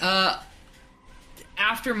shit.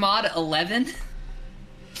 After mod 11.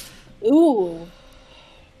 Ooh.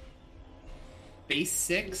 Base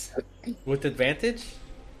 6. With advantage?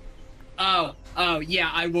 Oh, yeah,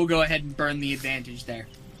 I will go ahead and burn the advantage there.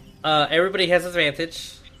 Everybody has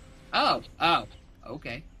advantage. Oh,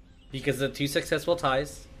 okay. Because the 2 successful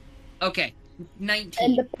ties. Okay, 19.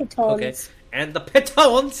 And the pitons. Okay. And the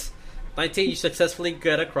pitons! 19, you successfully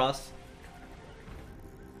get across.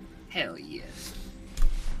 Hell yeah.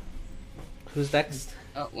 Who's next?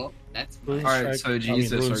 Oh, well, that's... Alright, so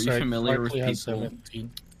Jesus, are you familiar with people...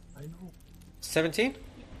 17. I know. 17?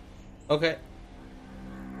 Okay.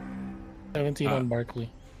 17 on Barkley.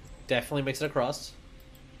 Definitely makes it across.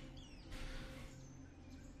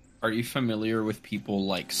 Are you familiar with people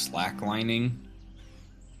like slacklining?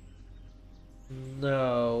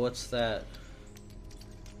 No, what's that?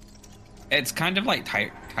 It's kind of like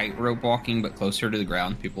tightrope walking, but closer to the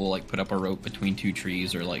ground. People like put up a rope between two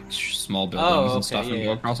trees or like small buildings and stuff and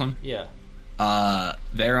go across them. Yeah.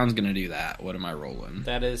 Veyron's gonna do that. What am I rolling?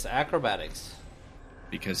 That is acrobatics.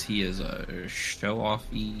 Because he is a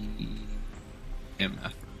show-offy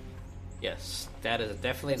MF. Yes, that is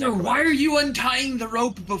definitely. So why are you untying the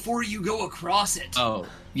rope before you go across it? Oh,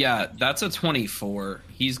 yeah, that's a 24.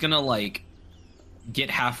 He's gonna like get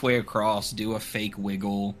halfway across, do a fake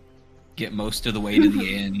wiggle, get most of the way to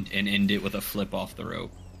the end, and end it with a flip off the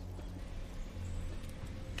rope.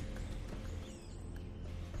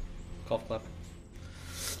 Golf clap.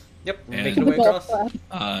 Yep, making a way across.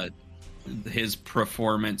 His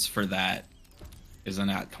performance for that is a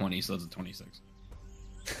nat 20, so that's a 26.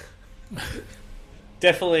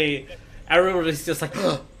 Definitely, everyone is just like,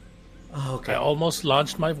 oh, okay. I almost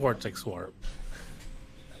launched my vortex warp.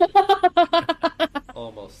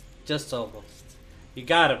 Almost. Just almost. You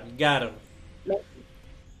got him. Nope.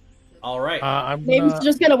 All right. Maybe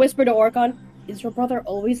just gonna whisper to Orcon, is your brother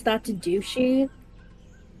always that douchey?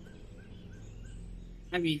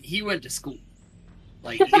 I mean, he went to school.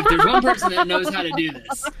 Like, if there's one person that knows how to do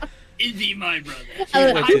this, it'd be my brother.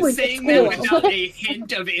 I'm saying that without a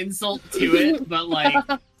hint of insult to it, but, like,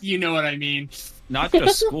 you know what I mean. Not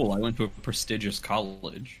just school. I went to a prestigious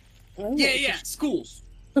college. Oh, Yeah, schools.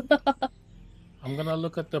 I'm gonna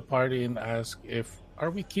look at the party and ask are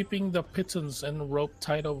we keeping the pitons and rope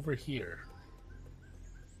tied over here?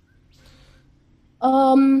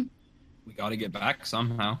 We gotta get back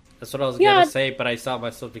somehow. That's what I was gonna say, but I stopped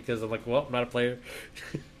myself because I'm like, well, I'm not a player.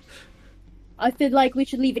 I feel like we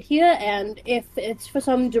should leave it here, and if it's for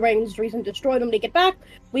some deranged reason destroyed when we get back,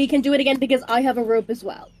 we can do it again because I have a rope as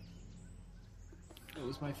well. That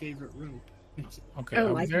was my favorite rope. Okay,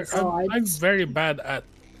 I'm very bad at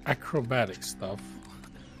acrobatic stuff.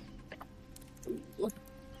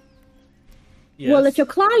 Yes. Well, if you're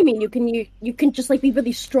climbing, you can just like be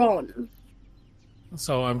really strong.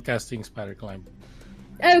 So I'm casting Spider Climb.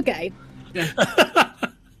 Okay.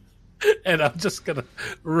 And I'm just gonna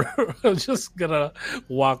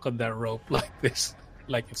walk on that rope like this,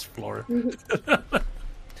 like it's floor.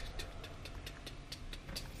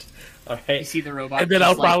 All right. You see the robot, and then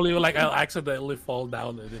I'll accidentally fall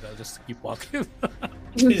down, and then I'll just keep walking.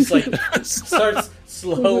 He's like starts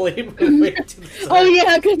slowly moving to the side. Oh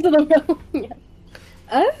yeah, because of the rope. Yeah.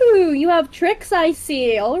 Oh, you have tricks, I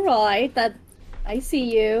see. All right, I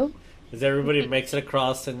see you. As everybody makes it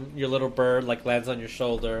across, and your little bird like lands on your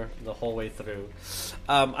shoulder the whole way through.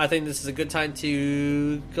 I think this is a good time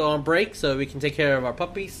to go on break so we can take care of our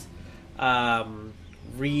puppies,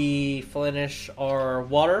 replenish our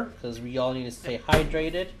water because we all need to stay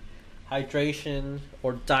hydrated, hydration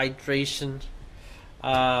or dehydration,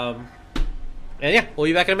 and yeah, we'll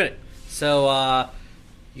be back in a minute. So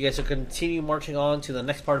you guys will continue marching on to the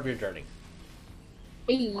next part of your journey.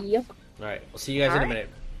 Yep. All right, we'll see you guys in a minute.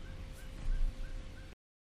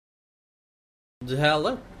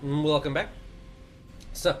 Hello, welcome back.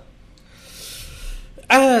 So,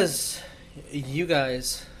 as you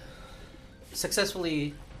guys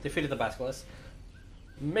successfully defeated the Basilisk,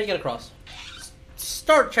 make it across.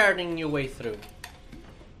 Start charting your way through.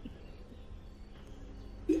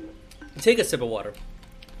 Take a sip of water.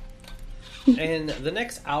 And the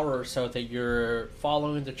next hour or so that you're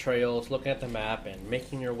following the trails, looking at the map, and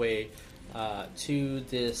making your way to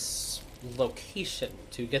this location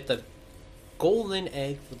to get the golden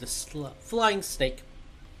egg for the flying snake.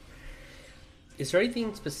 Is there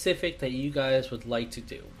anything specific that you guys would like to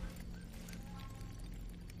do?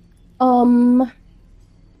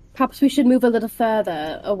 Perhaps we should move a little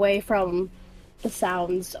further away from the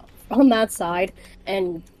sounds on that side.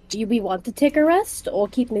 And do we want to take a rest or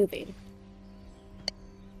keep moving?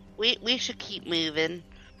 We should keep moving.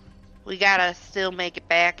 We gotta still make it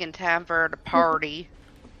back in time for the party.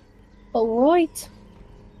 All right.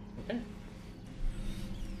 Okay.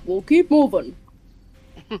 We'll keep moving.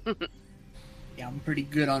 Yeah, I'm pretty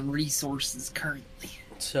good on resources currently.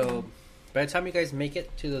 So, by the time you guys make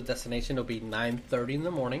it to the destination, it'll be 9:30 in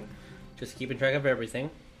the morning. Just keeping track of everything.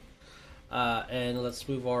 And let's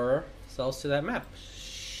move ourselves to that map.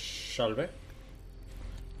 Shall we?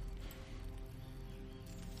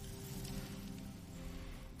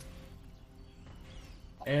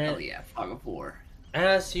 Oh yeah, Fog of War.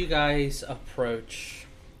 As you guys approach,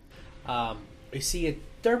 you see a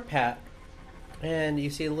dirt path, and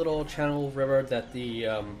you see a little channel river that the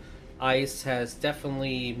ice has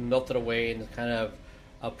definitely melted away and kind of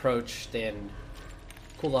approached and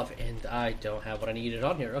cooled off. And I don't have what I needed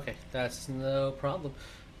on here. Okay, that's no problem.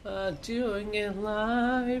 Doing it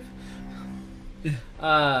live.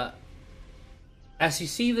 As you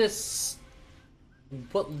see this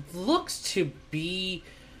what looks to be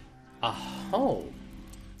a home.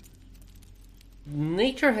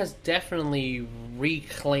 Nature has definitely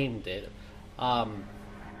reclaimed it.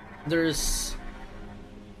 There's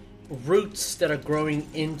roots that are growing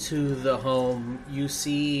into the home. You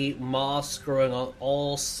see moss growing on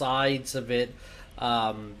all sides of it.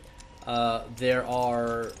 There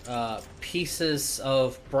are pieces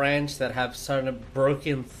of branch that have sort of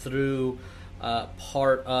broken through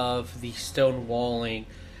part of the stone walling.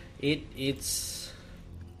 It's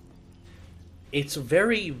a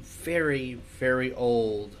very, very, very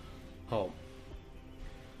old home.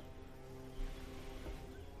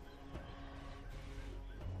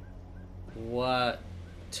 What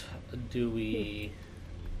do we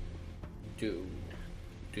do?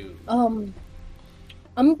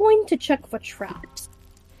 I'm going to check for traps.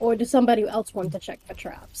 Or does somebody else want to check for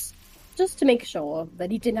traps? Just to make sure that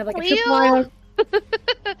he didn't have like a tripwire.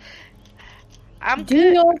 I'm Do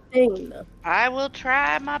good. your thing. I will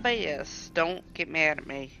try my best. Don't get mad at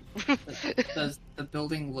me. Does the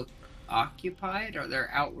building look occupied? Are there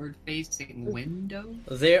outward-facing windows?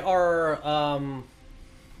 There are,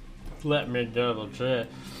 let me double check.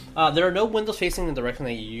 There are no windows facing the direction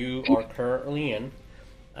that you are currently in.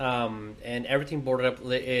 And everything boarded up.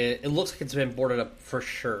 It looks like it's been boarded up for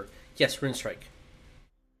sure. Yes, Runestrike.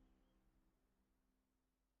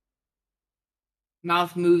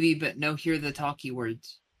 Mouth movie, but no hear the talky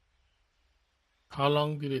words. How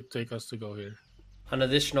long did it take us to go here? An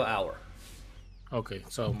additional hour. Okay,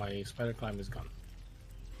 so my spider climb is gone.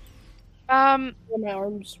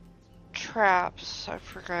 Arms. Traps. I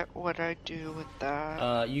forgot what I do with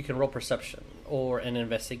that. You can roll perception or an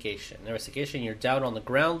investigation. Investigation, you're down on the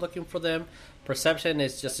ground looking for them. Perception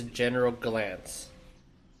is just a general glance.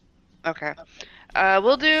 Okay.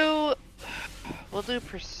 We'll do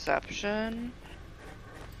perception.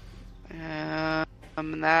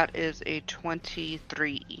 That is a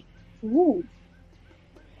 23. Ooh.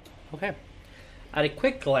 Okay. At a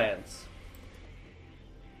quick glance,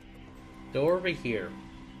 door over here.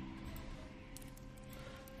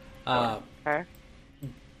 Okay.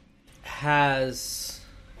 Has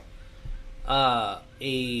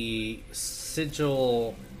a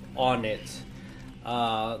sigil on it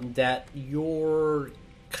that you're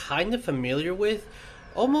kind of familiar with.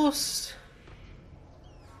 Almost,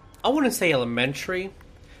 I wouldn't say elementary.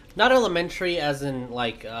 Not elementary as in,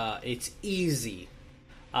 like, it's easy.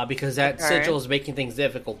 Because that sigil is making things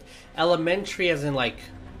difficult. Elementary as in, like,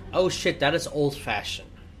 oh shit, that is old-fashioned.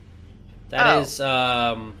 That is,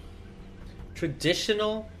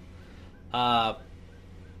 traditional.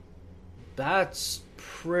 That's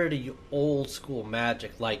pretty old-school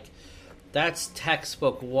magic. Like, that's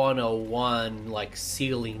textbook 101, like,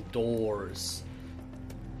 sealing doors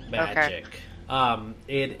magic.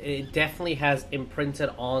 It definitely has imprinted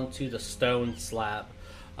onto the stone slab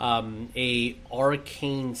a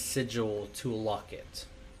arcane sigil to lock it.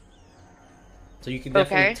 So you can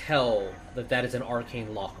definitely tell that is an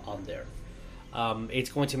arcane lock on there. It's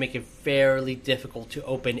going to make it fairly difficult to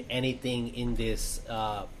open anything in this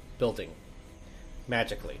building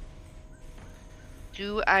magically.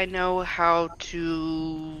 Do I know how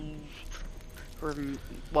to...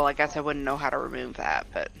 Well, I guess I wouldn't know how to remove that,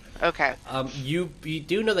 but okay. You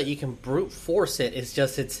do know that you can brute force it. It's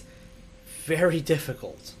just it's very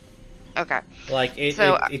difficult. Okay. Like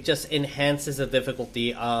it just enhances the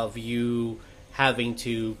difficulty of you having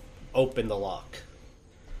to open the lock.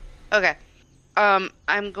 Okay.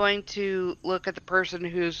 I'm going to look at the person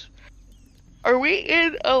who's... Are we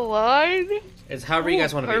in a line? It's however you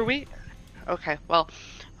guys want to be. Are we? Okay, well,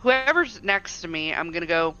 whoever's next to me, I'm gonna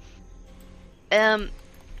go... So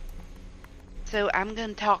I'm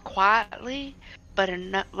gonna talk quietly, but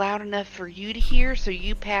loud enough for you to hear, so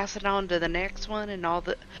you pass it on to the next one and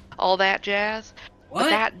all that jazz. What? But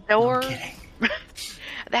that door... I'm kidding.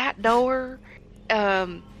 that door,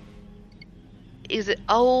 is an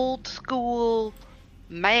old school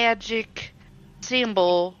magic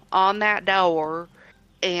symbol on that door,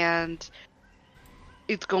 and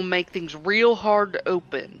it's gonna make things real hard to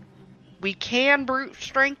open. We can brute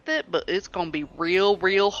strength it, but it's gonna be real,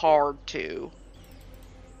 real hard to.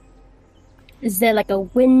 Is there like a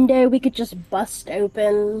window we could just bust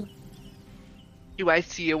open? Do I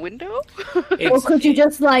see a window? Or could you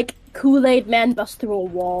just like Kool-Aid Man bust through a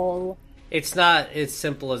wall? It's not as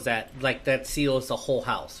simple as that. Like, that seals the whole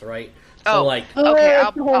house, right? So, like... Okay,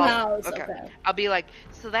 the whole house. Okay. I'll be like,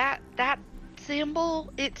 so that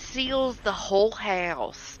symbol, it seals the whole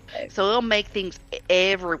house. So it'll make things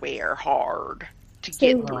everywhere hard to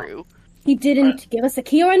get through. He didn't give us a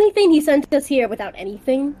key or anything? He sent us here without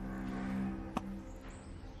anything?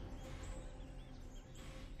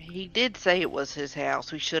 He did say it was his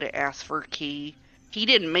house. We should have asked for a key. He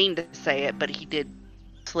didn't mean to say it, but he did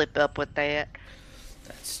slip up with that.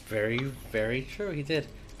 That's very, very true. He did.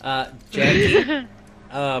 Jackie,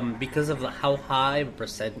 because of how high of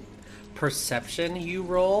a perception you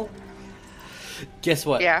roll, guess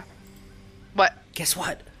what? Yeah. What? Guess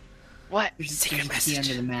what? What? There's Secret a key message.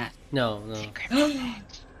 under the mat. No. Secret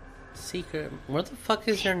message. Secret. What the fuck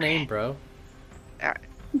is your name, bro? Oh,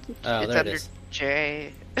 it's there under it is.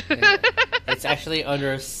 J. Yeah. It's actually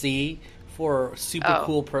under C for super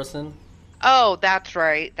cool person. Oh, that's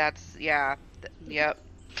right. Yep.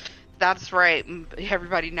 That's right.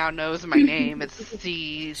 Everybody now knows my name. It's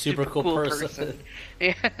C. Super cool person.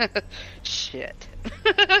 Yeah. Shit.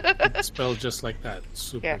 It's spelled just like that.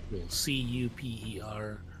 Super cool.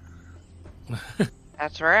 CUPER.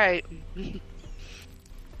 That's right.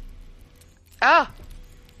 Oh.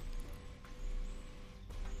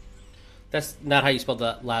 That's not how you spell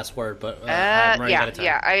the last word, but I'm running out of time.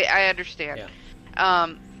 Yeah, I understand.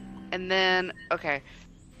 Yeah. And then, okay.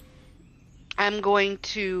 I'm going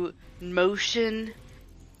to motion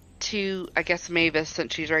to, I guess, Mavis,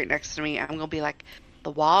 since she's right next to me. I'm going to be like,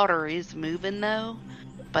 the water is moving, though,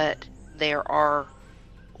 but there are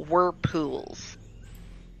whirlpools.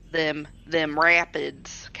 Them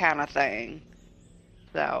rapids kind of thing.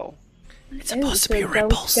 So. It's supposed to be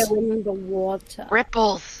ripples. Don't go in the water.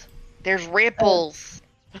 Ripples. There's ripples.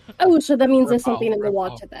 Oh, so that means there's something in the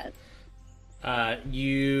water then.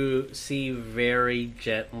 You see very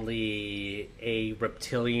gently a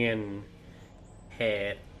reptilian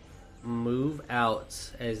head move out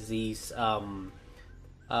as these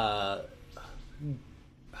what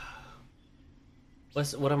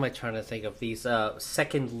am I trying to think of? These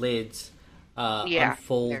second lids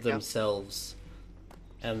unfold themselves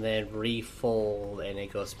and then refold, and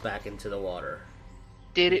it goes back into the water.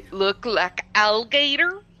 Did it look like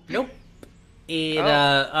alligator? Nope.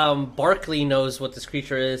 Barkley knows what this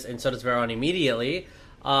creature is, and so does Veron immediately.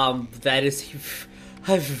 That is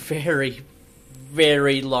a very,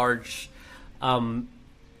 very large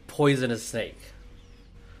poisonous snake.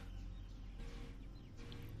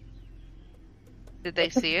 Did they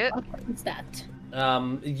see it? What is that?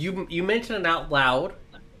 You mentioned it out loud.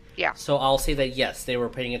 Yeah. So I'll say that yes, they were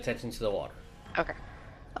paying attention to the water. Okay.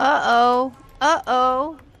 Uh-oh.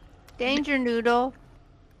 Danger noodle.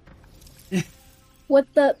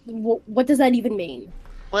 What does that even mean?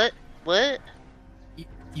 What?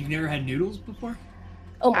 You've never had noodles before?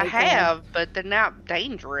 Oh my I God. have, but they're not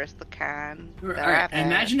dangerous, the kind. All that right, I've had.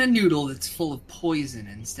 imagine a noodle that's full of poison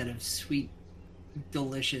instead of sweet,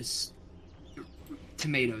 delicious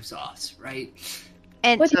tomato sauce, right?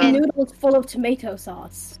 And What the noodles full of tomato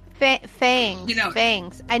sauce? fangs. You know-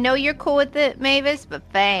 Fangs. I know you're cool with it, Mavis, but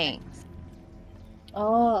fangs.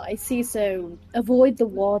 Oh, I see. So avoid the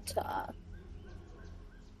water.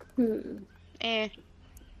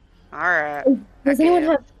 Alright. Does anyone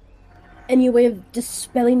have any way of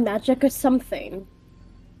dispelling magic or something?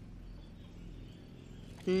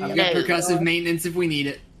 I've got percussive maintenance if we need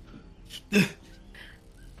it.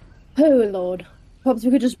 Oh Lord. Perhaps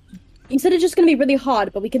we could just. You said it's just gonna be really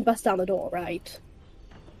hard, but we can bust down the door, right?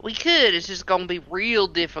 We could, it's just gonna be real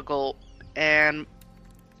difficult, and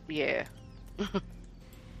yeah.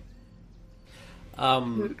 I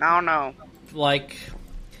don't know. Like,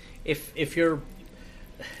 if you're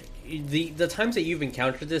the times that you've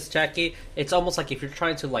encountered this, Jackie, it's almost like if you're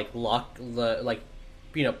trying to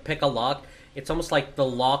pick a lock, it's almost like the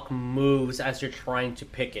lock moves as you're trying to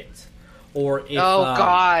pick it. Or if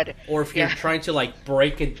God. Or if you're trying to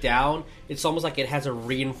break it down, it's almost like it has a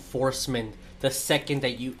reinforcement the second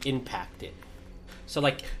that you impact it. So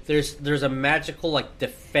there's a magical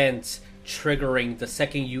defense triggering the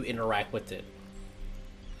second you interact with it.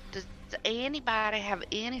 Does anybody have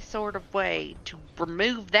any sort of way to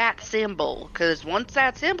remove that symbol? Because once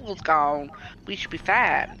that symbol's gone, we should be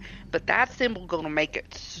fine. But that symbol gonna make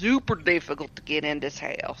it super difficult to get in this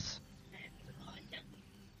house.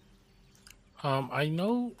 I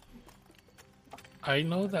know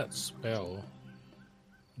that spell.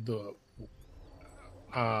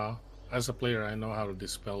 As a player, I know how to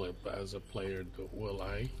dispel it, but as a player, will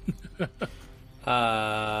I?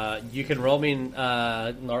 You can roll me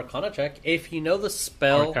an Arcana check if you know the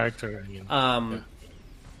spell. Our character, I mean.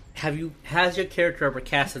 Has your character ever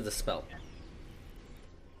casted the spell?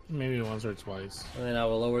 Maybe once or twice. And then I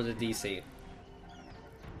will lower the DC.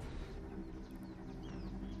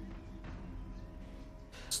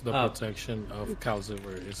 The protection of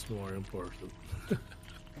Calcifer is more important.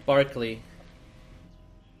 Barkley.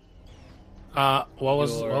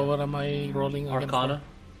 What am I rolling? Arcana.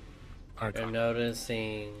 Arcana. You're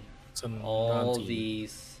noticing all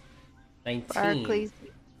these 19. Barkley's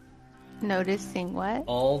noticing what?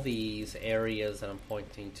 All these areas that I'm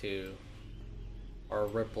pointing to are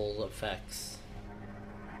ripple effects.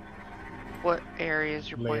 What areas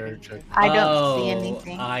you're pointing to? I don't see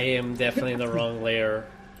anything. I am definitely in the wrong layer.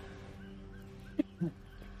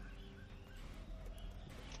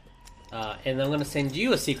 And I'm going to send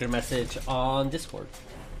you a secret message on Discord.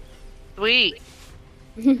 Sweet.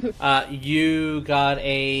 You got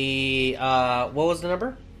a... what was the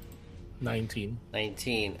number? 19.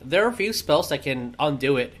 19. There are a few spells that can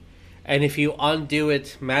undo it. And if you undo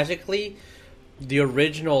it magically, the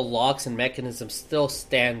original locks and mechanisms still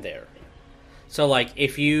stand there. So, like,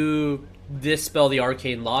 if you dispel the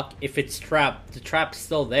arcane lock, if it's trapped, the trap's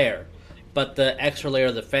still there. But the extra layer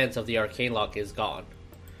of defense of the arcane lock is gone.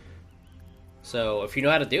 So, if you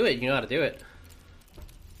know how to do it, you know how to do it.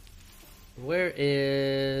 Where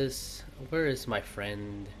is my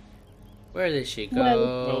friend? Where did she go?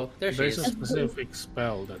 Well, there she there's is. a specific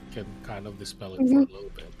spell that can kind of dispel it for a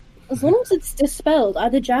little bit. As long as it's dispelled,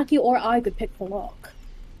 either Jackie or I could pick the lock.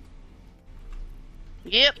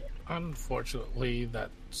 Yep. Unfortunately,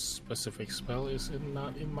 that specific spell is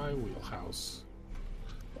not in my wheelhouse.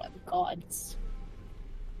 What gods?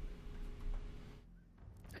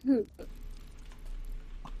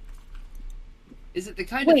 Is it the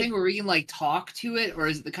kind of thing where we can like talk to it, or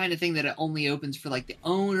is it the kind of thing that it only opens for like the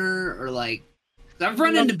owner, or like? I've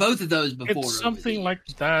run into both of those before. It's something like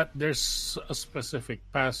that. There's a specific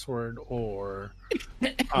password, or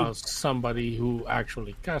somebody who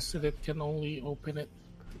actually casted it can only open it.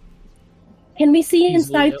 Can we see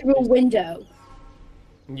inside through a window?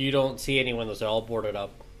 You don't see any windows. They're all boarded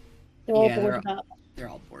up. They're all boarded up. They're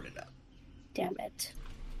all boarded up. Damn it.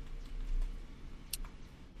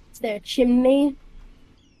 Is there a chimney?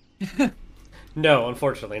 No,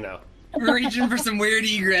 unfortunately, no. We're reaching for some weird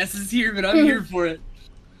egresses here, but I'm here for it.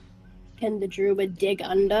 Can the druid dig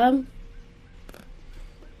under?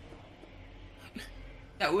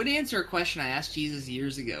 That would answer a question I asked Jesus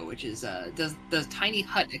years ago, which is, does Tiny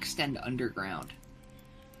Hut extend underground?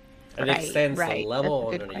 It extends the level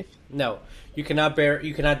underneath. No, you cannot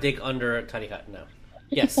dig under a tiny hut. No.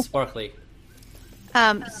 Yes, Sparkly.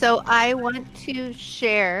 So I want to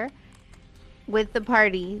share with the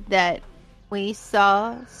party that we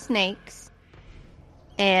saw snakes,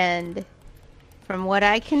 and from what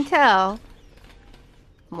I can tell,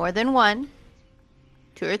 more than one,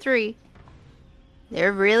 2 or 3.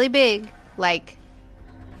 They're really big, like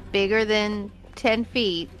bigger than 10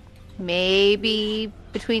 feet, maybe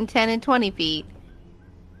between 10 and 20 feet.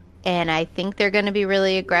 And I think they're going to be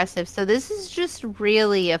really aggressive. So this is just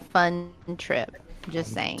really a fun trip.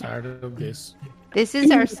 Just saying. Tired of this. This is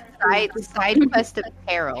our side quest of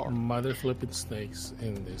peril. Mother flipping snakes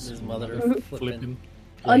in this. Mother flipping.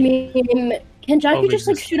 I mean, can Jackie just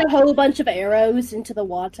like shoot a whole bunch of arrows into the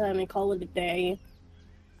water and call it a day?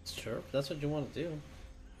 Sure, if that's what you want to do.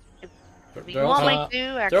 They're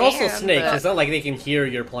also snakes. But... It's not like they can hear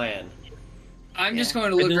your plan. I'm just going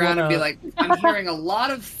to look around and be like, I'm hearing a lot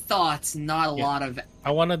of thoughts, not a lot of...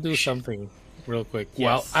 I want to do something real quick. Yes.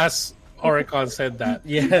 Well, as Oricon said that...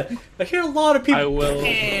 Yeah, I hear a lot of people... I will...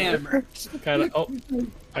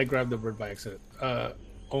 I grabbed the bird by accident.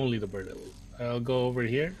 Only the bird. I'll go over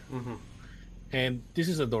here. Mm-hmm. And this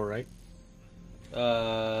is a door, right?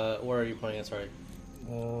 Where are you pointing at? Sorry.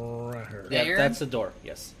 Right here. Yeah, that's the door,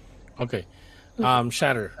 yes. Okay.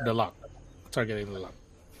 Shatter the lock. Targeting the lock.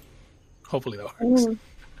 Hopefully that works.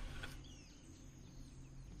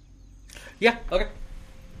 Yeah, okay.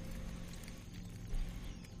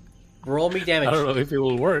 Roll me damage. I don't know if it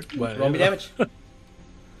will work, but... Roll me damage.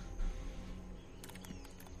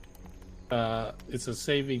 It's a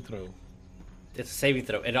saving throw. It's a saving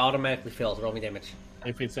throw. It automatically fails. Roll me damage.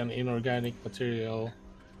 If it's an inorganic material,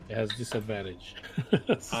 it has disadvantage.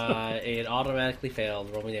 It automatically failed.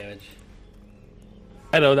 Roll me damage.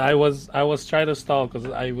 I know. I was trying to stall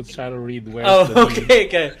because I was trying to read where.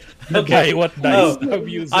 Okay. What dice I'm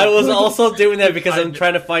using. I was also doing that because I'm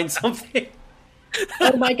trying to find something.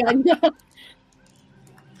 Oh my god! No.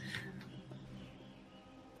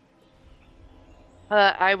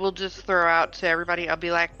 I will just throw out to everybody. I'll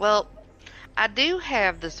be like, well, I do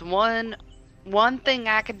have this one thing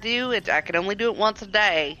I could do. I could only do it once a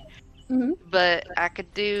day, but I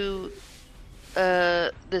could do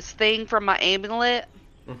this thing from my amulet.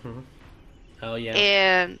 Mm-hmm. Oh yeah.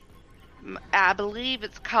 And I believe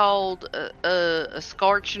it's called a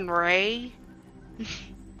scorching ray.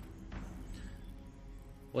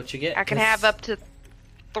 What you get? I can have up to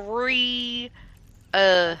 3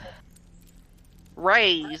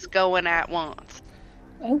 rays going at once.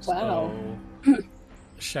 Oh wow. So,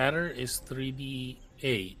 Shatter is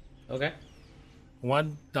 3d8. Okay.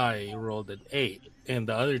 One die rolled an 8, and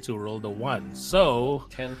the other two rolled a 1. So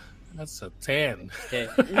 10. That's a 10. Okay.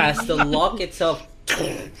 As the lock itself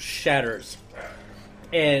shatters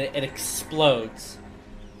and it explodes,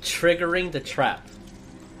 triggering the trap.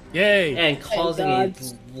 Yay! And causing a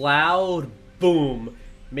loud boom,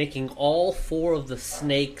 making all 4 of the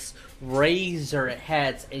snakes raise their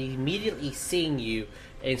heads and immediately seeing you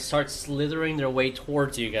and start slithering their way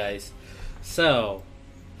towards you guys. So,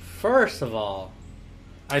 first of all,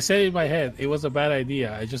 I said in my head, it was a bad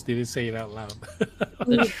idea. I just didn't say it out loud.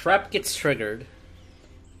 the trap gets triggered.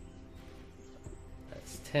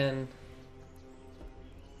 That's 10.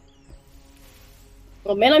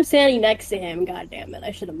 Well, man, I'm standing next to him. God damn it.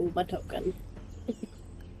 I should have moved my token.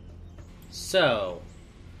 So,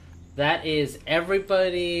 that is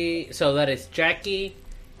everybody. So, that is Jackie,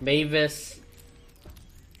 Mavis,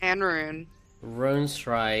 and Rune. Rune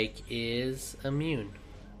Strike is immune.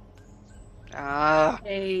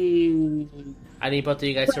 Hey. I need both of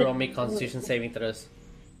you guys to roll me Constitution saving throws.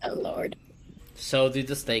 Oh, Lord. So do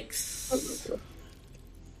the snakes.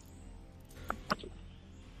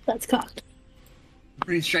 That's cocked.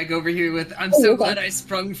 Rune Strike over here with, I'm so glad I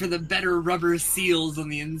sprung for the better rubber seals on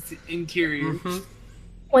the interior.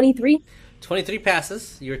 23. 23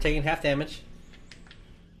 passes. You're taking half damage.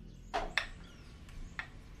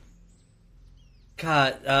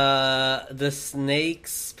 God, the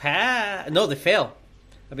snakes No, they fail.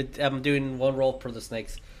 I'm doing one roll for the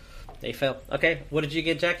snakes. They fail. Okay, what did you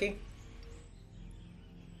get, Jackie?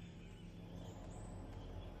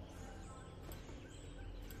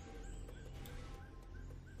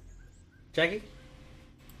 Jackie?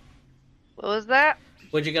 What was that?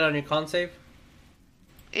 What'd you get on your con save?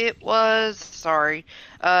 It was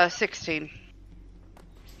 16.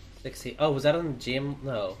 16. Oh, was that on the gym?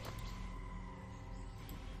 No.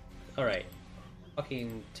 Alright.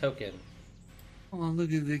 Fucking token. Oh,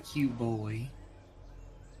 look at the cute boy.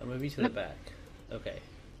 I'll move you to the back. Okay.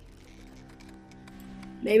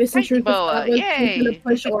 Maybe some truth boa, is yay! going to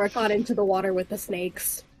push Oricon into the water with the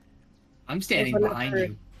snakes. I'm standing behind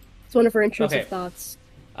you. It's one of her intrusive thoughts.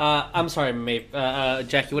 I'm sorry,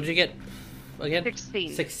 Jackie, what did you get again?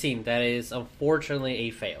 16. 16. That is unfortunately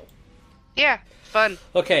a fail. Yeah, fun.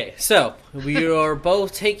 Okay, so we are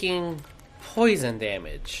both taking poison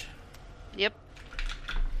damage. Yep.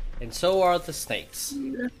 And so are the snakes.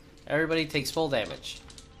 Everybody takes full damage.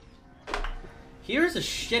 Here's the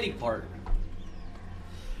shitty part.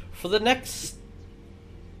 For the next...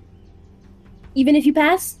 Even if you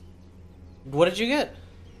pass? What did you get?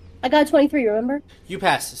 I got 23, remember? You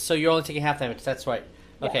passed, so you're only taking half damage. That's right.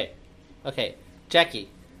 Okay. Yeah. Okay. Jackie.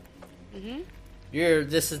 Mm-hmm.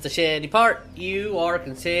 This is the shitty part. You are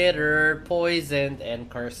considered poisoned and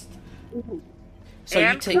cursed. Mm-hmm. So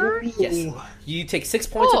you take 6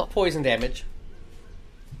 points of poison damage.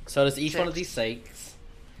 So does each one of these snakes.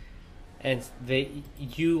 And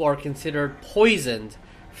you are considered poisoned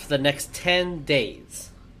for the next 10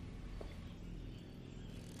 days.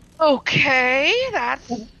 Okay, that's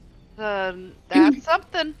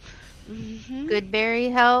something. Mm-hmm. Good berry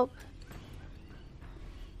help.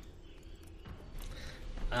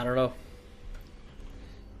 I don't know.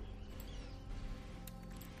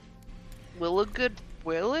 Will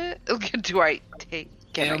it? Do I take?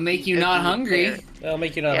 It'll make you not hungry. It'll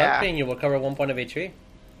make you not hungry, and you will recover 1 point of HP.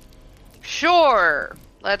 Sure.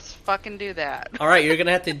 Let's fucking do that. Alright, you're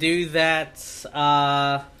gonna have to do that.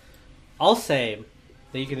 I'll say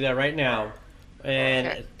that you can do that right now.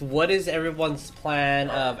 And what is everyone's plan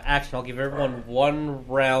of action? I'll give everyone 1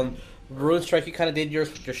 round. Rune Strike, you kind of did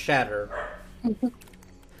yours with your Shatter.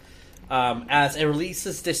 As it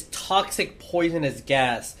releases this toxic poisonous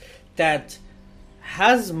gas that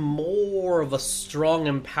has more of a strong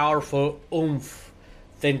and powerful oomph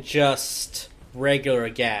than just regular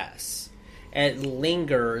gas. It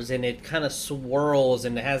lingers and it kind of swirls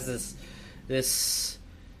and it has this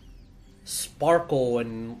sparkle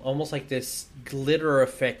and almost like this glitter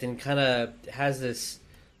effect and kind of has this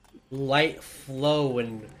light flow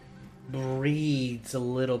and breathes a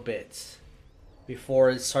little bit before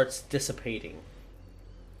it starts dissipating.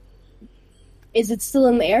 Is it still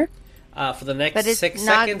in the air? For the next 6 seconds,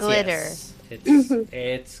 not glitter.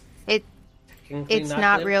 yes. It's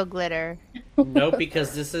not real glitter. No,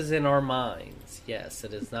 because this is in our minds. Yes,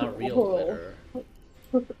 it is not real glitter.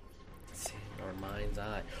 It's in our mind's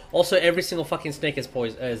eye. Also, every single fucking snake is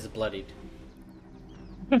bloodied.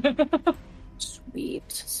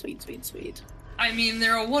 Sweet. I mean,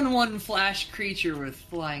 they're a 1/1 flash creature with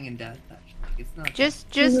flying and death. It's not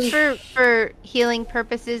just for healing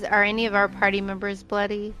purposes. Are any of our party members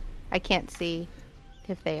bloody? I can't see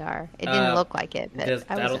if they are. It didn't look like it, but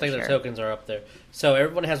I don't think the tokens are up there. So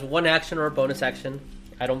everyone has one action or a bonus action.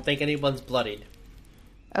 I don't think anyone's bloodied.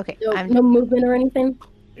 Okay. No movement or anything?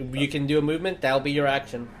 You can do a movement. That'll be your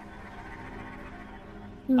action.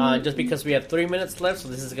 Just because we have 3 minutes left, so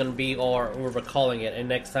this is going to be we're recalling it. And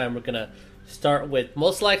next time we're going to start with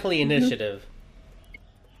most likely initiative.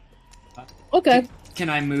 Okay. Can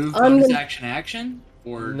I move bonus action?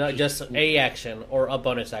 Or no, just a action or a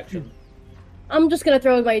bonus action. I'm just gonna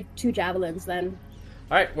throw my 2 javelins then.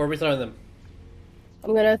 All right, where are we throwing them?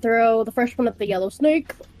 I'm gonna throw the first one at the yellow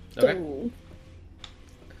snake. Okay.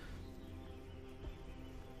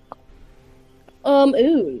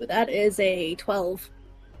 Ooh, that is a 12.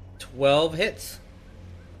 12 hits.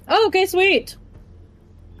 Oh, okay, sweet.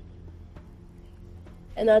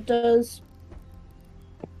 And that does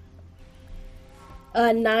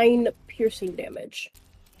 9 piercing damage.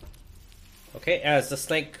 Okay, as the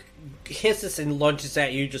snake hisses and lunges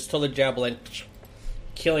at you, just throw the javelin,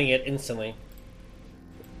 killing it instantly.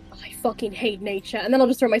 I fucking hate nature. And then I'll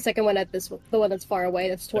just throw my second one at the one that's far away,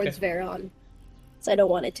 that's towards Veron. So I don't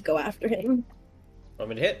want it to go after him. Want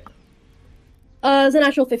me to hit? It's a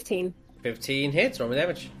natural 15. 15 hits, roll me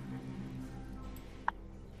damage.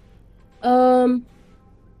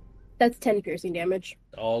 That's 10 piercing damage.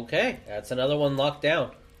 Okay, that's another one locked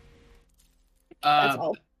down. That's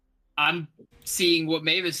all. I'm seeing what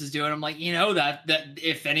Mavis is doing. I'm like, that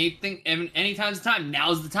if anytime's the time,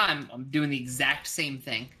 now's the time. I'm doing the exact same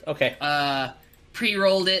thing. Okay.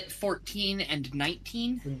 Pre-rolled it 14 and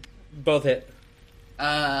 19. Both hit.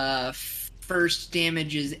 First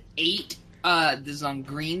damage is 8. This is on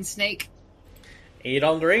green snake. 8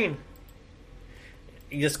 on green.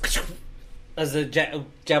 You just as the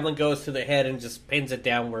javelin goes through the head and just pins it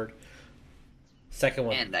downward. Second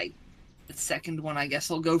one. And the second one, I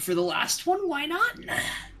guess I'll go for the last one. Why not?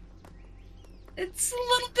 It's a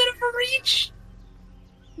little bit of a reach.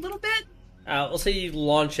 A little bit. We'll say you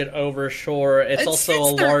launch it over shore. It's also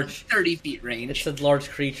a large 30 feet range. It's a large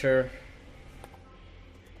creature.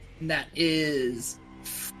 And that is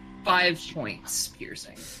 5 points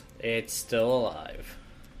piercing. It's still alive.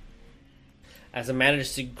 As it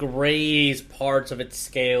manages to graze parts of its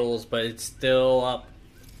scales, but it's still up.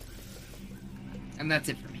 And that's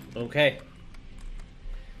it for me. Okay.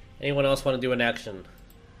 Anyone else want to do an action?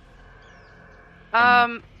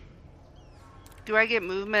 Do I get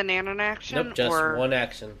movement and an action? Nope, just one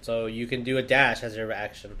action. So you can do a dash as your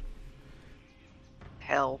action.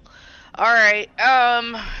 Hell. Alright,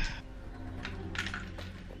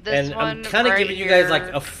 this and one I'm kind of giving here, you guys like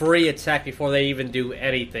a free attack before they even do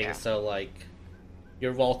anything, so like,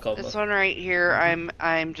 you're welcome. This one right here,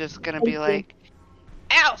 I'm just gonna be like,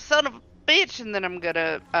 ow, son of a bitch, and then I'm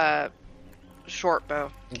gonna, short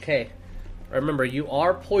bow. Okay. Remember, you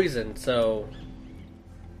are poisoned, so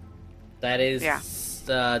that is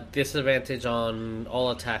disadvantage on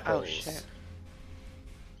all attack rolls. Oh, shit.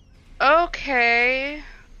 Okay.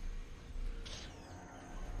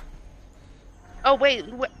 Oh, wait,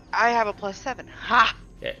 I have a +7. Ha!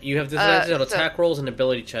 Yeah, you have disadvantage on attack rolls and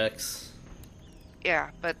ability checks. Yeah,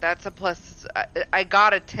 but that's a plus... I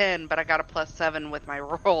got a 10, but I got a +7 with my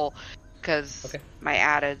roll, because my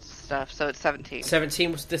added stuff, so it's 17.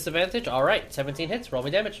 17 was disadvantage? Alright, 17 hits, roll me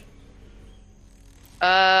damage.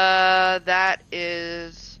 That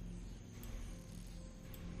is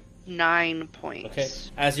 9 points. Okay,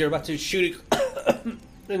 as you're about to shoot it,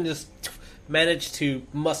 and just manage to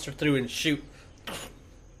muster through and shoot,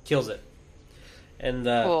 kills it. And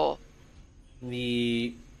cool.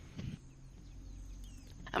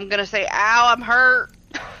 I'm gonna say, ow, I'm hurt.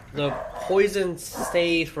 The poison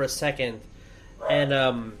stays for a second, and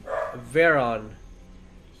Veron,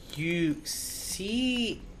 you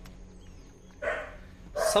see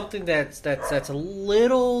something that's a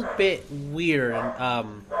little bit weird,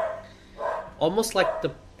 and almost like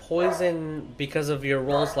the poison, because of your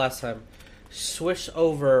rolls last time, swish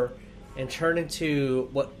over and turn into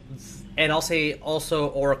what, and I'll say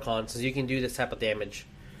also Oricon, so you can do this type of damage.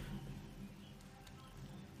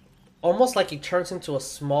 Almost like it turns into a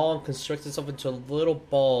small and constricts itself into a little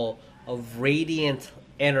ball of radiant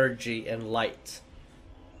energy and light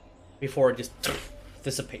before it just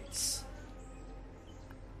dissipates.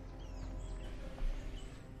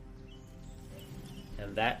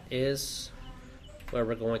 And that is where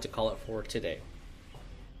we're going to call it for today.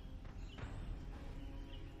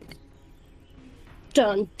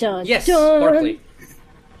 Dun, dun, yes, dun. Barkley.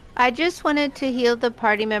 I just wanted to heal the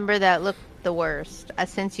party member that looked the worst,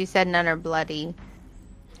 since you said none are bloody.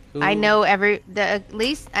 Ooh. I know at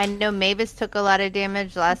least I know Mavis took a lot of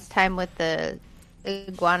damage last time with the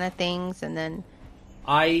iguana things, and then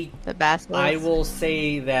The basilisk. I will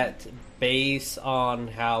say that based on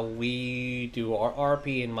how we do our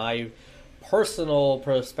RP and my personal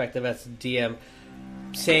perspective as a DM,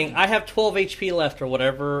 saying I have 12 HP left or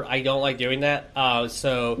whatever, I don't like doing that.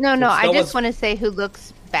 So no, I just want to say who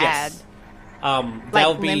looks bad. Yes. Like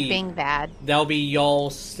that'll be limping bad. That'll be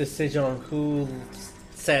y'all's decision on who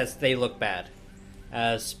says they look bad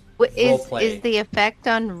as roleplay. Is the effect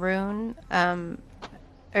on Rune, or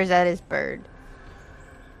is that his bird?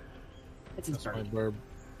 It's his My bird. bird.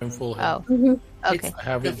 I'm full head. Oh, Mhm. okay. It's I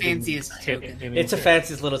have the fanciest token. It's a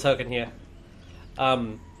fanciest little token here.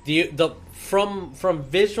 From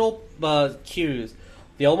visual cues,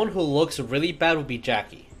 the only one who looks really bad would be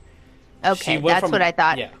Jackie. Okay, that's what I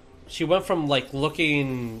thought. Yeah, she went from like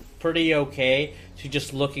looking pretty okay to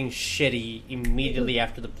just looking shitty immediately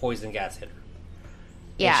after the poison gas hit her.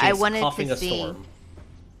 Yeah, And I she's wanted coughing to a see storm.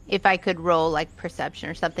 if I could roll like perception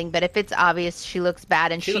or something. But if it's obvious she looks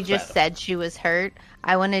bad and She she looks just bad. said she was hurt,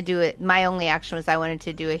 I want to do it. My only action was I wanted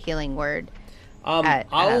to do a healing word.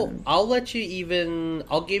 I'll let you even.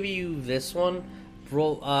 I'll give you this one.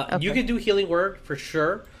 Roll. Okay. You can do healing word for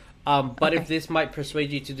sure. But Okay. if this might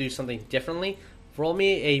persuade you to do something differently, roll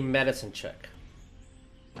me a medicine check.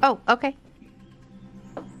 Oh, okay.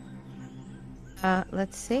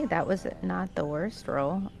 Let's see. That was not the worst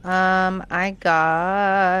roll. I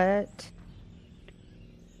got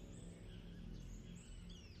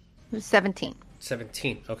 17.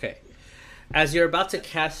 17. Okay. As you're about to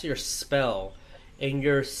cast your spell, and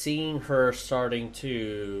you're seeing her starting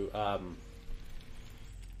to.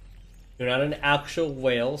 You're not an actual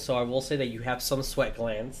whale, so I will say that you have some sweat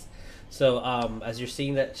glands. So as you're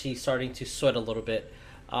seeing that she's starting to sweat a little bit,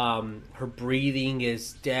 her breathing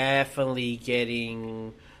is definitely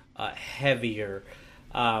getting heavier.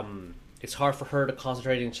 It's hard for her to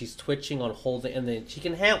concentrate, and she's twitching on holding. And then she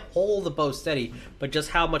can hold the bow steady, but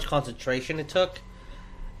just how much concentration it took.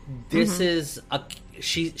 This is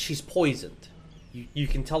she's poisoned. You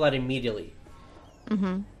can tell that immediately.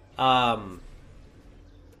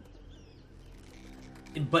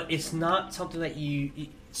 But it's not something that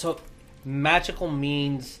so magical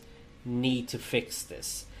means need to fix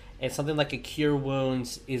this, and something like a cure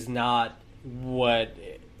wounds is not what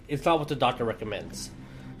the doctor recommends.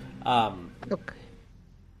 Okay.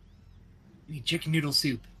 You need chicken noodle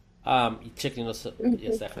soup. Chicken noodle soup,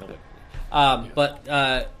 yes, definitely.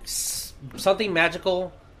 But something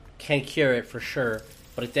magical can cure it for sure,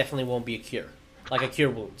 but it definitely won't be a cure, like a cure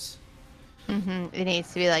wounds. It needs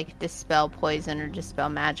to be like dispel poison or dispel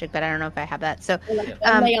magic, but I don't know if I have that. So, Like,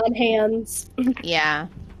 lay on hands. yeah.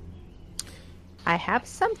 I have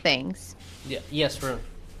some things. Yeah. Yes, Rune.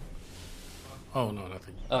 Oh no,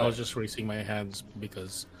 nothing. I was just raising my hands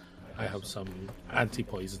because I have some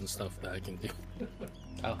anti-poison stuff that I can do.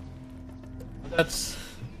 Oh. That's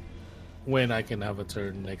when I can have a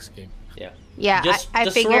turn next game. Yeah. Yeah, I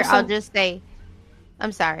just figure throw I'll some- just say,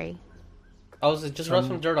 I'm sorry. I was just rub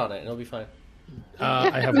some dirt on it, and it'll be fine.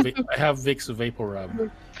 I have Vicks Vapor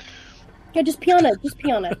Rub. Yeah, just pee on it. Just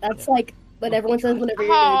pee on it. That's like what everyone says whenever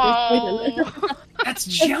you're going to poison. That's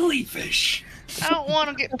jellyfish. I don't want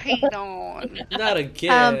to get peed on. Not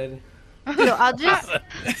again. So I'll just,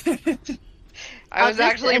 I was just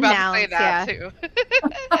actually about to say announce, that too.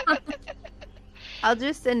 I'll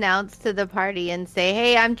just announce to the party and say,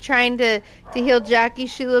 hey, I'm trying to heal Jackie.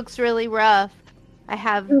 She looks really rough. I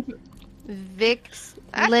have Vicks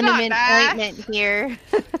That's liniment not nice. ointment here.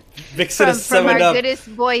 Vicks and a from our 7-Up.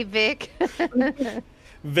 goodest boy, Vic. Vicks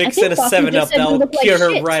think and a Buffy 7-Up. just said you That'll look like cure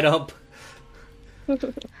her shit. right up.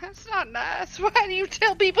 That's not nice. Why do you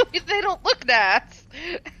tell people they don't look nice?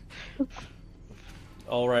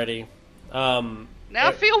 Alrighty. Now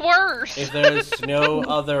I feel worse. If there's no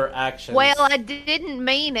other actions. Well, I didn't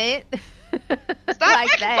mean it. Stop like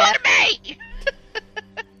making that. fun of me!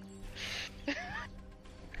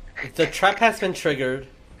 The trap has been triggered.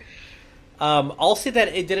 I'll say that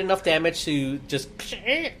it did enough damage to just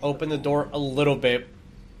open the door a little bit.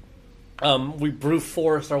 We brute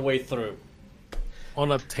forced our way through.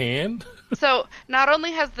 On a 10? So, not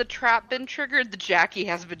only has the trap been triggered, the Jackie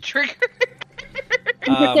has been triggered.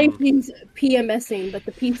 You could say he's PMSing, but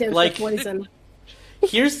the P stands like- for poison.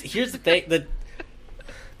 Here's the thing that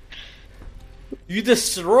you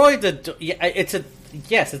destroyed the. Yeah,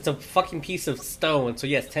 it's a fucking piece of stone. So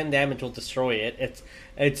yes, 10 damage will destroy it.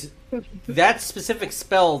 It's that specific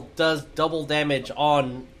spell does double damage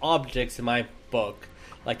on objects in my book.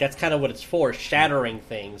 Like that's kind of what it's for, shattering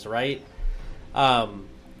things, right?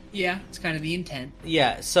 Yeah, it's kind of the intent.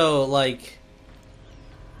 Yeah. So like,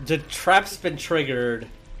 the trap's been triggered.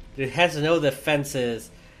 It has no defenses.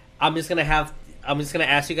 I'm just gonna have I'm just gonna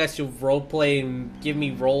ask you guys to role play and give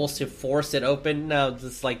me rolls to force it open. No,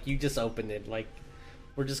 just like you just opened it. Like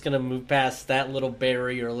we're just gonna move past that little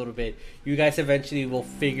barrier a little bit. You guys eventually will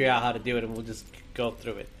figure out how to do it, and we'll just go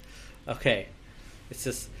through it. Okay, it's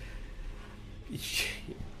just.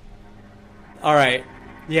 All right,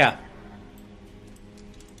 yeah.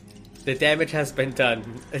 The damage has been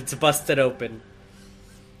done. It's busted open.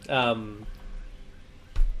 Yeah,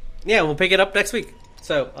 we'll pick it up next week.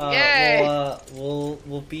 So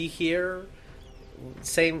we'll be here,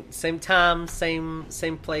 same time,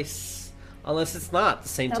 same place, unless it's not the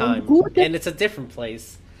same time and it's a different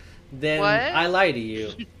place. Then What? I lie to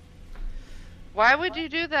you. Why would you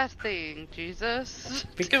do that thing, Jesus?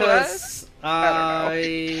 Because I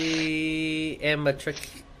am a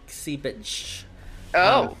tricksy bitch.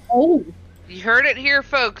 Oh. Oh. You heard it here,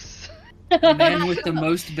 folks. The man with the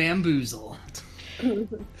most bamboozle.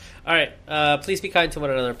 All right. Please be kind to one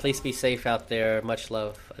another. Please be safe out there. Much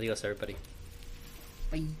love. Adios, everybody.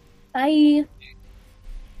 Bye. Bye.